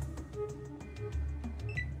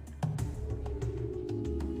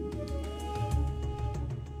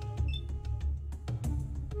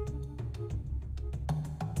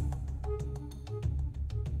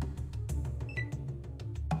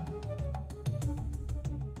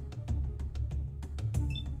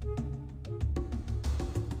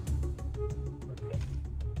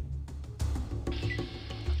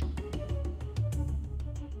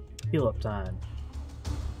 Heal up time.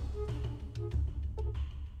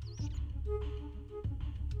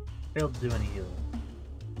 Failed to do any healing.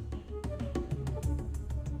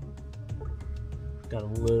 Got a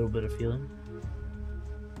little bit of healing.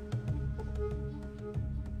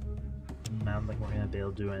 I don't think we're gonna be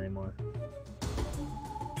able to do any more.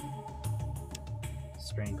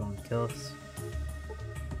 Strain going to kill us.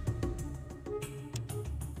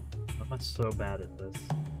 Why am I so bad at this?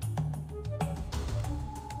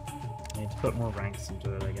 I need to put more ranks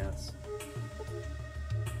into it, I guess.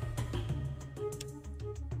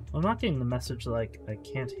 I'm not getting the message like I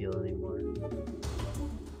can't heal anymore.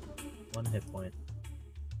 1 hit point.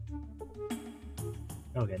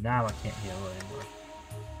 Okay, now I can't heal anymore.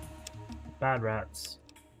 Bad rats.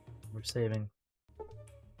 We're saving. We're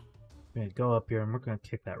gonna go up here and we're gonna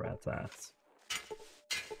kick that rat's ass.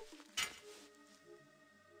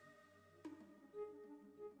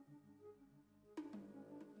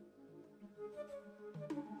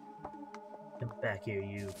 Come back here,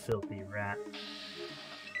 you filthy rat.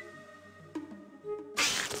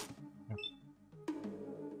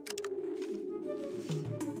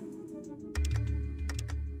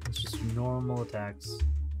 It's just normal attacks.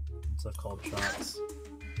 Stuff called shots.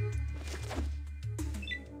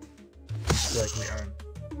 I feel like we aren't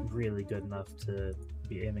really good enough to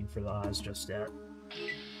be aiming for the eyes just yet.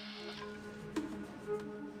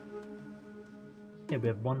 Okay, we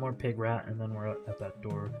have one more pig rat and then we're at that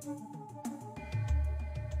door.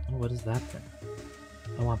 Oh, what is that thing?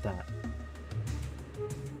 I want that.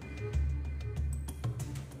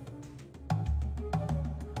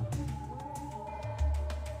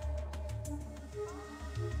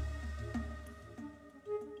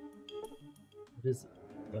 It is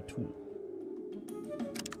a tool.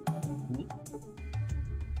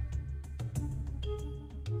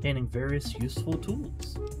 Gaining various useful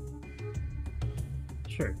tools.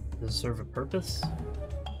 Sure. Does it serve a purpose?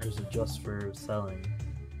 Or is it just for selling?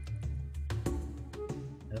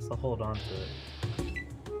 I guess I'll hold on to it.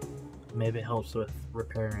 Maybe it helps with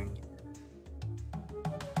repairing.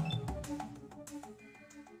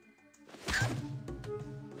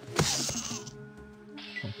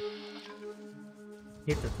 I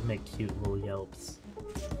hate that they make cute little yelps.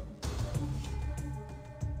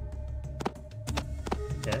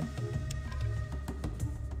 Okay.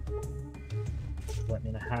 That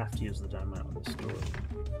means I have to use the dynamite on this door.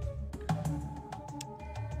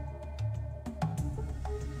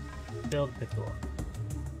 Failed to pick the lock.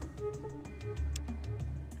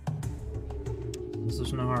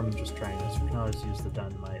 There's no harm in just trying this. We can always use the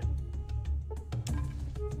dynamite.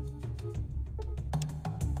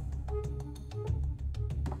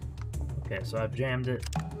 Okay, so I've jammed it.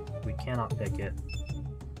 We cannot pick it.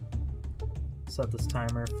 Set this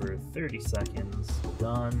timer for 30 seconds.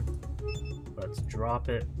 Done. Let's drop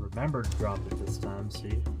it. Remember to drop it this time,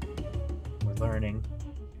 see? We're learning.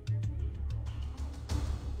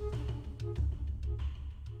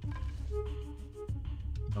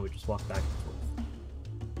 No, we just walk back and forth.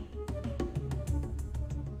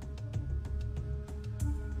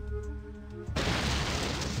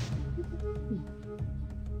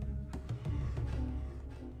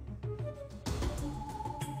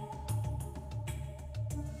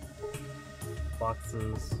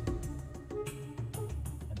 Boxes,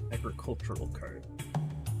 an agricultural cart.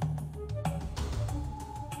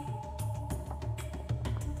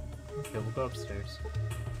 Okay, we'll go upstairs.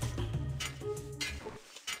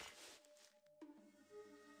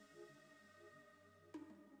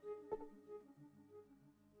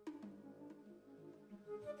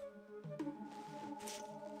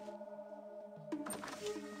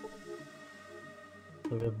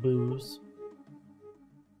 So we have booze.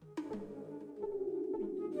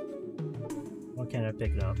 Why can't I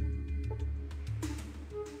pick it up?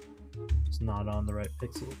 It's not on the right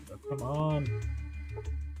pixel. Oh, come on!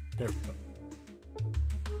 There we go.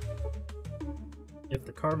 If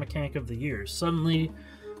the car mechanic of the year suddenly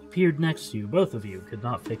appeared next to you, both of you could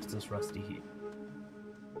not fix this rusty heap.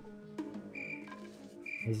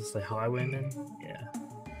 Is this the highwayman? Yeah.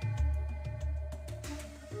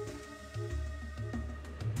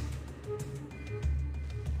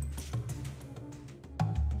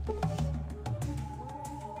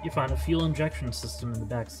 You find a fuel injection system in the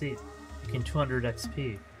back seat. You gain 200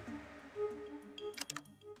 XP.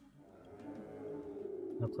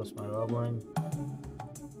 No plus my leveling.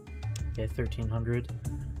 Okay, 1300.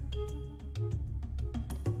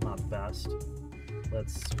 Not fast.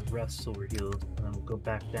 Let's rest till we're healed, and then we'll go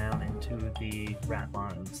back down into the rat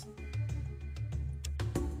lines.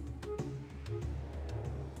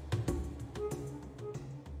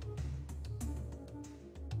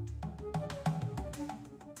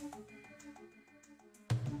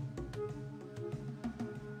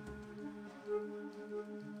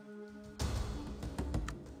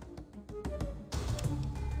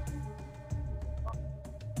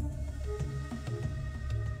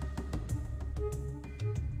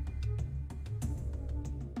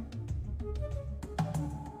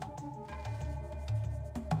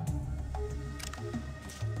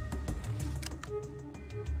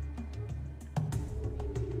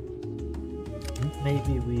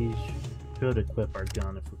 Maybe we should equip our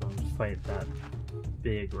gun if we're going to fight that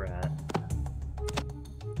big rat.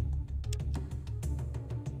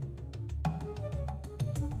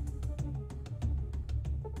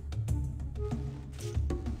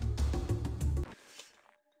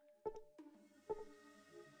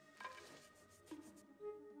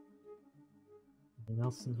 Anything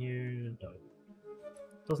else in here? No.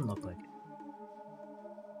 Doesn't look like it.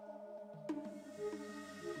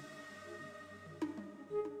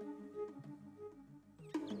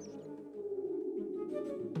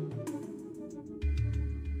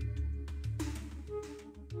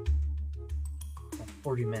 About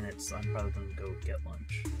 40 minutes, I'm probably gonna go get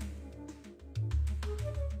lunch.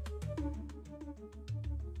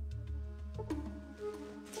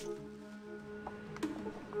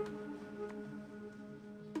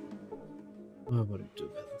 Oh, what do we do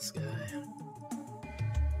about this guy?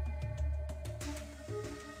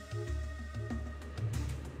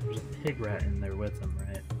 There's a pig rat in there with him,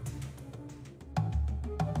 right?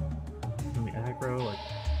 Can we aggro, like,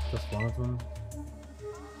 just one of them?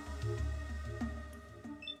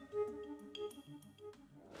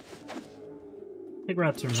 Pig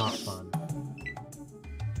rats are not fun.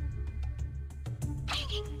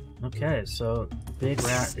 Okay, so big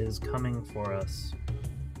rat is coming for us.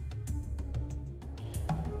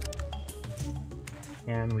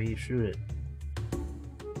 Can we shoot it?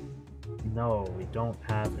 No, we don't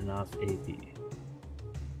have enough AP.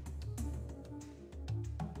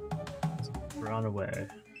 Let's run away.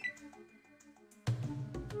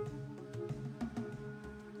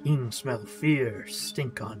 King smell fear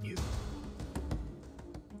stink on you.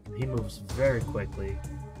 He moves very quickly.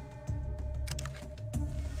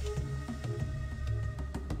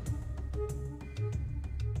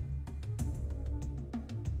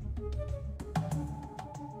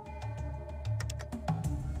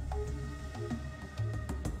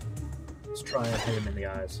 Let's try and hit him in the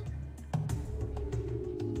eyes.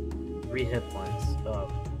 3 hit points. Oh.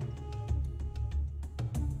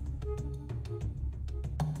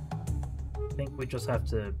 I think we just have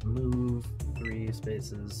to move 3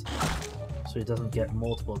 spaces so he doesn't get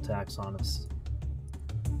multiple attacks on us.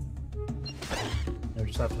 And we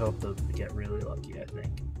just have to hope that we get really lucky, I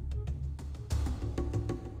think.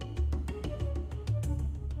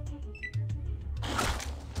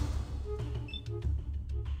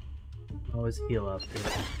 Always heal up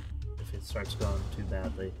if it starts going too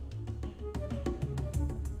badly.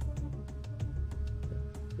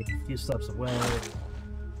 Take a few steps away.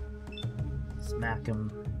 Smack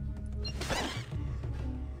him.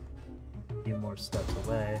 A few more steps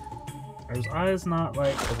away. Are his eyes not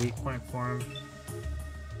like a weak point for him?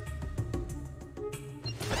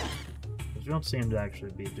 Because we don't seem to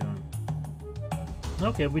actually be doing...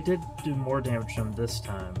 Okay, we did do more damage to him this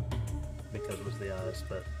time because it was the eyes,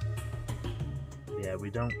 but yeah, we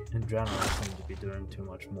don't in general seem to be doing too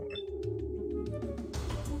much more.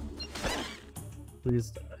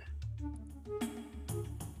 Please die.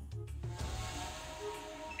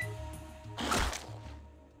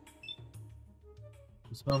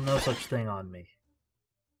 You smell no such thing on me.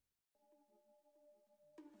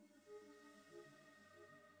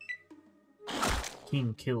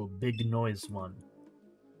 King killed Big Noise One.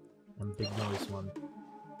 And Big Noise One.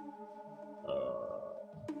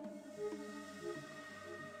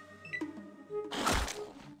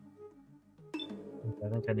 I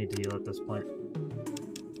think I need to heal at this point.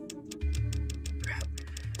 Crap.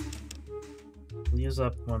 use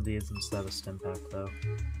up one of these instead of stim pack though.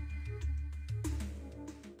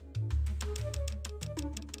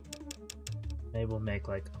 Maybe we'll make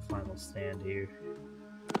like a final stand here.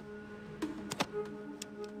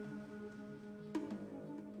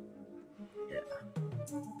 Yeah.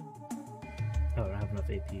 Oh, I don't have enough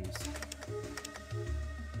APs.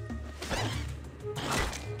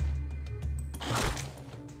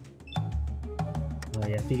 Oh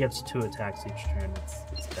yeah, if he gets 2 attacks each turn,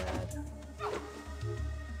 it's bad.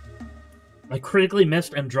 I critically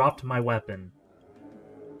missed and dropped my weapon.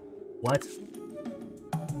 What?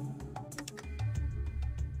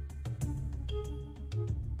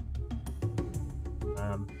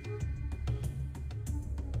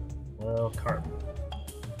 Well, carp.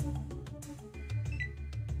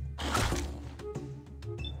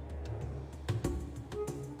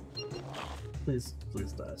 Please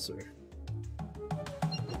die, sir.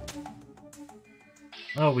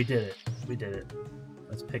 Oh, we did it. We did it.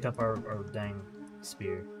 Let's pick up our dang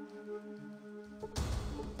spear.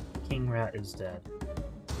 King Rat is dead.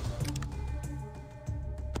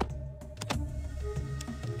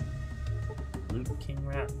 Loot King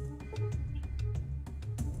Rat?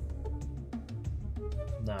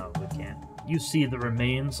 No, we can't. You see the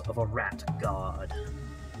remains of a rat god.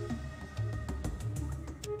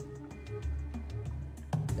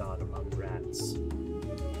 God among rats.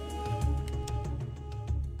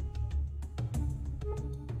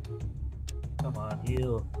 Come on,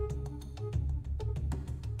 heal.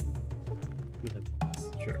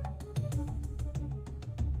 Sure.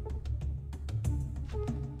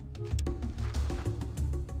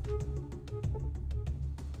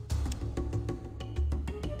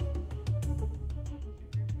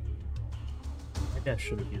 Maybe I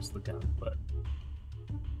should have used the gun, but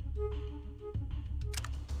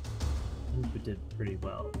I think we did pretty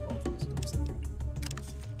well, all things considered.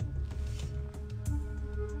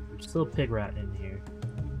 There's still a pig rat in here.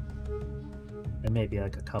 And maybe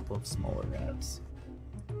like a couple of smaller rats.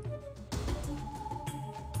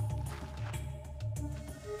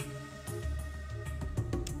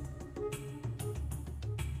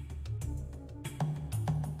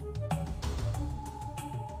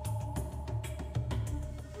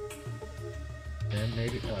 And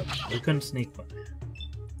maybe we couldn't sneak by.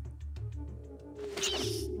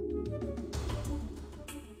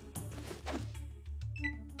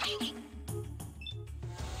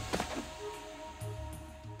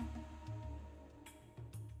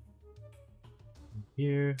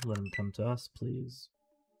 Here, let him come to us, please.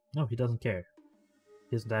 No, he doesn't care.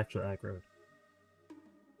 He isn't actually aggroed.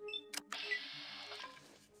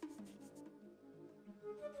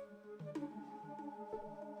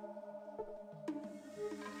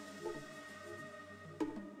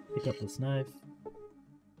 Pick up this knife.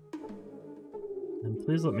 And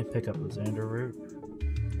please let me pick up the Xander root.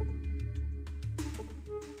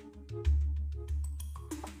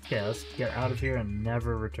 Okay, let's get out of here and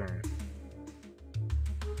never return.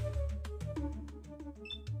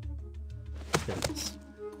 Goodness.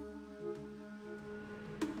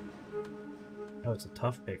 Oh, it's a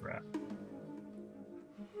tough big rat.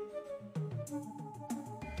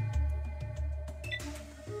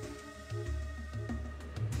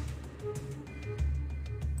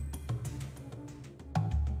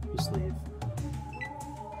 Just leave.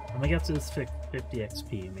 I'm gonna get to this 50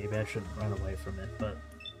 XP. Maybe I shouldn't run away from it, but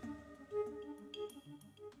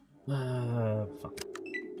fuck.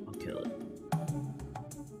 I'll kill it.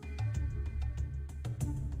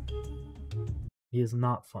 He is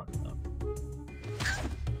not fun, though.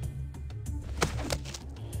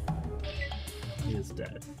 He is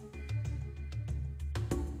dead.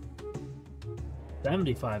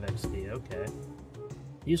 75 XP, okay.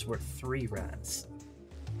 These were 3 rats.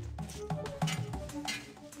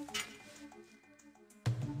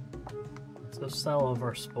 Let's go sell all of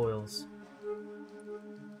our spoils.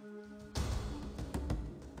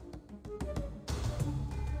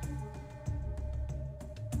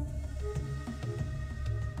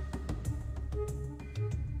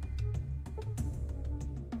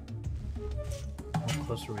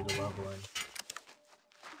 Closer we to leveling.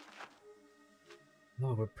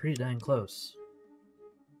 Oh, we're pretty dang close.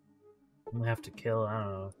 We have to kill, I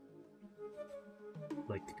don't know,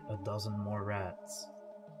 like a dozen more rats.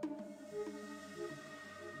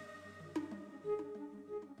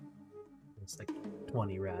 It's like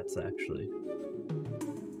 20 rats, actually.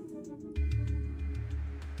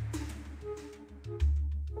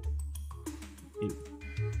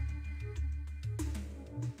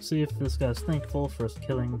 See if this guy's thankful for us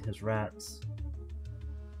killing his rats.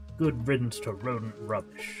 Good riddance to rodent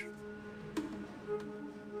rubbish.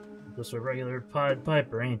 Just a regular Pied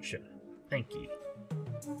Piper, ain't ya? Thank you.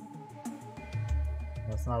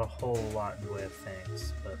 That's not a whole lot in the way of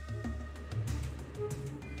things, but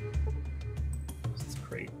it's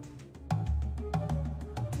great.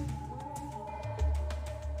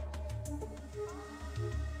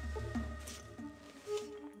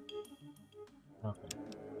 Nothing.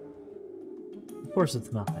 Of course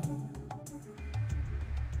it's nothing.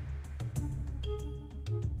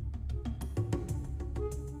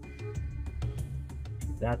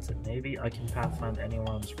 That's it. Maybe I can pathfind anywhere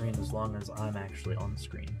on the screen as long as I'm actually on the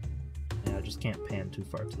screen. Yeah, I just can't pan too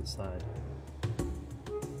far to the side.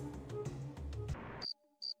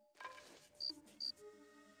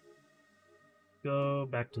 Go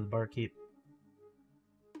back to the barkeep.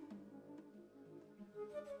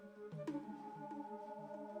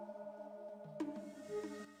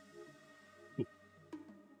 I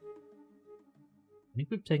think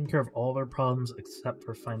we've taken care of all of our problems except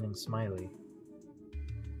for finding Smiley.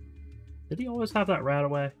 Did he always have that rat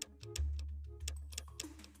away?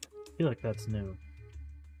 I feel like that's new.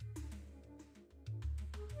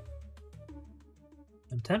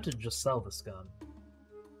 I'm tempted to just sell this gun.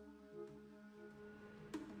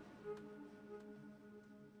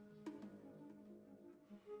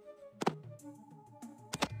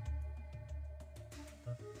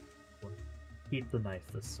 Keep the knife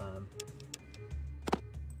this time.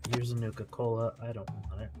 Here's a Nuka-Cola. I don't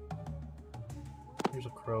want it. Here's a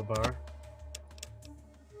crowbar.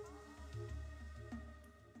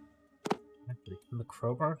 Actually, can the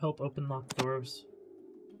crowbar help open locked doors?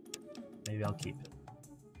 Maybe I'll keep it.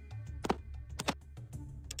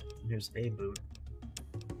 Here's a boot.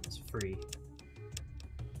 It's free.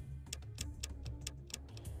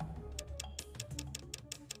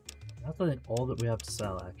 That's I think all that we have to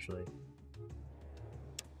sell, actually.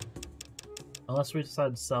 Unless we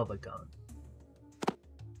decide to sell the gun.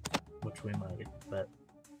 Which we might, but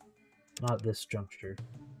not at this juncture.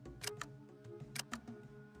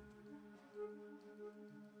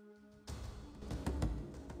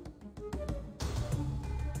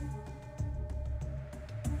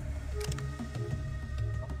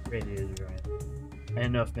 Radiated, right? I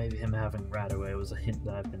didn't know if maybe him having Radaway was a hint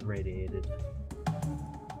that I've been radiated.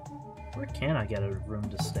 Where can I get a room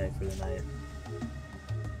to stay for the night?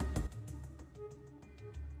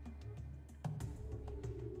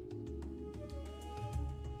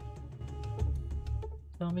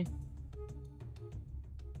 Tell me.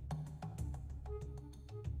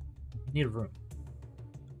 I need a room.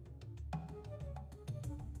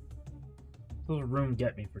 What does a room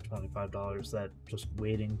get me for $25 that just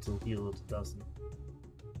waiting till Healed doesn't?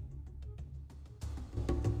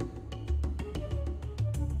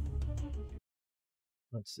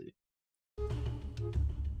 Let's see. Yeah,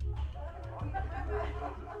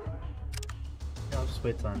 I'll just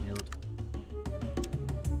wait till I'm healed.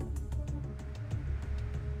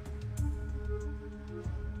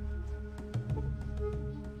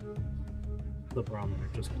 The barometer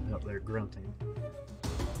just out there grunting.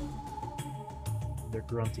 They're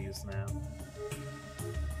grunties now.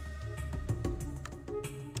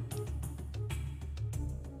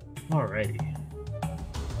 Alrighty.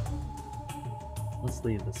 Let's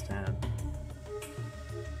leave this town.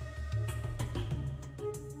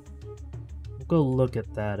 We'll go look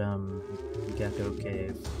at that, Gecko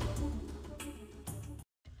Cave.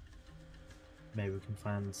 Maybe we can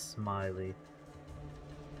find Smiley.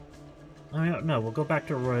 I mean, no, we'll go back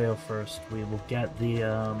to Arroyo first. We will get the,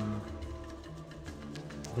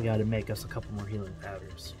 the guy to make us a couple more healing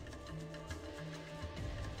powders.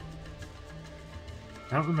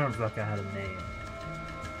 I don't remember if that guy had a name.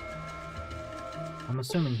 I'm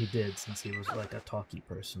assuming he did, since he was like a talky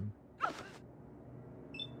person.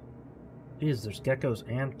 Jeez, there's geckos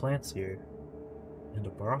and plants here. And a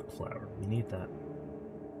Baroque flower. We need that.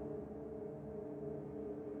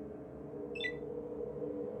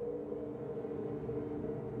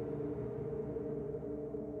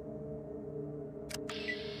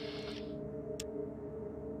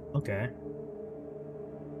 Okay.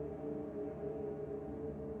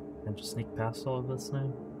 Can I just sneak past all of this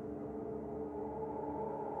now?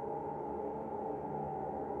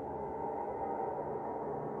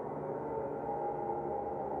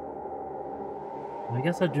 I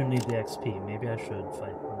guess I do need the XP. Maybe I should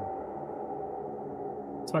fight them.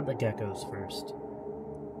 Let's fight the geckos first.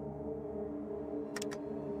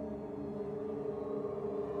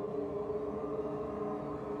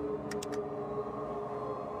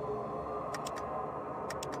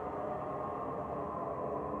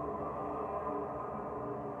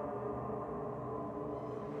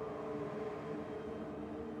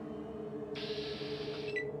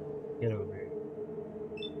 Get over here.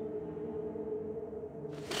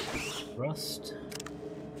 Rust.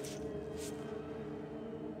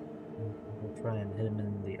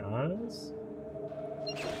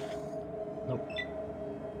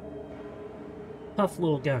 Tough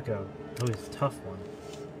little gecko. Oh, he's a tough one.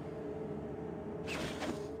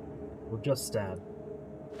 We'll just stab.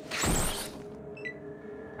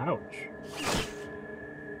 Ouch.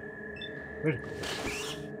 Critical.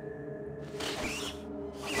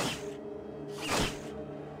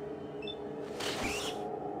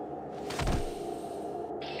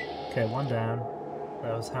 Okay, one down.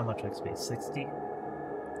 That was how much XP? 60?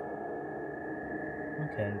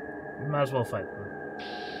 Okay, we might as well fight them.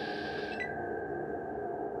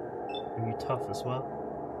 Are you tough as well?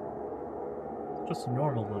 Just a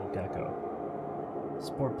normal little gecko.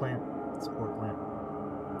 Spore plant. Spore plant.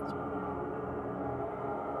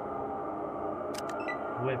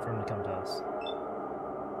 Wait for him to come to us.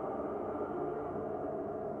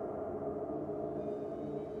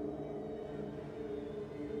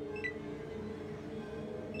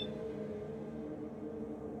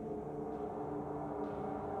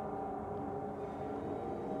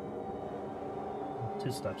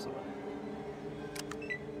 Two steps away.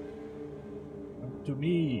 Up to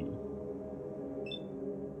me.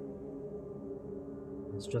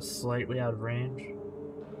 It's just slightly out of range.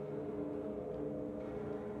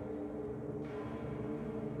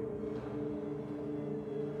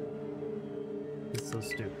 It's so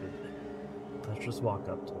stupid. Let's just walk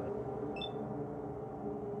up to it.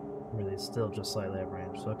 Really, it's still just slightly out of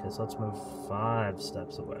range. So, okay, so let's move 5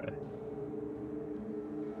 steps away.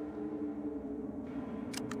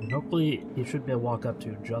 And hopefully, he should be able to walk up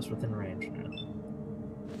to just within range now.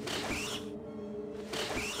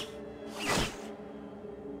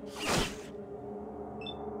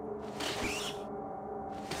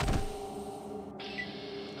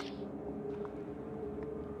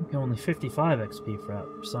 Okay, only 55 XP for that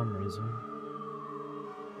for some reason.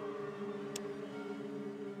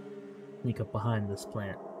 Sneak up behind this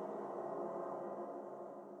plant.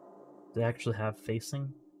 Do they actually have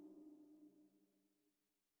facing?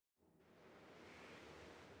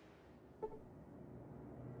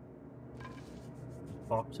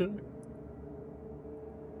 Talk to it?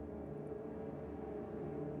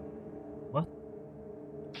 What?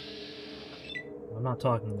 I'm not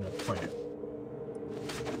talking to the plant.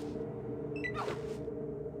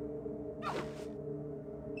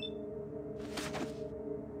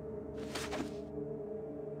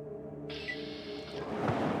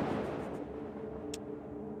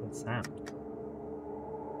 What sound?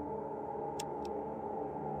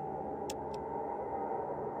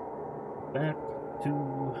 Back to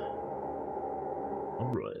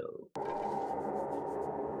Arroyo.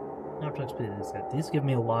 How much XP do these get? These give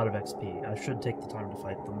me a lot of XP. I should take the time to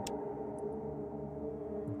fight them.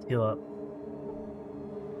 Let's heal up.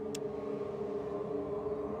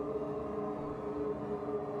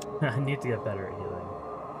 I need to get better at healing.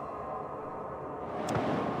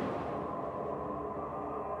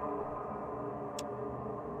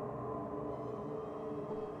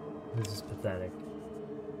 This is pathetic.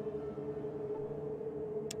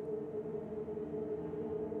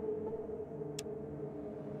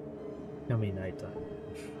 It'll be nighttime.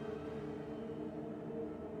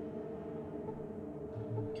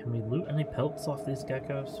 Can we loot any pelts off these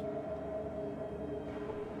geckos?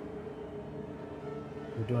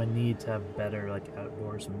 Or do I need to have better, like,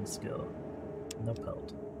 outdoorsman skill? No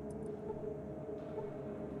pelt.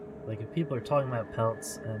 Like, if people are talking about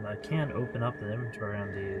pelts, and I can open up the inventory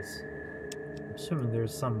on these, I'm assuming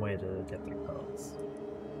there's some way to get their pelts.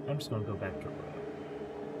 I'm just gonna go back to Royal.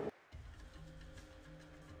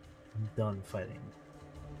 I'm done fighting.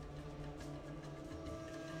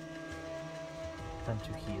 Time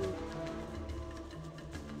to heal.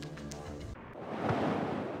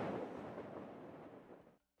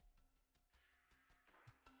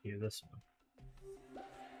 Hear this one.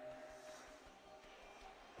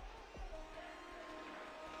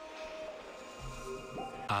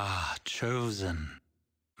 Ah, chosen.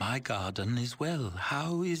 My garden is well.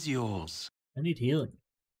 How is yours? I need healing.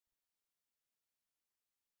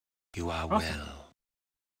 You are Awesome. well.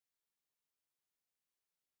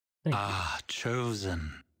 Thank Ah,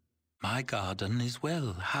 chosen. My garden is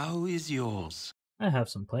well. How is yours? you. I have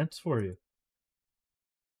some plants for you.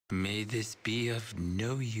 May this be of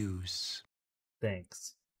no use.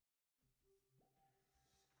 Thanks.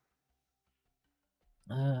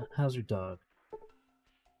 How's your dog?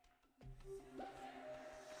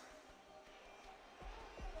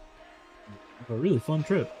 A really fun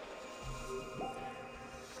trip.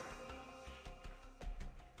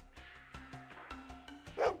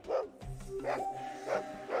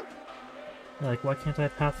 Like, why can't I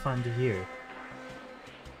Pathfinder here?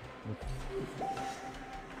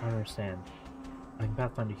 I don't understand. I can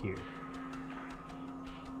Pathfinder here.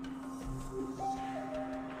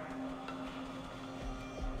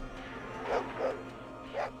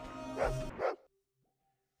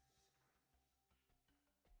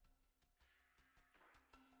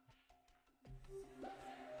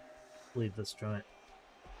 leave this joint.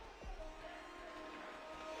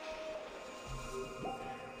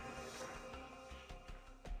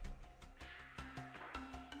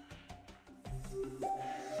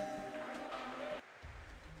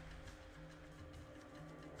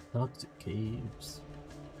 Toxic caves.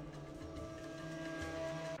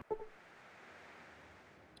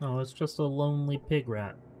 Oh, it's just a lonely pig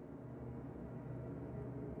rat.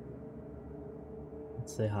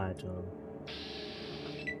 Let's say hi to him.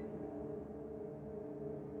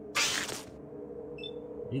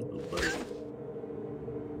 He's the bird.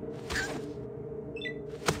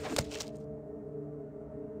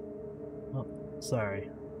 Oh, sorry.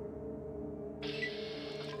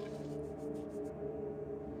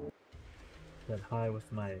 Said hi with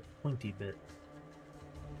my pointy bit.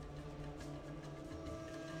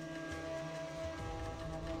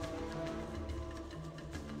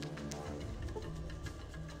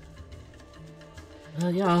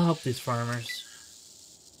 Yeah, I'll help these farmers.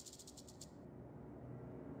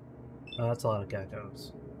 Oh, that's a lot of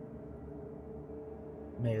geckos.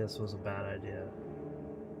 Maybe this was a bad idea.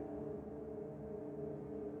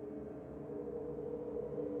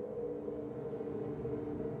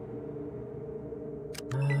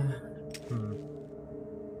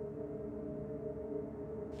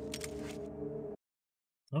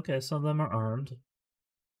 Okay, some of them are armed.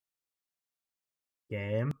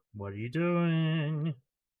 Game, what are you doing?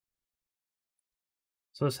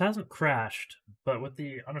 So this hasn't crashed, but with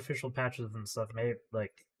the unofficial patches and stuff, maybe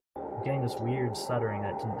like I'm getting this weird stuttering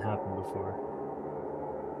that didn't happen before.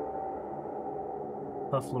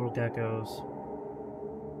 Tough little geckos.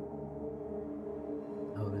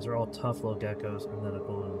 Oh, these are all tough little geckos, and then a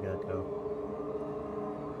balloon gecko.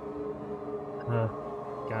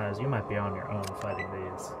 Guys, you might be on your own fighting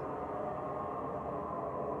these.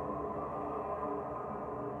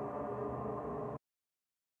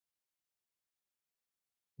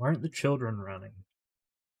 Why aren't the children running?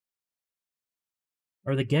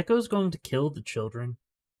 Are the geckos going to kill the children?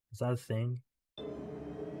 Is that a thing?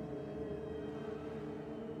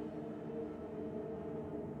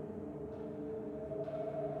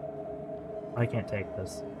 I can't take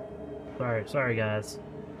this. Sorry guys.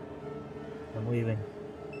 I'm leaving.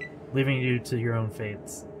 Leaving you to your own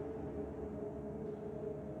fates.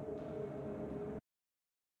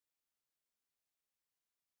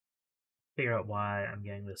 Figure out why I'm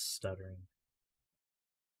getting this stuttering.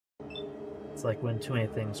 It's like when too many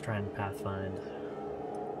things try and pathfind.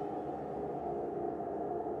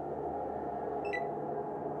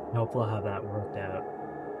 Hopefully I'll have that worked out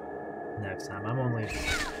next time. I'm only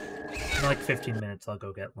in like 15 minutes. I'll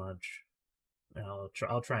go get lunch. And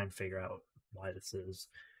I'll try and figure out why this is.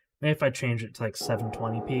 Maybe if I change it to like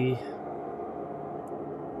 720p.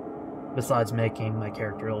 Besides making my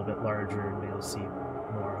character a little bit larger and be able to see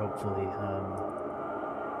more, hopefully,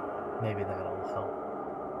 maybe that'll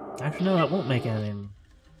help. Actually, no, that won't make anything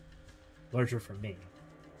larger for me.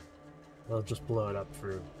 They'll just blow it up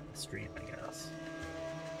for the stream, I guess.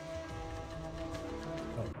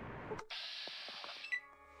 Oh.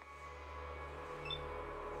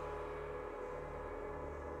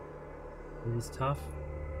 Are these tough?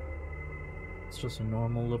 It's just a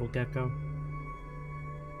normal little gecko.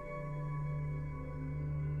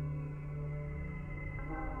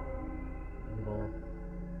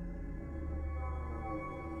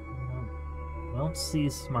 Don't see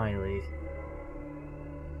Smiley.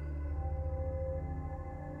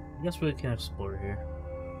 I guess we can explore here.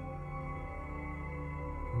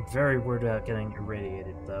 I'm very worried about getting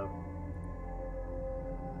irradiated, though.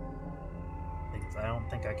 Because I don't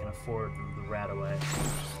think I can afford the rat away.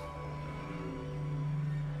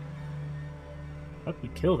 How'd we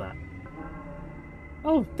kill that?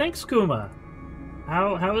 Oh, thanks, Kuma!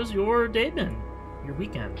 How has your day been? Your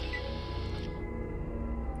weekend?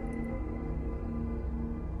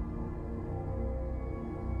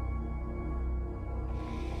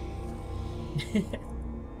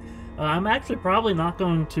 I'm actually probably not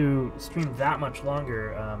going to stream that much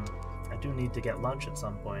longer. I do need to get lunch at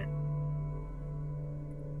some point.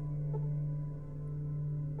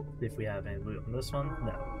 See if we have any loot on this one.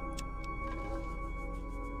 No.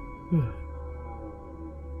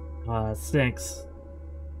 It stinks.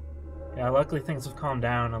 Yeah, luckily things have calmed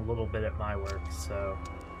down a little bit at my work, so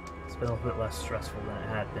it's been a little bit less stressful than it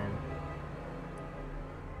had been.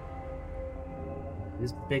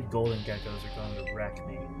 These big golden geckos are going to wreck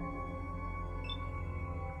me.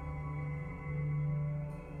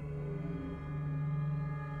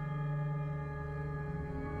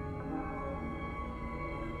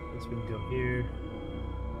 Guess we can go here.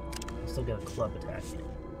 I still got a club attacking.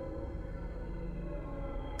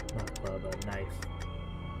 Not a club, a knife.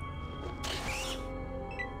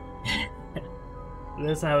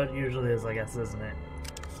 That's how it usually is, I guess, isn't it?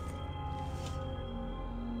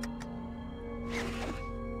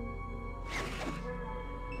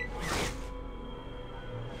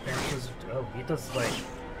 Oh, he does like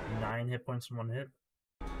 9 hit points in 1 hit?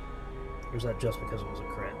 Or is that just because it was a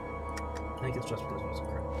crit? I think it's just because it was a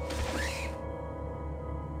crit.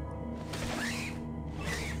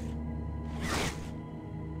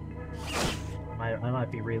 I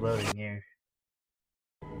might be reloading here.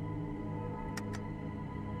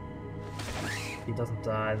 He doesn't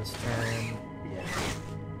die this turn. Yeah.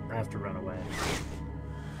 I have to run away.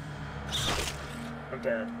 I'm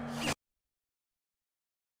dead.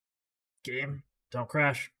 Game, don't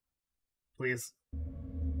crash. Please.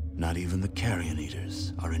 Not even the Carrion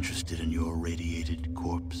Eaters are interested in your radiated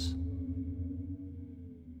corpse.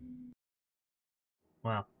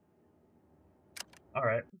 Wow.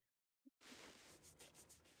 Alright.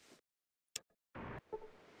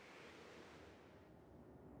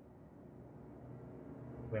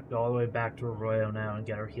 We have to go all the way back to Arroyo now and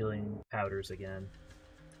get our healing powders again.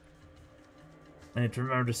 I need to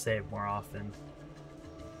remember to save more often.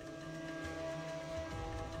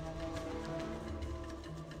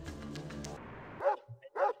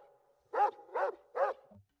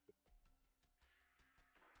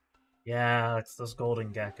 Yeah, it's those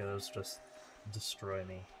golden geckos just destroy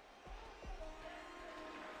me.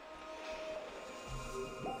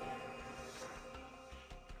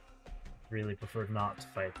 Really prefer not to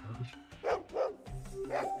fight them.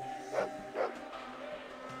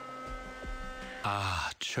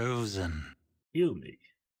 Ah, chosen. Heal me.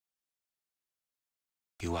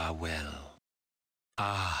 You are well.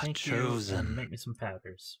 Ah, Thank you, chosen. and make me some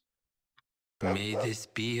powders. May this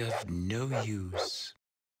be of no use.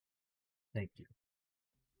 Thank you.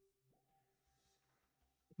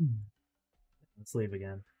 Let's leave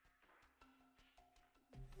again.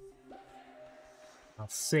 I'll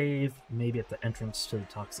save, maybe at the entrance to the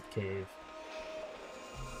Toxic Cave.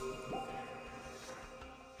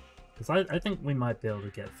 Because I think we might be able to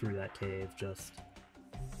get through that cave, just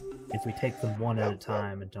if we take them one at a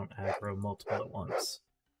time and don't aggro multiple at once.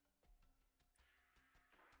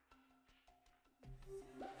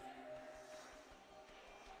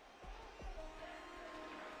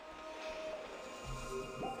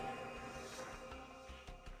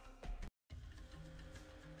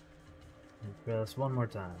 Press one more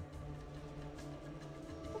time.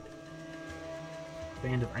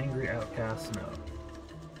 Band of angry outcasts, no.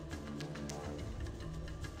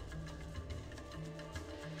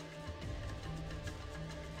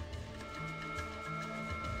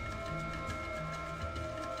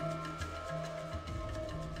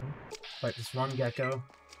 Fight this one gecko.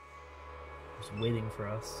 Just waiting for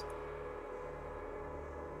us.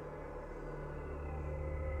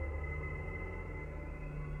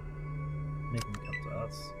 Make him come to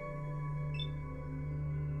us.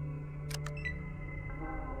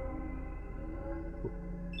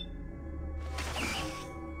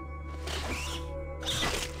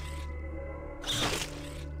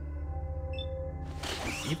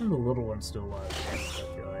 Even the little one's still alive, I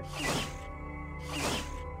feel like.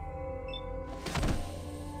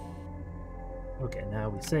 Okay, now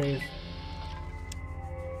we save.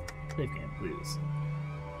 Save game, please.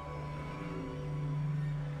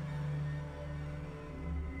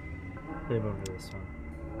 Save over this one.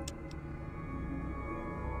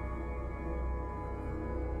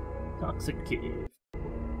 Toxic Cave.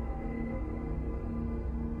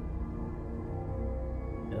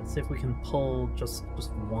 Yeah, let's see if we can pull just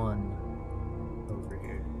one over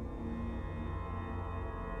here.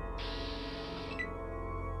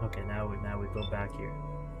 Okay, now we go back here.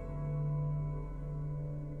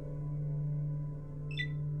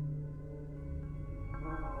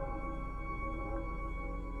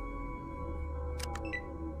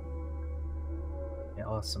 Yeah,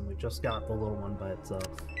 awesome. We just got the little one by itself.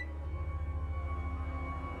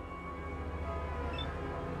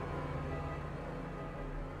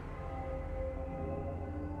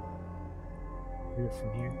 Do it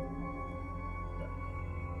from here. No.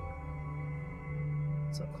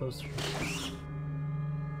 So closer.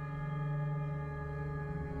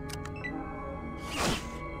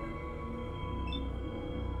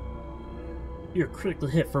 You're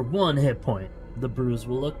critically hit for 1 hit point. The bruise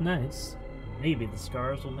will look nice. Maybe the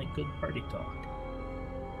scars will make good party talk.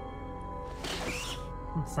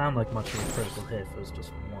 Doesn't sound like much of a critical hit if it was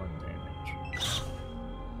just 1 damage.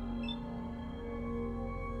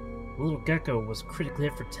 The little gecko was critically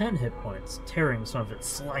hit for 10 hit points, tearing some of its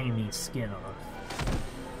slimy skin off.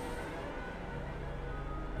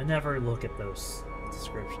 I never look at those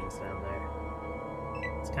descriptions down there.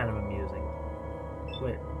 It's kind of amusing.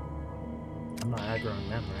 Wait. I'm not aggroing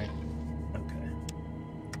them, right? Okay.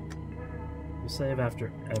 We'll save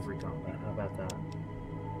after every combat. How about that?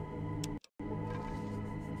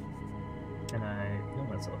 Can I heal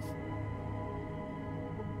myself?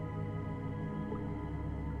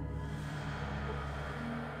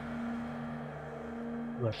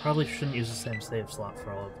 Ooh, I probably shouldn't use the same save slot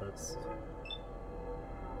for all of this.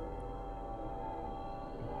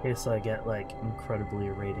 In case I get, like, incredibly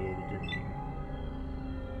irradiated in here.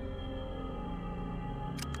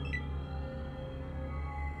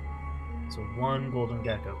 So 1 golden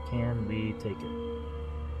gecko. Can we take it?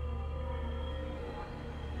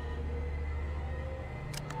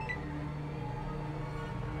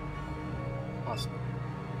 Awesome.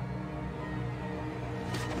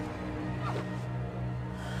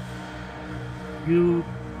 You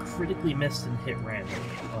critically missed and hit random.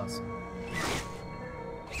 Awesome.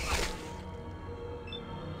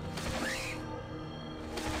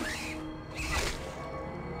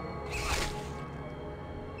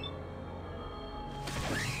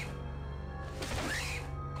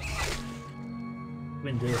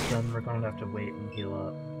 When this is done, we're going to have to wait and heal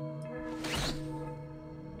up.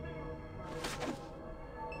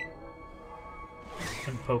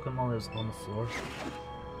 Can Pokemon is on the floor.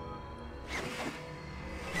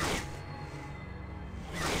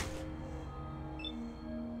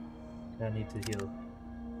 I need to heal.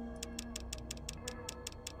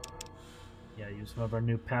 Yeah, use some of our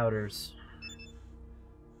new powders.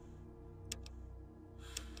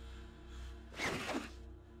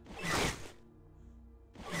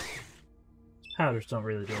 Powders don't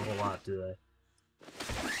really do a whole lot, do they?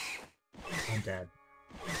 I'm dead.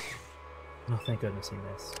 Oh, thank goodness he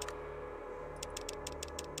missed.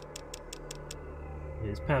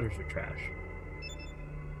 These powders are trash.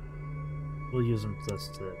 We'll use them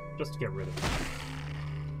just to get rid of them.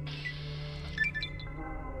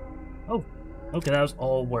 Oh, okay, that was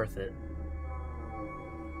all worth it.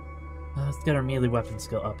 Let's get our melee weapon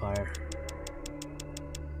skill up higher.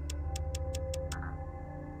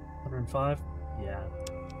 105? Yeah.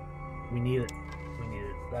 We need it. We need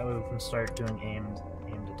it. That way we can start doing aimed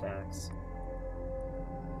attacks.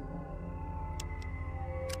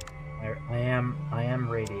 I am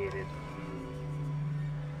radiated.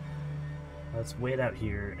 Let's wait out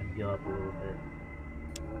here and heal up a little bit.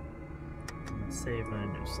 And save in a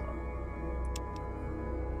new slot.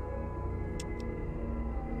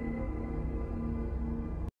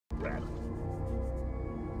 Rad.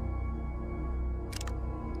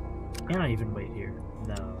 Can I even wait here?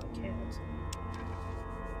 No, I can't.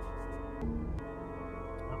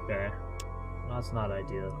 Okay. Well, that's not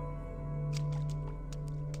ideal.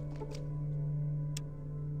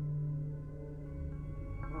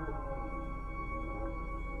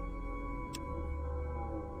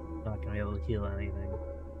 Not gonna be able to heal anything.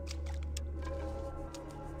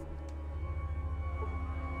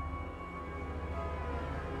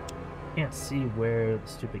 Can't see where the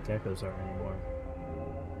stupid geckos are anymore.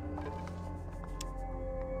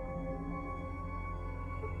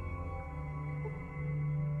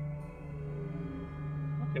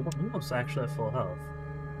 Okay, we're almost actually at full health.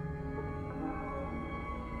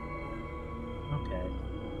 Okay.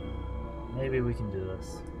 Maybe we can do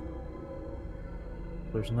this.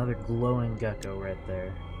 There's another glowing gecko right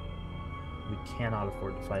there. We cannot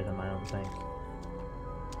afford to fight him, I don't think.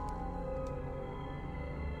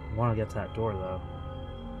 I want to get to that door, though.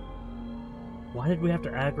 Why did we have to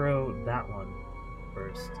aggro that one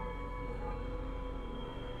first?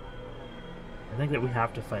 I think that we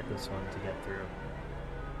have to fight this one to get through.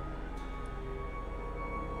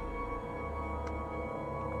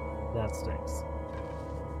 That stinks.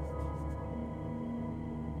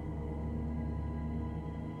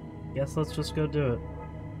 Guess let's just go do it.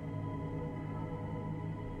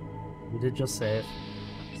 We did just save,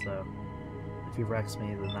 so if he wrecks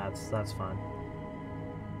me, then that's fine.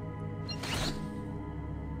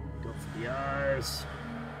 Go for the eyes.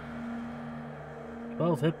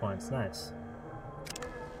 12 hit points, nice.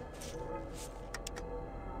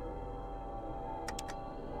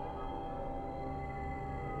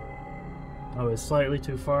 Oh, it's slightly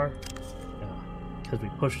too far? Yeah, because we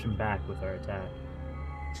pushed him back with our attack.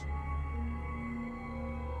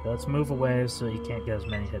 Let's move away so he can't get as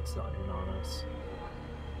many hits in on us.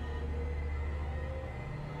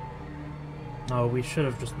 Oh, we should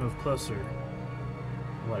have just moved closer.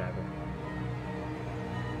 Whatever.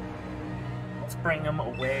 Let's bring him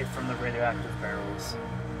away from the radioactive barrels.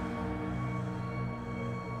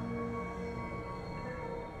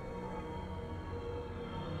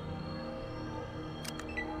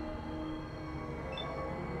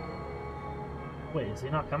 Wait, is he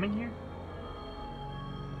not coming here?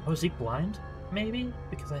 Oh, is he blind? maybe?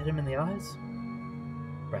 Because I hit him in the eyes?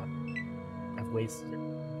 Crap. I've wasted it.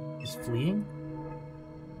 He's fleeing?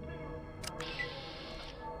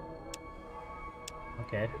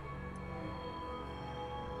 Okay.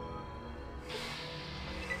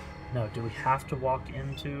 No, do we have to walk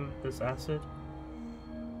into this acid?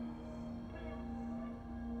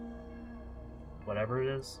 Whatever it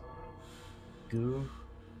is. Goo.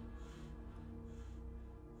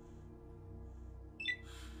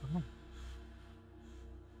 Oh.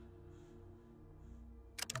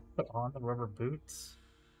 Put on the rubber boots.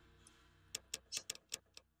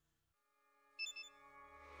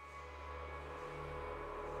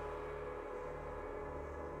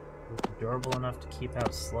 Durable enough to keep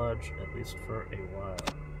out sludge, at least for a while.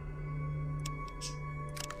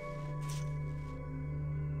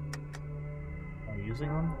 Am I using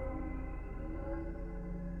them?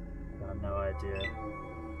 I have no idea.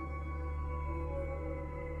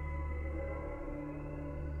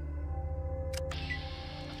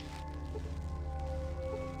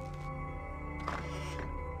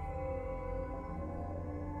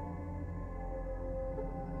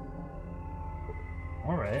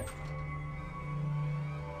 Alright.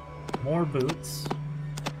 More boots.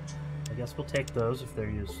 I guess we'll take those if they're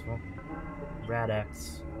useful.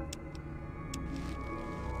 Rad-X.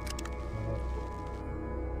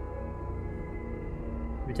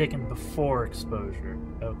 We're taken before exposure.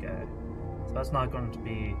 Okay. So that's not going to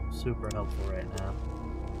be super helpful right now.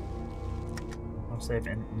 I'll save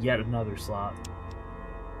in yet another slot.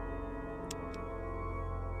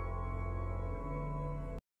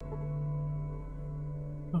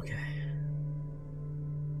 Okay.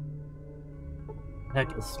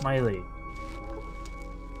 Heck is Smiley.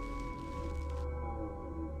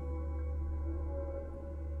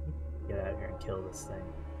 Get out of here and kill this thing.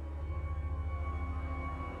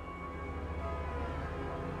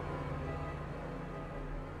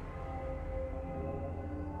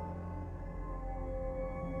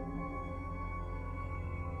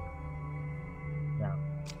 No.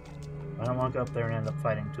 I don't want to go up there and end up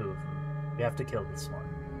fighting two of them. We have to kill this one.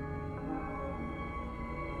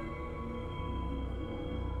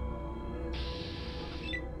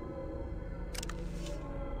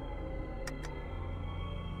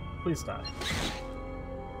 Please die.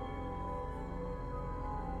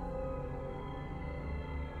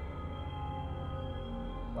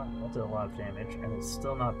 Wow, that did a lot of damage, and it's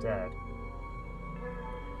still not dead.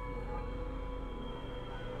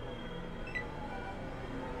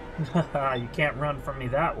 Haha, you can't run from me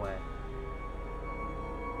that way.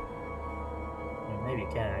 Well, maybe you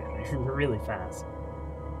can actually. You're really fast.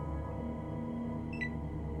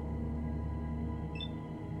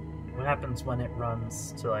 What happens when it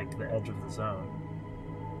runs to, like, the edge of the zone?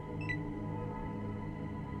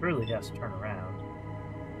 It really has to turn around.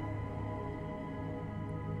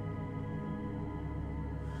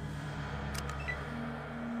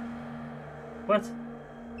 What?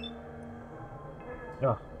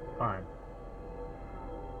 Oh, fine.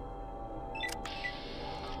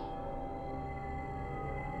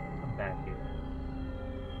 Come back here.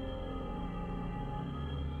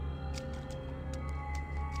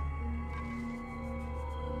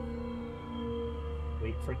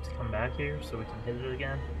 Wait for it to come back here so we can hit it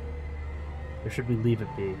again? Or should we leave it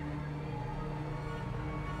be?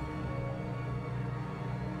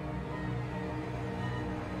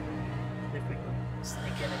 If we can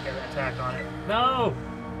sneak in and get an attack on it. No!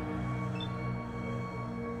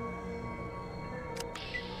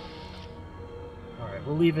 Alright,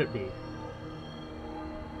 we'll leave it be.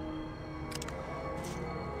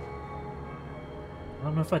 I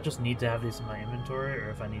don't know if I just need to have these in my inventory or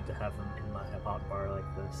if I need to have them in my hotbar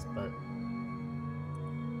like this, but...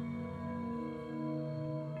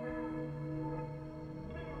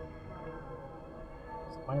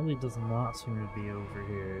 Smiley does not seem to be over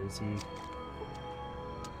here, is he?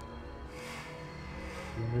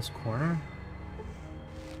 In this corner?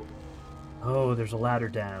 Oh, there's a ladder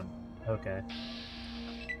down. Okay.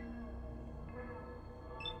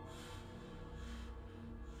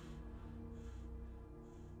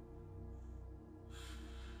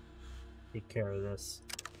 Take care of this.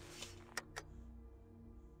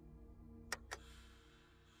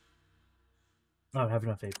 I don't have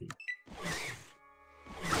enough AP.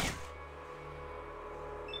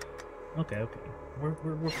 Okay, okay.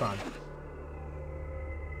 We're fine.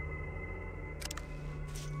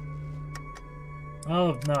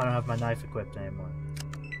 Oh, no, I don't have my knife equipped anymore.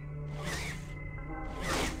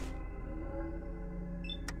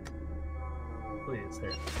 Please,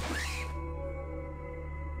 there.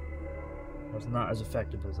 That was not as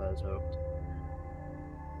effective as I had hoped.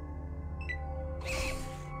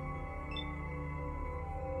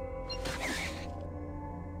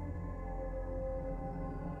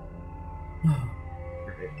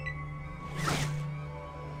 Great.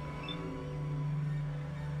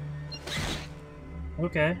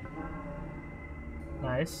 Okay.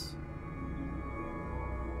 Nice.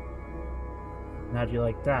 How do you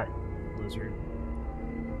like that, lizard?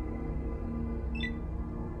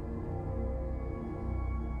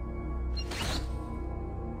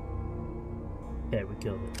 Okay, we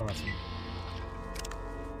killed it. Awesome.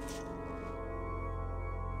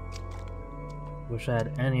 Wish I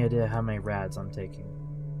had any idea how many rads I'm taking.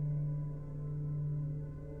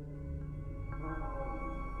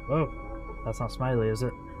 Whoa, that's not Smiley, is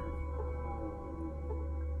it?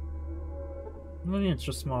 Maybe it's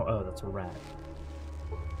just small. Oh, that's a rat.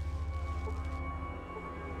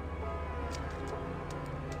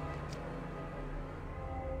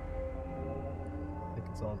 I think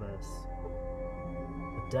it's all this.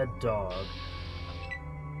 A dead dog.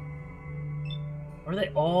 Are they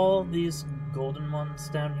all these golden ones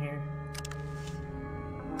down here?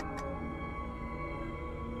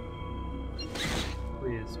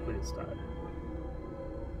 Please, please die.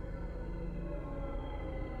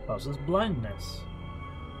 Causes blindness.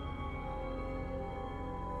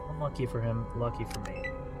 Unlucky for him, lucky for me.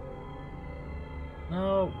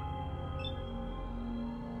 No.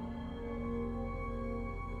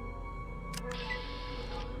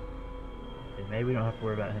 Okay, maybe we don't have to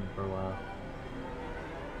worry about him for a while.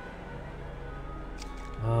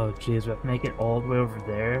 Oh, jeez, we have to make it all the way over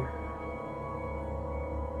there.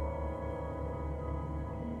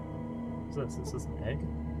 What's this? Is this an egg?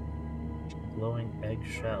 Glowing egg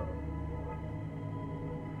shell.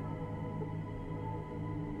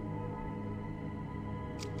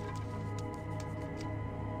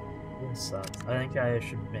 This sucks. I think I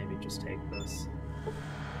should maybe just take this.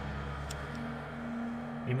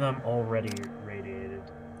 Even though I'm already radiated,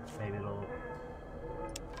 maybe it'll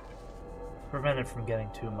prevent it from getting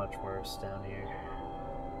too much worse down here.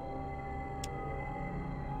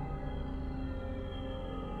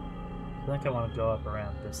 I think I want to go up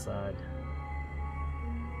around this side.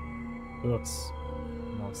 It looks,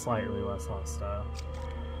 well, slightly less hostile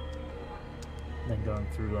than going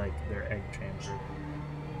through, like, their egg chamber.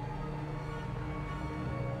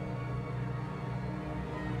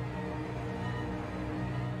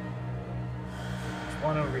 There's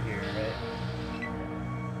one over here, right?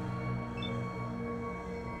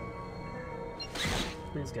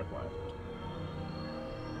 Please get blinded.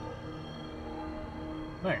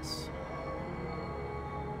 Nice.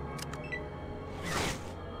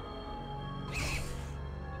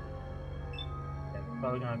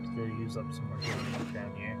 Probably gonna have to use up some more healing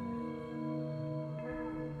down here.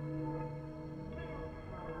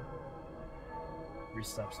 Three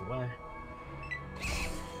steps away.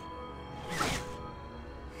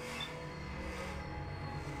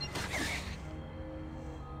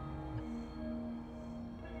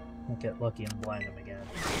 We'll get lucky and blind him again.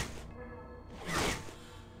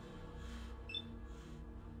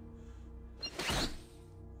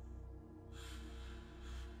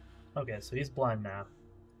 Okay, so he's blind now.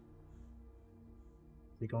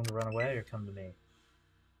 Is he going to run away or come to me?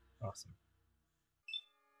 Awesome.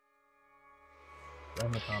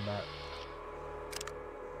 End the combat.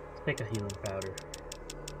 Let's take a healing powder.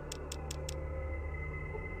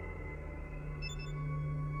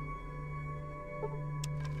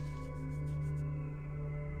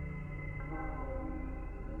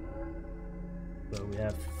 So we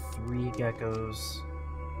have 3 geckos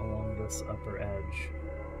along this upper edge.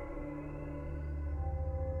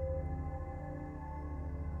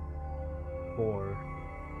 Four.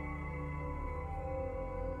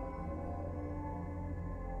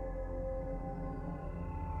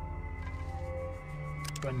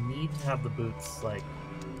 Do I need to have the boots, like,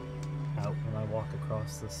 out when I walk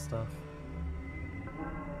across this stuff?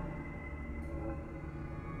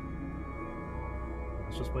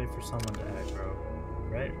 Let's just wait for someone to aggro,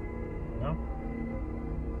 right? No?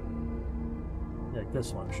 Like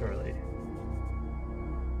this one, surely.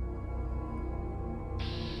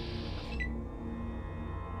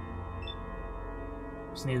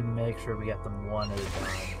 Just need to make sure we get them one at a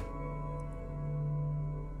time.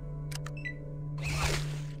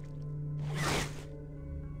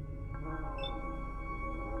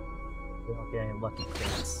 We don't get any lucky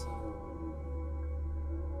crits.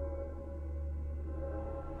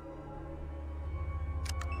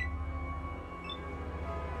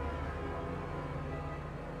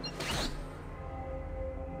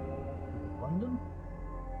 London?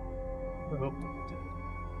 I hope we did.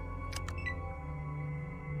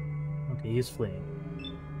 Okay, he's fleeing.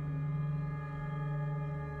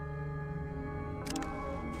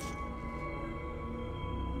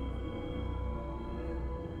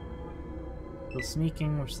 The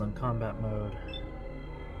sneaking, we're still in combat mode.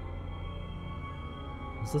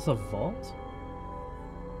 Is this a vault?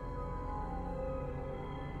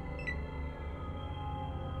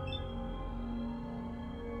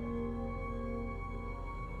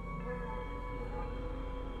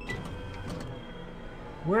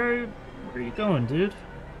 Where are you going, dude?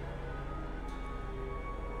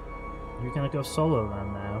 You're gonna go solo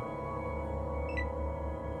then now.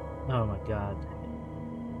 Oh my god.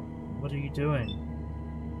 What are you doing?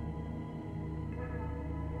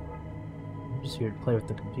 I'm just here to play with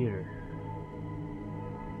the computer.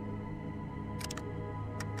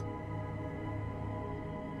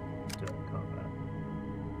 Doing combat.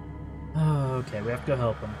 Oh, okay, we have to go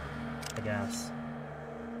help him, I guess.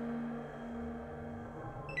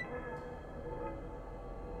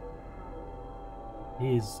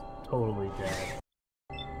 He's totally dead.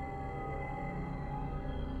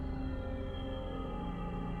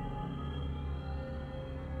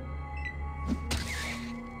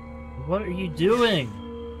 What are you doing?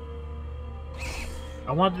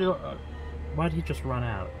 I wanted to... why'd he just run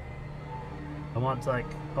out? I want to, like,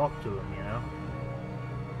 talk to him, you know?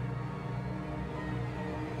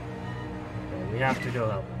 Okay, we have to go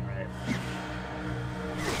help him, right?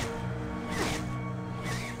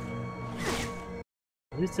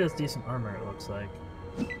 At least he has decent armor, it looks like.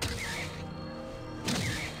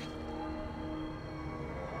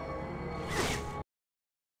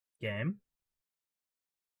 Game?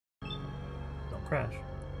 Don't crash.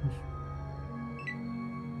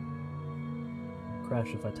 Crash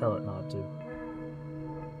if I tell it not to.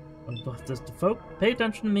 Just folk, pay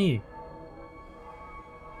attention to me.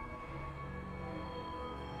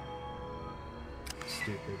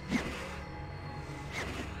 Stupid.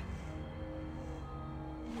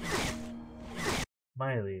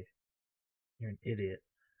 Miley, you're an idiot.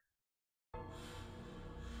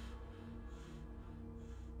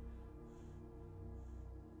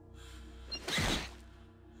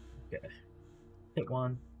 Okay. Hit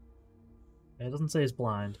one. It doesn't say he's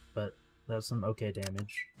blind, but that's some okay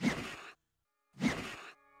damage.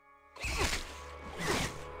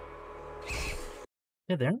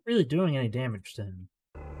 Yeah, they aren't really doing any damage to him.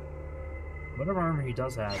 Whatever armor he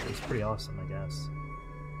does have is pretty awesome, I guess.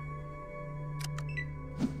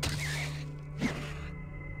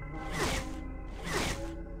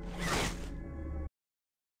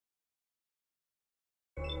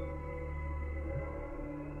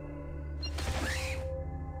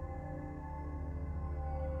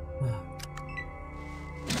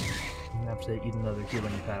 I'm gonna have to eat another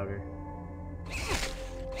healing powder.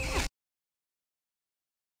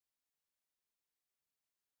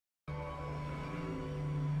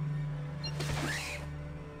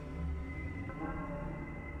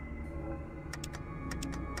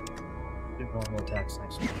 Do normal attacks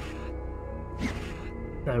next week.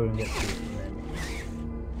 That we can get to from then.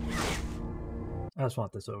 I just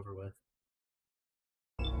want this over with.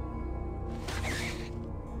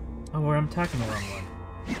 Oh, I'm attacking the wrong one.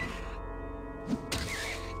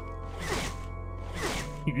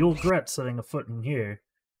 You'll regret setting a foot in here.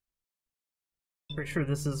 Pretty sure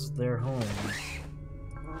this is their home.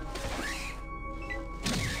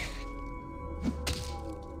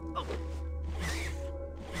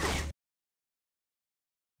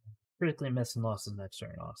 Critically missed and lost his next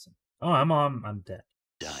turn. Awesome. Oh, I'm dead.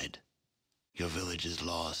 Died. Your village is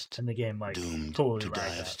lost. And the game, like, doomed totally to die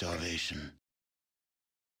right of starvation.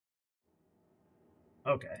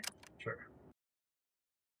 Okay, sure.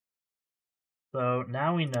 So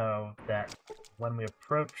now we know that when we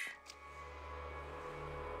approach...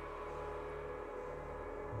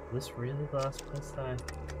 Is this really the last place I...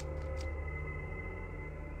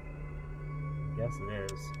 Guess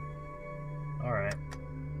it is. Alright.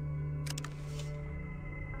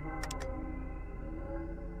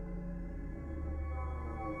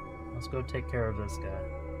 Let's go take care of this guy.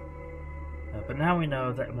 But now we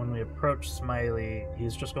know that when we approach Smiley,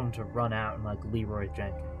 he's just going to run out and like Leroy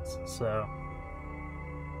Jenkins. So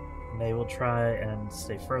they will try and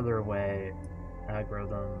stay further away, aggro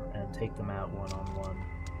them, and take them out one-on-one.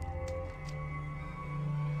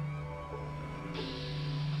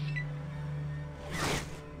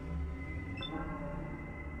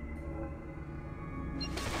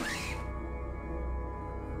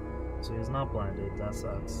 So he's not blinded, that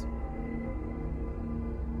sucks.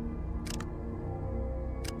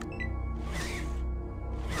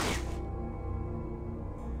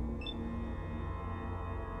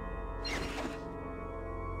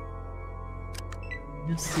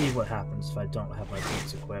 Let's see what happens if I don't have my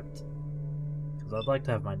boots equipped. Because I'd like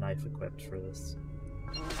to have my knife equipped for this.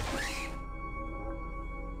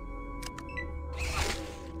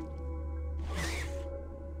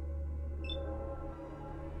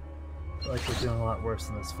 like we're doing a lot worse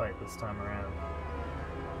in this fight this time around.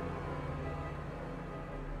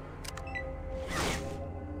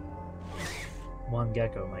 One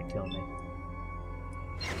gecko might kill me.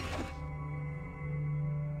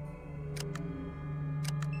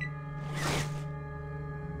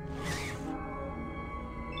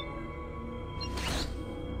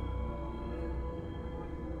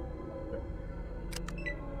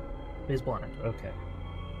 He's blind, okay.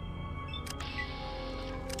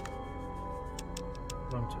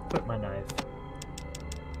 I'm going to equip my knife.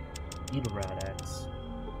 Eat a rat axe.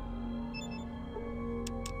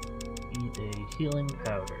 Eat a healing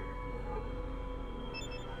powder.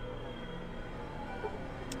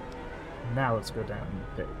 Now let's go down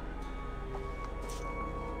the pit.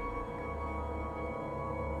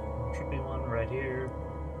 There should be one right here.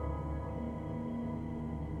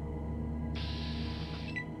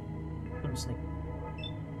 Sneak.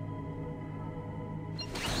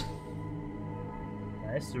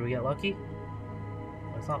 Nice, did we get lucky?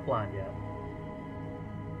 Well, it's not blind yet.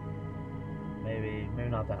 Maybe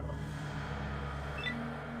not that one.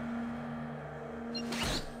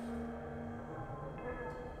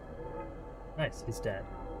 Nice, he's dead.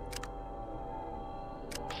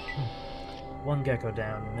 One gecko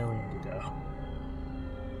down, a million to go.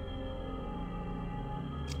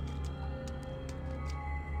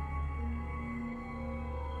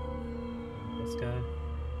 This guy?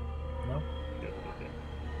 No? Good, good, good.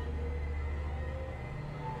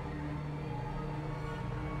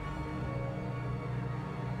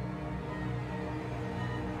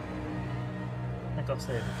 I think I'll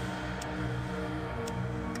save it.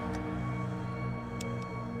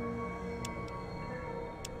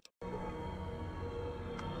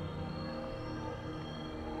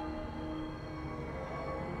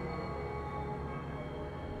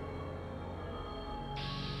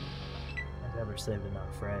 Never saved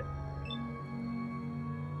enough, right?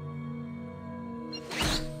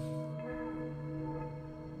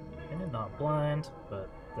 And not blind, but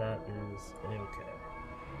that is a-okay.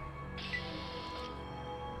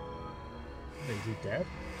 Wait, is he dead?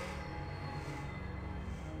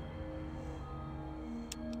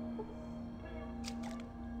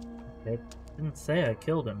 It didn't say I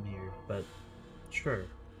killed him here, but sure.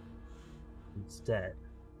 He's dead.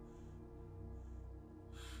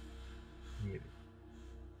 Maybe.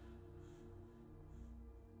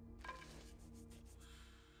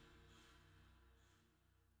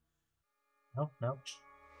 No, no.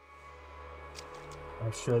 I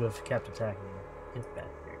should have kept attacking him. Get back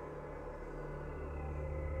here.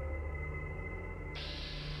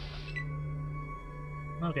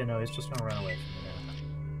 Okay, no, he's just gonna run away from me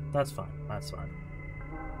now. That's fine, that's fine.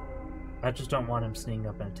 I just don't want him sneaking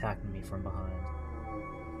up and attacking me from behind.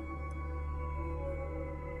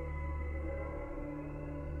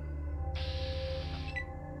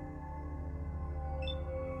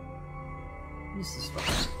 This is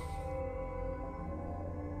fine.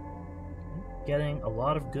 Getting a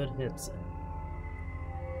lot of good hits in.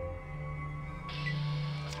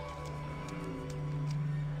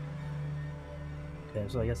 Okay,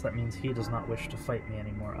 so I guess that means he does not wish to fight me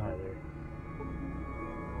anymore either.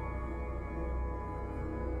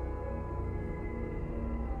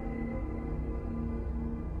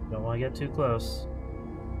 Don't want to get too close.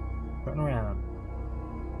 Turn around.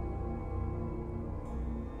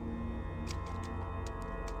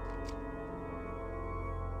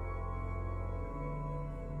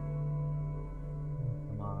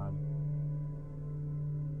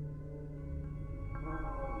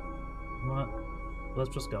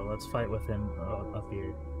 Let's just go. Let's fight with him up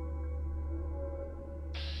here.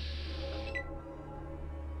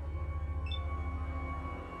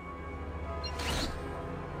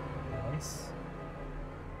 Nice.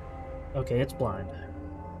 Okay, it's blind.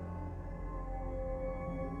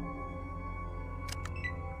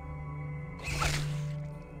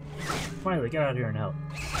 Finally, get out of here and help.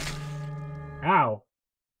 Ow!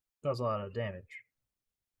 That was a lot of damage.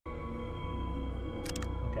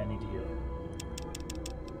 Okay, I need to heal.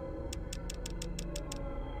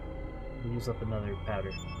 Use up another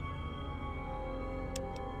powder.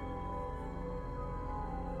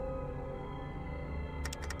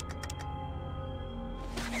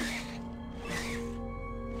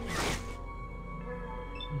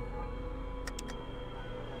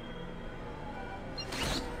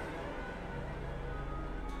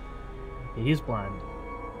 Okay, he's blind.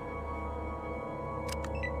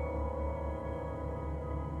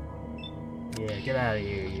 Yeah, get out of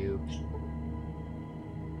here, you.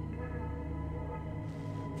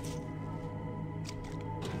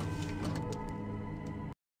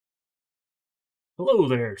 Hello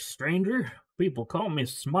there, stranger. People call me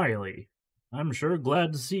Smiley. I'm sure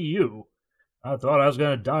glad to see you. I thought I was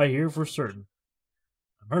gonna die here for certain.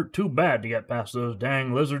 I'm hurt too bad to get past those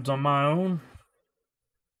dang lizards on my own.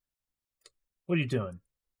 What are you doing?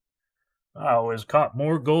 I always caught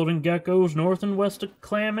more golden geckos north and west of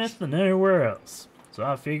Klamath than anywhere else, so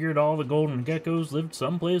I figured all the golden geckos lived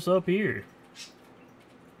someplace up here.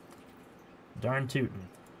 Darn tootin'.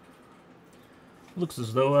 Looks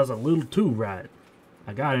as though I was a little too right.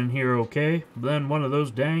 I got in here okay, but then one of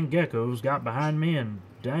those dang geckos got behind me and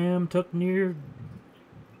dang near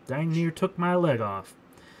took my leg off.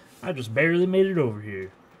 I just barely made it over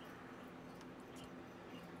here.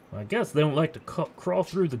 Well, I guess they don't like to crawl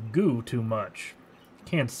through the goo too much.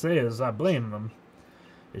 Can't say as I blame them.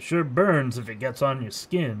 It sure burns if it gets on your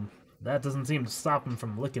skin. That doesn't seem to stop them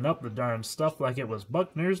from licking up the darn stuff like it was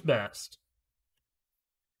Buckner's best.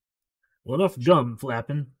 Well, enough gum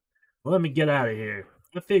flapping. Let me get out of here.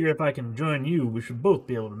 I figure if I can join you, we should both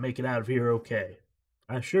be able to make it out of here okay.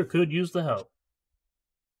 I sure could use the help.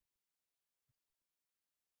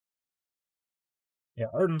 Yeah,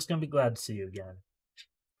 Arden's gonna be glad to see you again.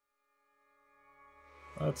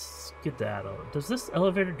 Let's get that out. Does this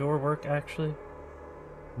elevator door work, actually?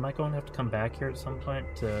 Am I going to have to come back here at some point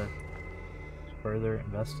to further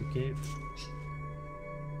investigate?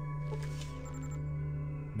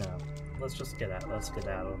 No. Let's just get out. Let's get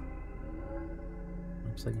out.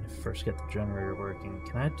 Looks like I first get the generator working.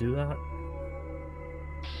 Can I do that?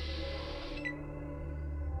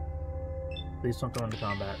 Please don't go into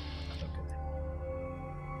combat. Okay.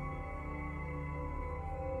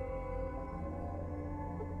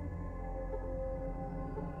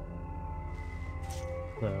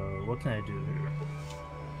 So, what can I do here?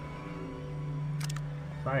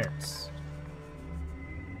 Science.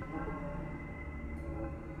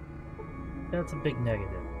 That's a big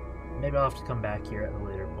negative. Maybe I'll have to come back here at a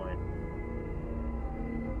later point.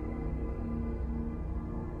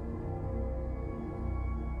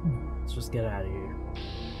 Let's just get out of here.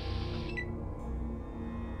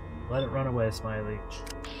 Let it run away, Smiley.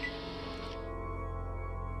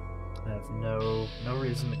 I have no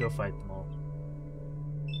reason to go fight them all.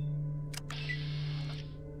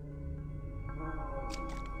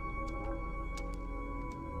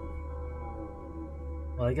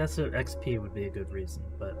 Well, I guess XP would be a good reason,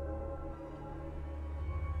 but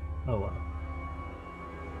oh well.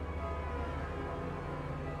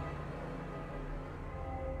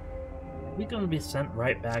 Are we going to be sent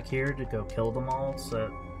right back here to go kill them all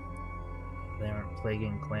so they aren't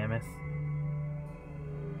plaguing Klamath?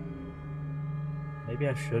 Maybe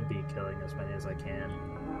I should be killing as many as I can.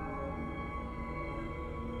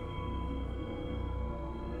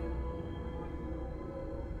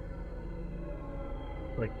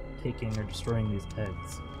 Like taking or destroying these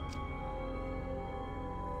eggs.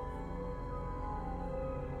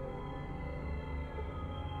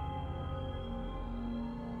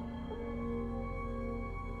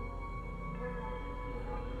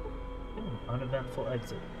 Uneventful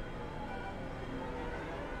exit.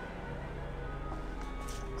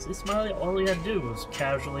 See, Smiley, all he had to do was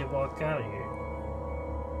casually walk out of here.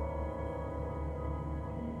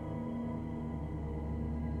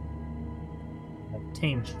 I've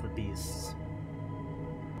tamed the beasts.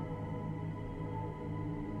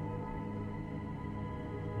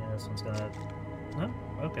 Yeah, this one's gonna... No?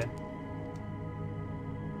 Okay.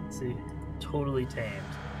 Let's see. Totally tamed.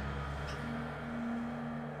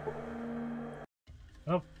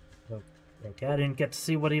 Oh, okay, I didn't get to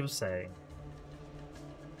see what he was saying.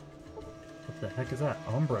 What the heck is that?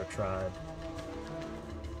 Umbra tribe.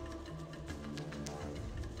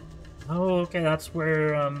 Oh, okay, that's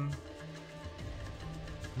where,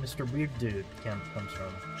 Mr. Weird Dude comes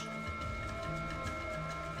from.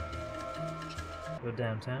 Go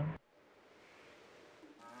downtown.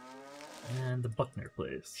 And the Buckner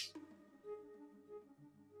place.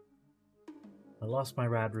 I lost my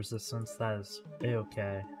rad resistance, that is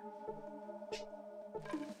a-okay.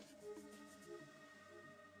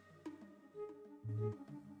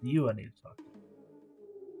 You I need to talk to.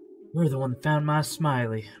 You're the one that found my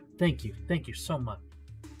Smiley. Thank you so much.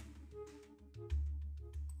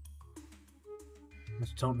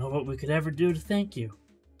 Just don't know what we could ever do to thank you.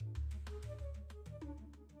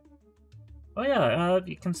 Oh yeah,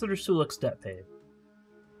 you consider Suluk's debt paid.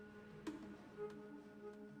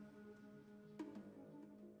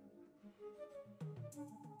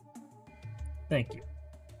 Thank you.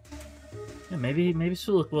 Yeah, maybe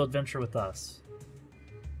Suluk will adventure with us.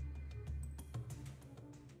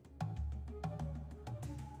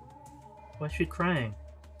 Why is she crying?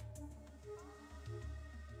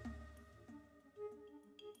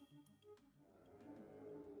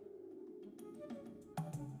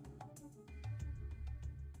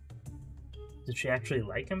 Did she actually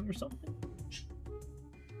like him or something?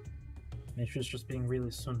 Maybe she was just being really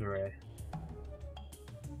tsundere.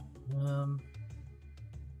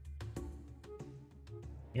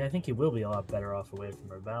 Yeah, I think he will be a lot better off away from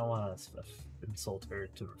her, but I don't want to insult her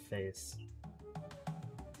to her face.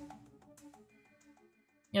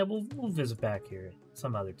 Yeah, we'll visit back here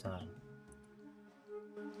some other time.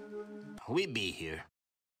 We be here.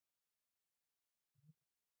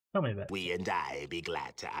 Tell me about it. We and I be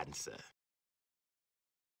glad to answer.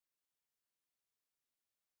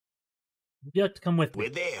 Would you like to come with me? We're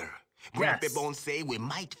there. Yes. Grampy Bone say we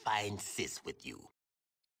might find Sis with you.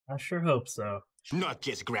 I sure hope so. Not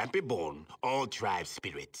just Grampy Bone, all tribe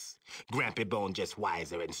spirits. Grampy Bone just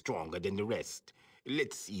wiser and stronger than the rest.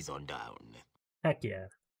 Let's ease on down. Heck yeah.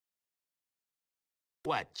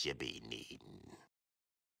 What you be needing?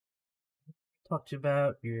 Talk to you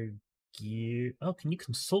about your gear. Oh, can you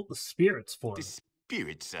consult the spirits for me? The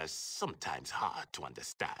spirits are sometimes hard to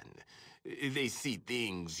understand. They see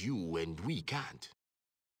things you and we can't.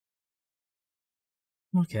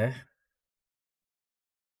 Okay.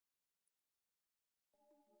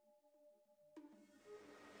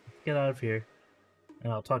 Get out of here,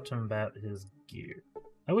 and I'll talk to him about his gear.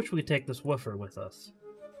 I wish we could take this woofer with us.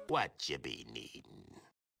 What you be needing?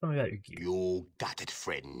 Tell me about your gear. You got it,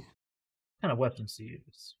 friend. What kind of weapons to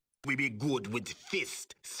use? We be good with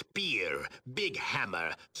fist, spear, big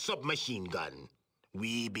hammer, submachine gun.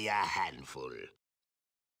 We be a handful.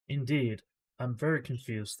 Indeed. I'm very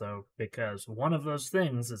confused, though, because one of those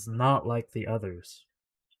things is not like the others.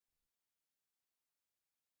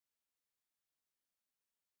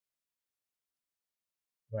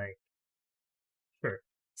 Like, sure,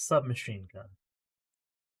 submachine gun.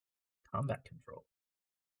 Combat control.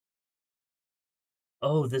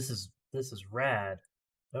 Oh, this is rad.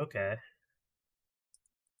 Okay.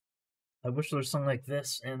 I wish there was something like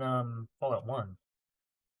this in Fallout 1.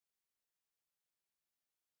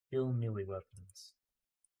 Skill melee weapons.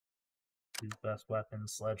 Use best weapon,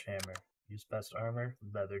 sledgehammer. Use best armor,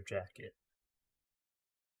 leather jacket.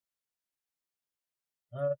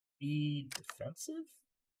 Be defensive?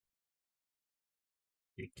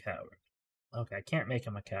 Be a coward. Okay, I can't make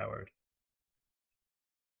him a coward.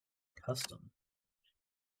 Custom.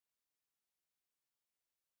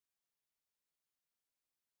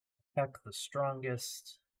 Attack the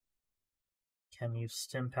strongest. Can use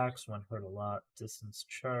stim packs when hurt a lot. Distance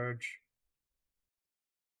charge.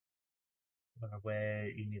 Run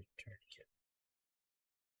away. You need a tourniquet.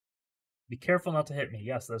 Be careful not to hit me.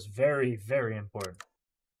 Yes, that's very, very important.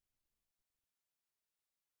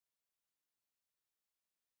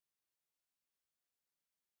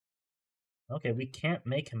 Okay, we can't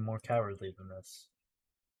make him more cowardly than this.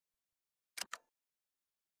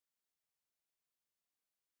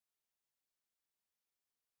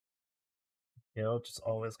 He'll just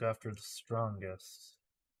always go after the strongest.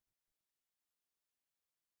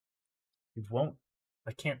 He won't.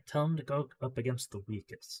 I can't tell him to go up against the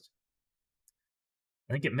weakest.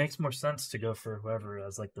 I think it makes more sense to go for whoever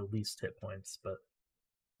has like the least hit points, but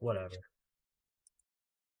whatever.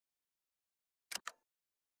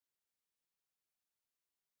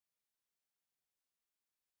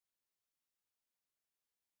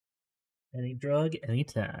 Any drug,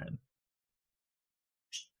 anytime.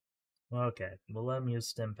 Okay, we'll let him use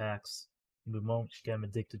stim packs. We won't get him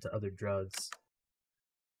addicted to other drugs.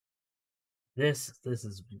 This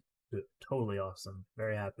is totally awesome.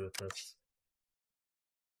 Very happy with this.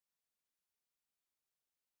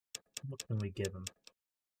 What can we give him?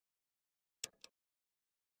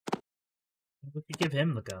 We could give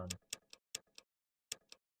him the gun.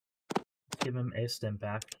 Give him a stim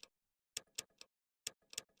pack.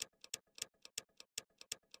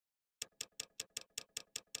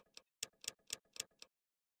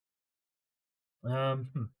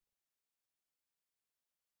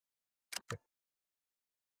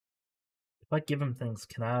 If I give him things,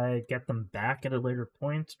 can I get them back at a later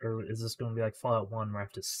point? Or is this going to be like Fallout 1 where I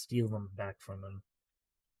have to steal them back from him?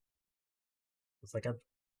 It's like, I'd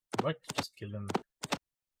like to just give him...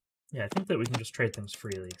 Yeah, I think that we can just trade things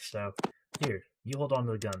freely, so... Here, you hold on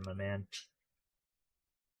to the gun, my man.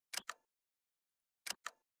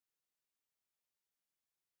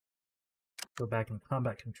 Go back in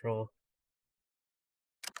combat control.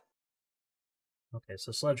 Okay,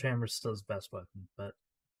 so Sledgehammer's still his best weapon, but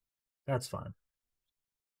that's fine.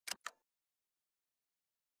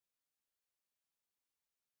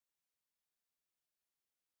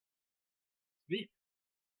 Sweet.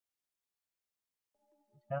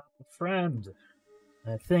 We have a friend.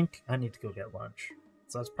 I think I need to go get lunch.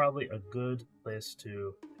 So that's probably a good place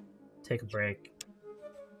to take a break,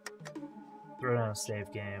 throw down a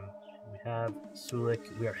save game, We have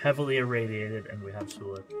Sulik. We are heavily irradiated, and we have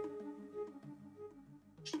Sulik.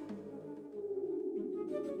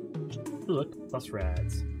 Sulik plus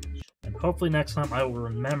rads. And hopefully next time I will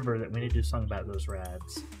remember that we need to do something about those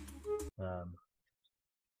rads.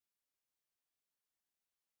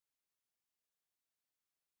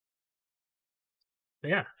 But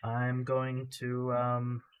yeah, I'm going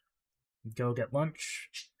to go get lunch.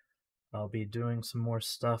 I'll be doing some more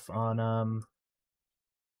stuff on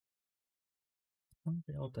what are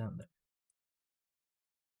they all down there?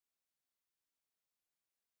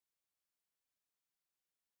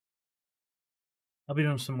 I'll be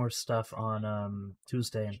doing some more stuff on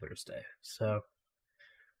Tuesday and Thursday. So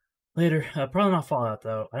later, probably not Fallout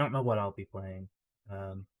though. I don't know what I'll be playing.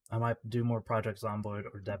 I might do more Project Zomboid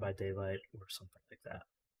or Dead by Daylight or something like that.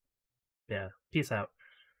 Yeah, peace out.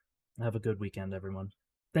 Have a good weekend, everyone.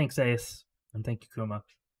 Thanks, Ace, and thank you, Kuma.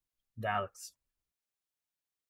 Daleks.